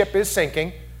 this ship is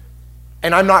sinking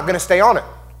and I'm not going to stay on it.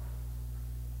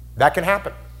 That can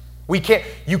happen.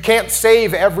 You can't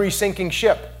save every sinking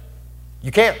ship.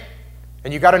 You can't.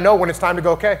 And you got to know when it's time to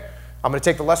go, okay, I'm going to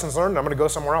take the lessons learned and I'm going to go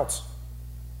somewhere else.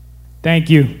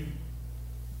 Thank you.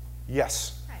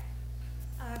 Yes.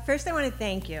 First, I want to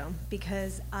thank you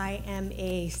because I am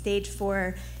a stage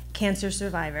 4 cancer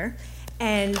survivor.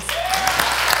 And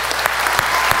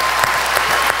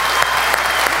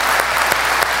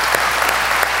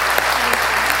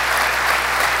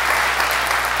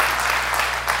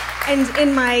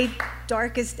in my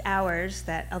darkest hours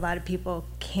that a lot of people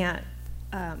can't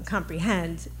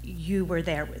comprehend, you were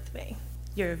there with me.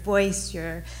 Your voice,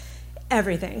 your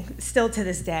everything, still to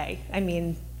this day. I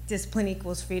mean, discipline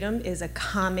equals freedom is a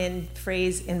common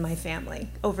phrase in my family,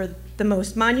 over the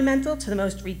most monumental to the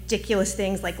most ridiculous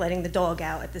things like letting the dog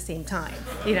out at the same time,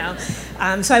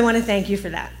 So I want to thank you for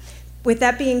that. With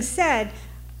that being said,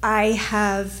 I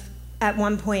have at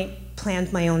one point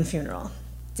planned my own funeral.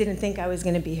 Didn't think I was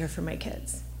going to be here for my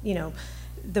kids.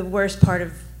 The worst part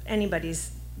of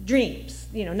anybody's dreams,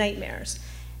 nightmares.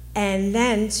 And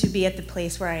then to be at the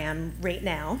place where I am right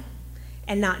now,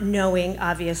 and not knowing,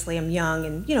 obviously I'm young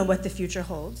and what the future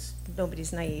holds,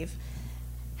 nobody's naive,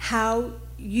 how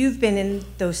you've been in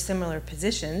those similar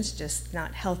positions, just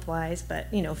not health-wise, but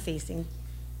facing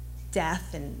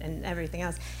death and everything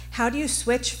else. How do you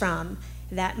switch from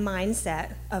that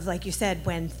mindset of, like you said,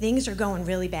 when things are going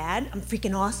really bad, I'm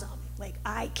freaking awesome, like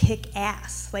I kick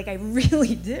ass, like I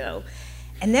really do.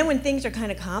 And then when things are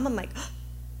kind of calm, I'm like,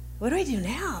 what do I do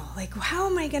now? Like, how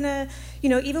am I gonna,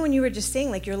 even when you were just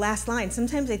saying like your last line,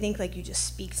 sometimes I think like you just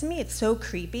speak to me. It's so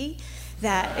creepy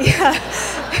that,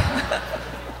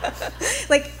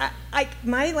 like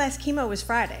my last chemo was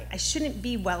Friday. I shouldn't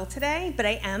be well today, but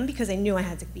I am because I knew I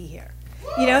had to be here.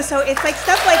 So it's like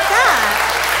stuff like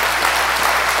that.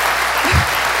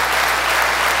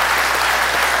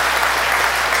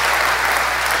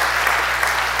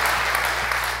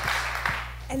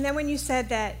 And then when you said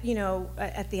that,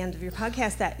 at the end of your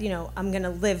podcast that, I'm going to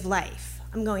live life,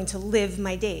 I'm going to live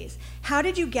my days. How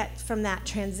did you get from that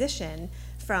transition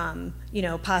from,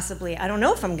 possibly, I don't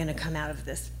know if I'm going to come out of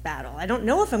this battle, I don't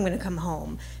know if I'm going to come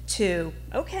home, to,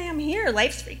 okay, I'm here,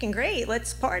 life's freaking great,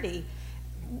 let's party.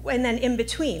 And then in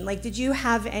between, like, did you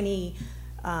have any,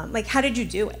 how did you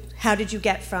do it? How did you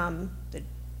get from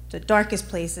the darkest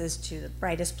places to the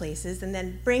brightest places, and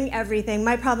then bring everything?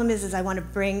 My problem is I want to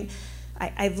bring,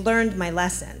 I've learned my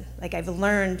lesson. Like, I've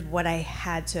learned what I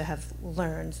had to have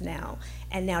learned now.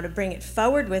 And now to bring it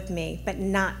forward with me, but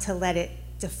not to let it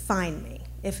define me,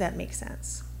 if that makes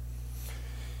sense.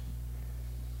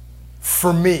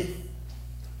 For me,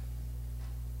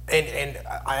 and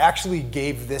I actually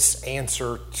gave this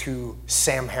answer to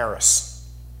Sam Harris,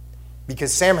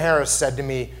 because Sam Harris said to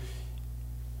me,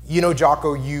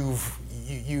 Jocko, you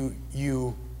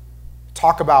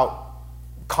talk about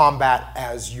combat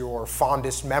as your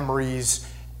fondest memories,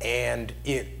 and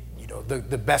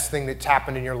the best thing that's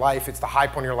happened in your life, it's the high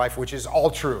point of your life, which is all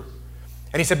true.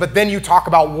 And he said, but then you talk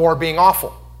about war being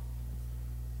awful.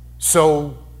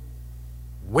 So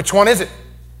which one is it?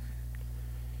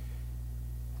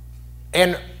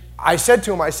 And I said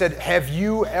to him, have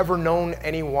you ever known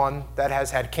anyone that has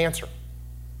had cancer?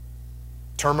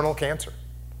 Terminal cancer.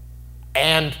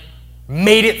 And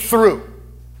made it through?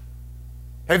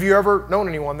 Have you ever known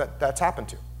anyone that's happened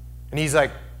to? And he's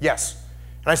like, yes.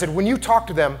 And I said, when you talk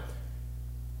to them,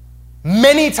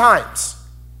 many times,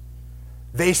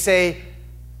 they say,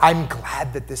 I'm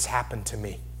glad that this happened to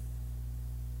me.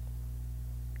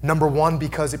 Number one,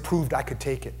 because it proved I could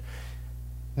take it.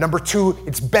 Number two,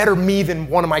 it's better me than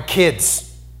one of my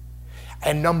kids.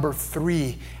 And number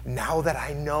three, now that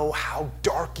I know how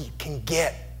dark it can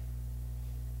get,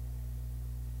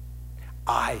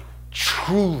 I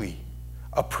truly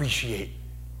appreciate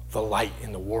the light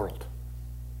in the world.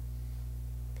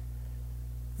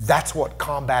 That's what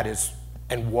combat is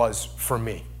and was for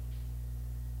me.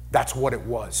 That's what it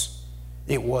was.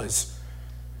 It was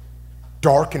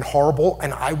dark and horrible,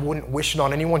 and I wouldn't wish it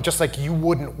on anyone, just like you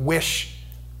wouldn't wish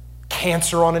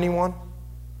cancer on anyone.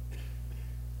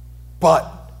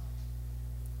 But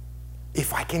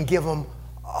if I can give them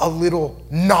a little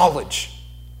knowledge,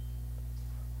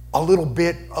 a little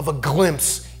bit of a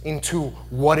glimpse into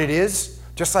what it is,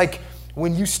 just like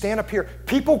when you stand up here,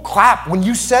 people clap. When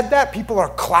you said that, people are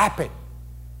clapping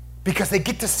because they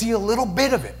get to see a little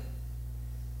bit of it.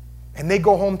 And they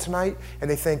go home tonight and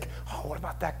they think, oh, what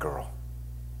about that girl?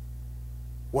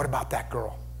 What about that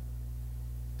girl?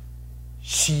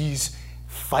 She's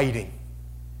fighting.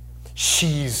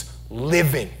 She's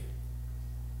living.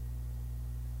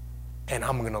 And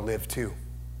I'm going to live too.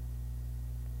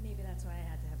 Maybe that's why I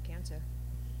had to have cancer.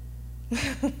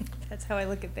 That's how I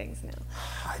look at things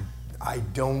now. I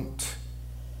don't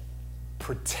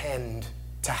pretend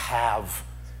to have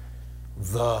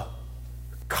the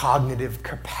cognitive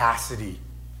capacity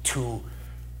to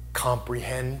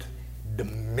comprehend the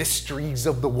mysteries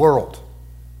of the world.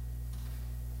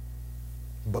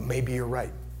 But maybe you're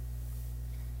right.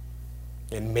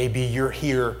 And maybe you're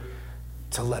here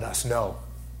to let us know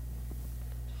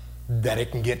that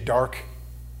it can get dark,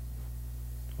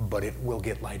 but it will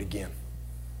get light again.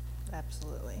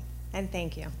 Absolutely. And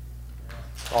thank you.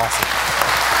 Awesome.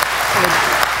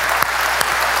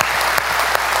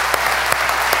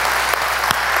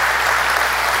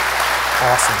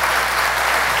 Awesome.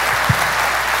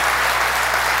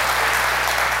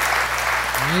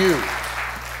 You.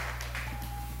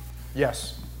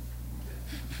 Yes.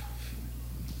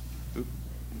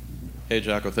 Hey,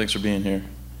 Jocko, thanks for being here.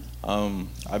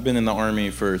 I've been in the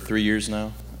Army for 3 years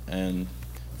now, and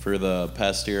for the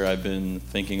past year, I've been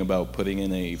thinking about putting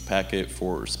in a packet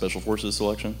for Special Forces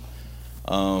selection.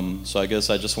 So I guess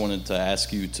I just wanted to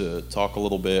ask you to talk a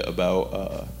little bit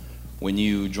about when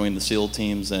you joined the SEAL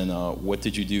teams, and what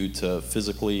did you do to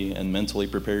physically and mentally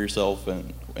prepare yourself,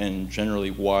 and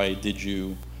generally why did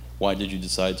you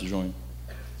decide to join?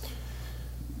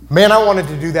 Man, I wanted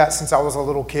to do that since I was a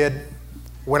little kid.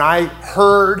 When I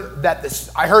heard that the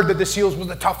SEALs was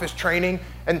the toughest training,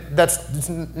 and that's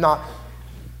not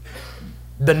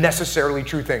the necessarily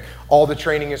true thing. All the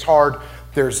training is hard.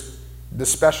 There's the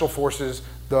Special Forces,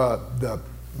 the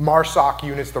MARSOC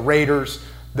units, the Raiders,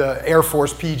 the Air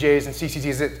Force PJs and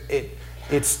CCTs.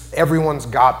 It's everyone's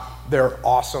got their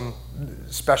awesome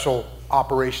special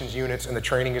operations units, and the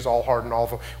training is all hard and all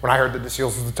of them. When I heard that the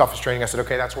SEALs was the toughest training, I said,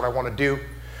 okay, that's what I want to do.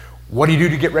 What do you do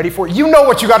to get ready for it? You know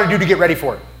what you got to do to get ready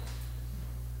for it.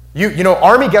 You know,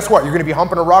 Army, guess what? You're going to be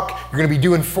humping a ruck. You're going to be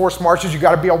doing forced marches. You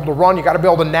got to be able to run. You got to be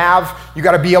able to nav. You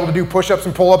got to be able to do push-ups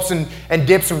and pull-ups and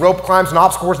dips and rope climbs and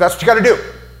obstacle courses. That's what you got to do.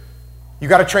 You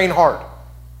got to train hard.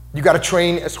 You got to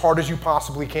train as hard as you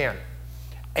possibly can.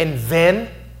 And then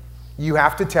you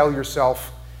have to tell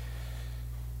yourself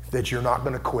that you're not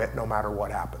going to quit no matter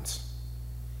what happens.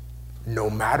 No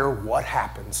matter what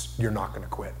happens, you're not going to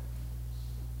quit.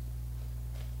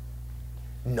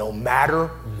 No matter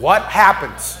what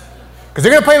happens. Because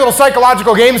they're going to play little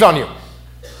psychological games on you.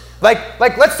 Like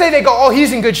let's say they go, oh,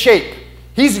 he's in good shape.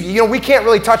 We can't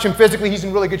really touch him physically. He's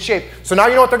in really good shape. So now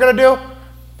you know what they're going to do?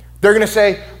 They're going to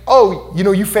say, oh,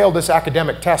 you failed this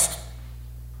academic test.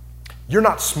 You're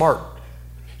not smart.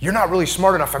 You're not really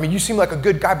smart enough. I mean, you seem like a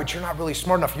good guy, but you're not really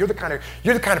smart enough. You're the kind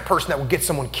of person that will get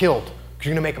someone killed because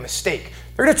you're going to make a mistake.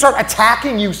 They're going to start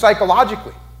attacking you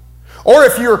psychologically. Or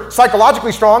if you're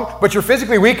psychologically strong, but you're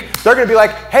physically weak, they're going to be like,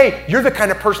 hey, you're the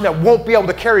kind of person that won't be able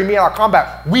to carry me out of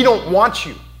combat. We don't want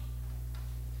you.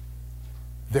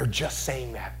 They're just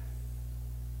saying that.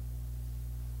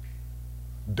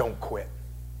 Don't quit.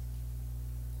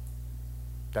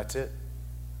 That's it.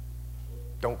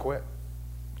 Don't quit.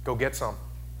 Go get some.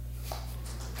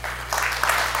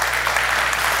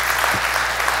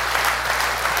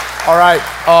 All right.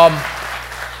 I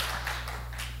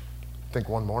think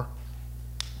one more.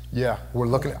 Yeah, we're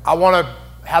looking. I want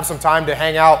to have some time to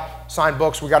hang out, sign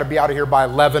books. We got to be out of here by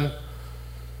 11.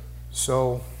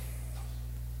 So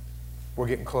we're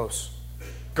getting close.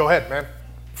 Go ahead, man.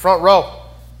 Front row.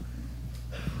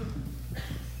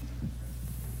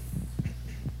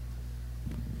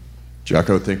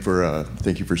 Jocko,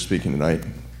 thank you for speaking tonight.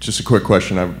 Just a quick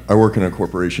question. I work in a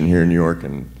corporation here in New York,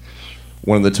 and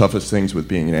one of the toughest things with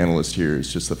being an analyst here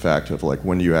is just the fact of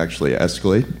when do you actually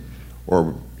escalate,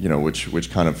 or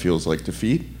which kind of feels like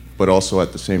defeat, but also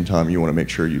at the same time you want to make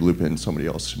sure you loop in somebody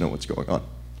else to know what's going on.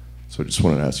 So I just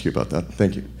wanted to ask you about that.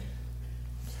 Thank you.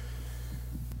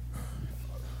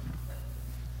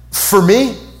 For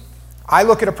me, I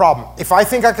look at a problem. If I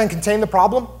think I can contain the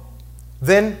problem,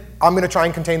 then I'm going to try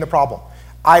and contain the problem.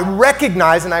 I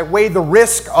recognize and I weigh the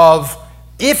risk of,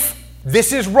 if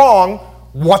this is wrong,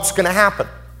 what's going to happen.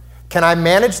 Can I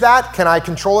manage that? Can I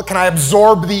control it? Can I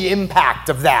absorb the impact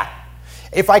of that?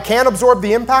 If I can't absorb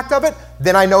the impact of it,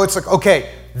 then I know it's like, okay,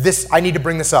 I need to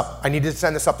bring this up. I need to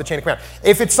send this up the chain of command.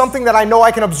 If it's something that I know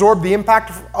I can absorb the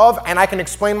impact of and I can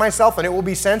explain myself and it will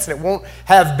be sense and it won't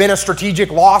have been a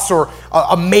strategic loss or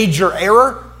a major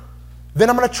error, then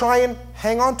I'm going to try and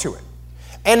hang on to it.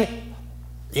 And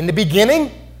in the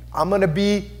beginning, I'm going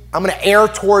to err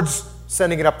towards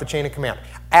sending it up the chain of command.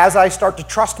 As I start to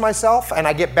trust myself and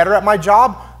I get better at my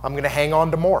job, I'm going to hang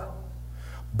on to more.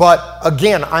 But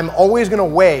again, I'm always going to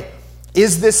weigh,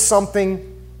 is this something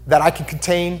that I can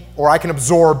contain or I can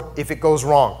absorb if it goes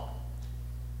wrong?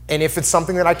 And if it's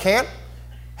something that I can't,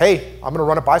 hey, I'm going to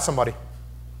run it by somebody.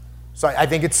 So I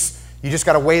think you just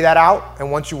got to weigh that out.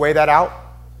 And once you weigh that out,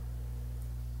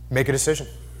 make a decision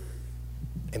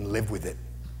and live with it.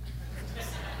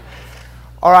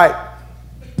 All right,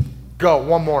 go,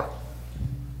 one more.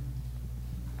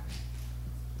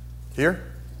 Here?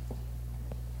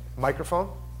 Microphone?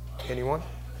 Anyone?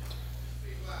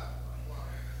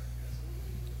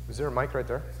 Is there a mic right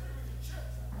there?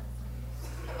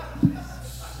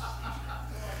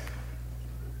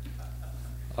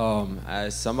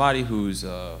 As somebody who's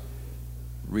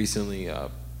recently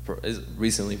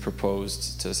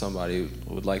proposed to somebody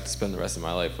who would like to spend the rest of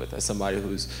my life with, as somebody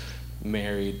who's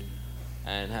married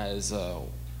and has,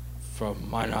 from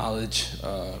my knowledge,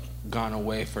 gone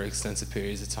away for extensive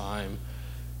periods of time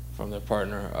from their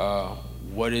partner,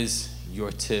 what is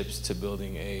your tips to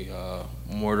building a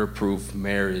mortar-proof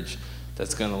marriage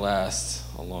that's going to last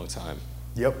a long time?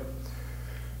 Yep.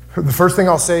 The first thing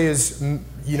I'll say is,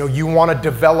 you want to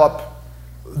develop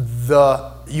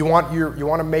you want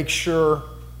to make sure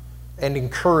and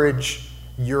encourage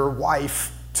your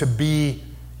wife to be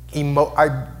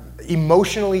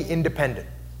emotionally independent.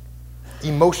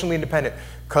 Emotionally independent,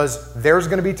 because there's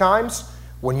going to be times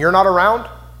when you're not around,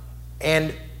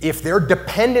 and if they're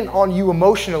dependent on you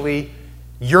emotionally,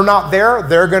 you're not there,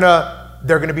 they're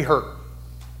gonna be hurt,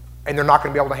 and they're not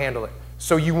going to be able to handle it.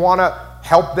 So you want to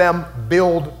help them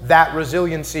build that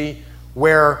resiliency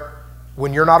where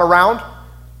when you're not around,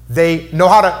 they know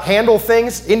how to handle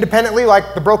things independently,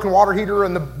 like the broken water heater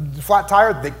and the flat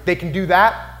tire. They can do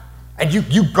that, and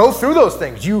you go through those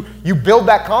things. You build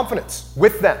that confidence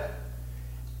with them.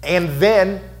 And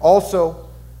then also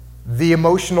the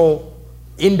emotional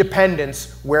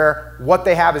independence where what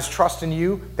they have is trust in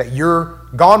you, that you're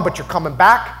gone but you're coming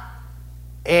back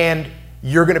and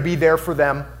you're going to be there for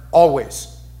them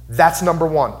always. That's number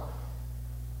one.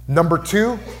 Number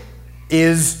two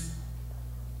is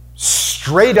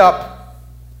straight up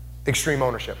extreme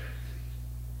ownership.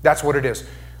 That's what it is.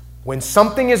 When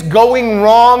something is going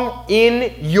wrong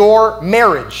in your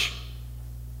marriage,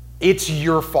 it's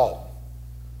your fault.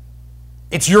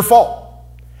 It's your fault.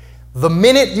 The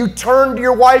minute you turn to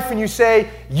your wife and you say,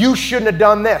 you shouldn't have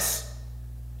done this,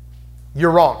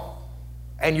 you're wrong.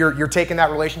 And you're taking that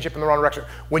relationship in the wrong direction.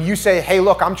 When you say, hey,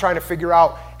 look, I'm trying to figure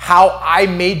out how I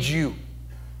made you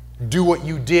do what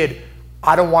you did,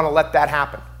 I don't want to let that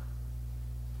happen.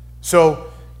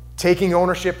 So taking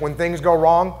ownership when things go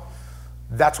wrong,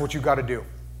 that's what you got to do.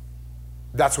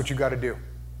 That's what you got to do.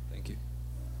 Thank you.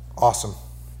 Awesome.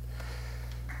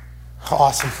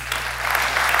 Awesome.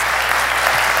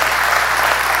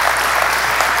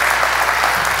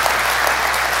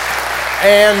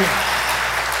 And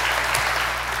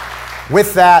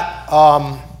with that,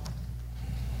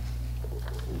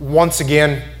 once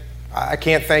again, I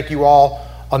can't thank you all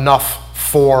enough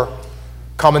for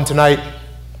coming tonight.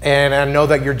 And I know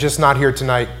that you're just not here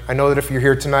tonight. I know that if you're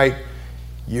here tonight,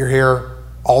 you're here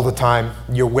all the time.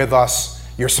 You're with us.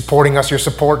 You're supporting us. You're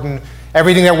supporting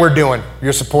everything that we're doing.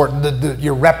 You're supporting,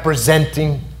 you're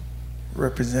representing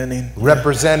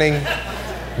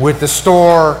with the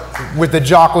store, with the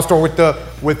Jocko store, with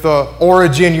the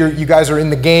Origin. You guys are in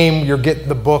the game. You're getting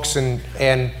the books,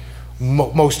 and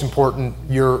most important,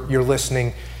 you're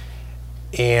listening,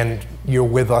 and you're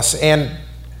with us. And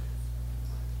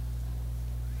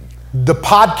the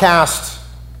podcast,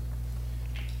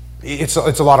 it's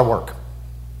a lot of work.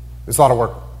 It's a lot of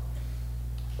work.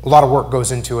 A lot of work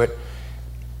goes into it.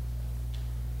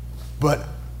 But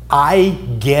I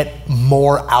get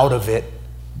more out of it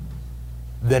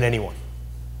than anyone.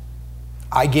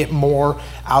 I get more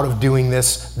out of doing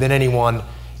this than anyone.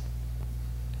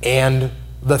 And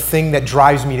the thing that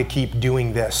drives me to keep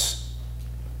doing this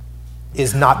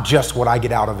is not just what I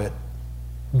get out of it,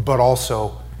 but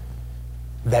also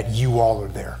that you all are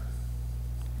there.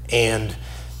 And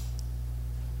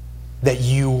that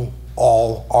you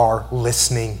all are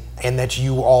listening, and that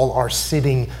you all are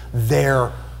sitting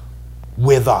there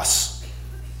with us.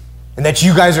 and that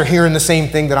you guys are hearing the same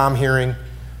thing that I'm hearing,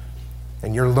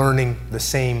 and you're learning the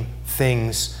same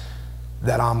things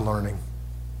that I'm learning.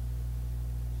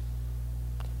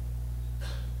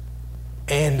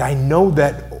 And I know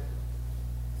that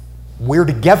we're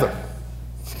together.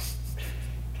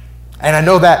 And I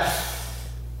know that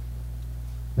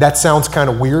sounds kind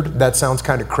of weird, that sounds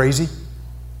kind of crazy,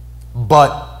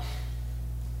 but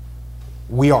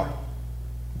we are.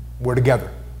 We're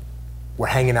together. We're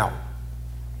hanging out.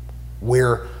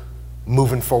 We're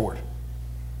moving forward.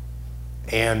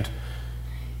 And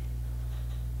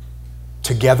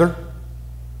together,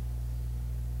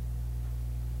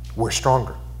 we're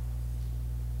stronger.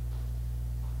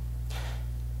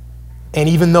 And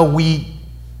even though we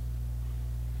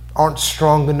aren't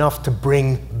strong enough to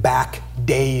bring back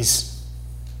days,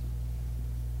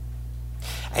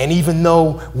 and even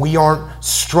though we aren't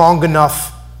strong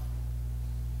enough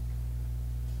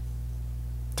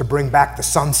to bring back the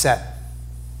sunset,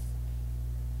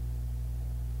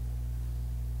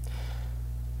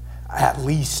 at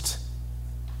least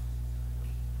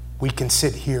we can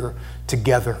sit here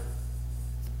together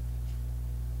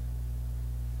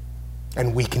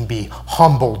and we can be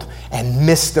humbled and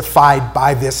mystified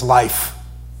by this life.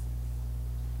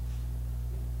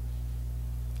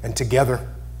 And together,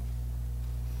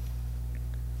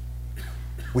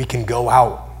 we can go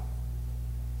out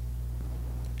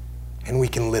and we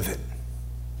can live it.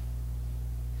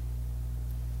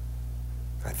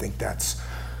 I think that's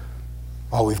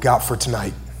all we've got for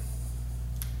tonight.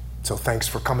 So thanks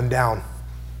for coming down.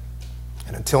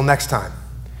 And until next time,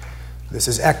 this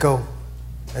is Echo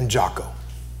and Jocko.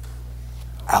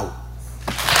 Out.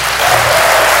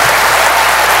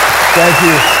 Thank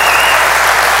you.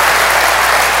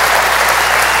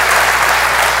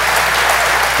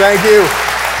 Thank you.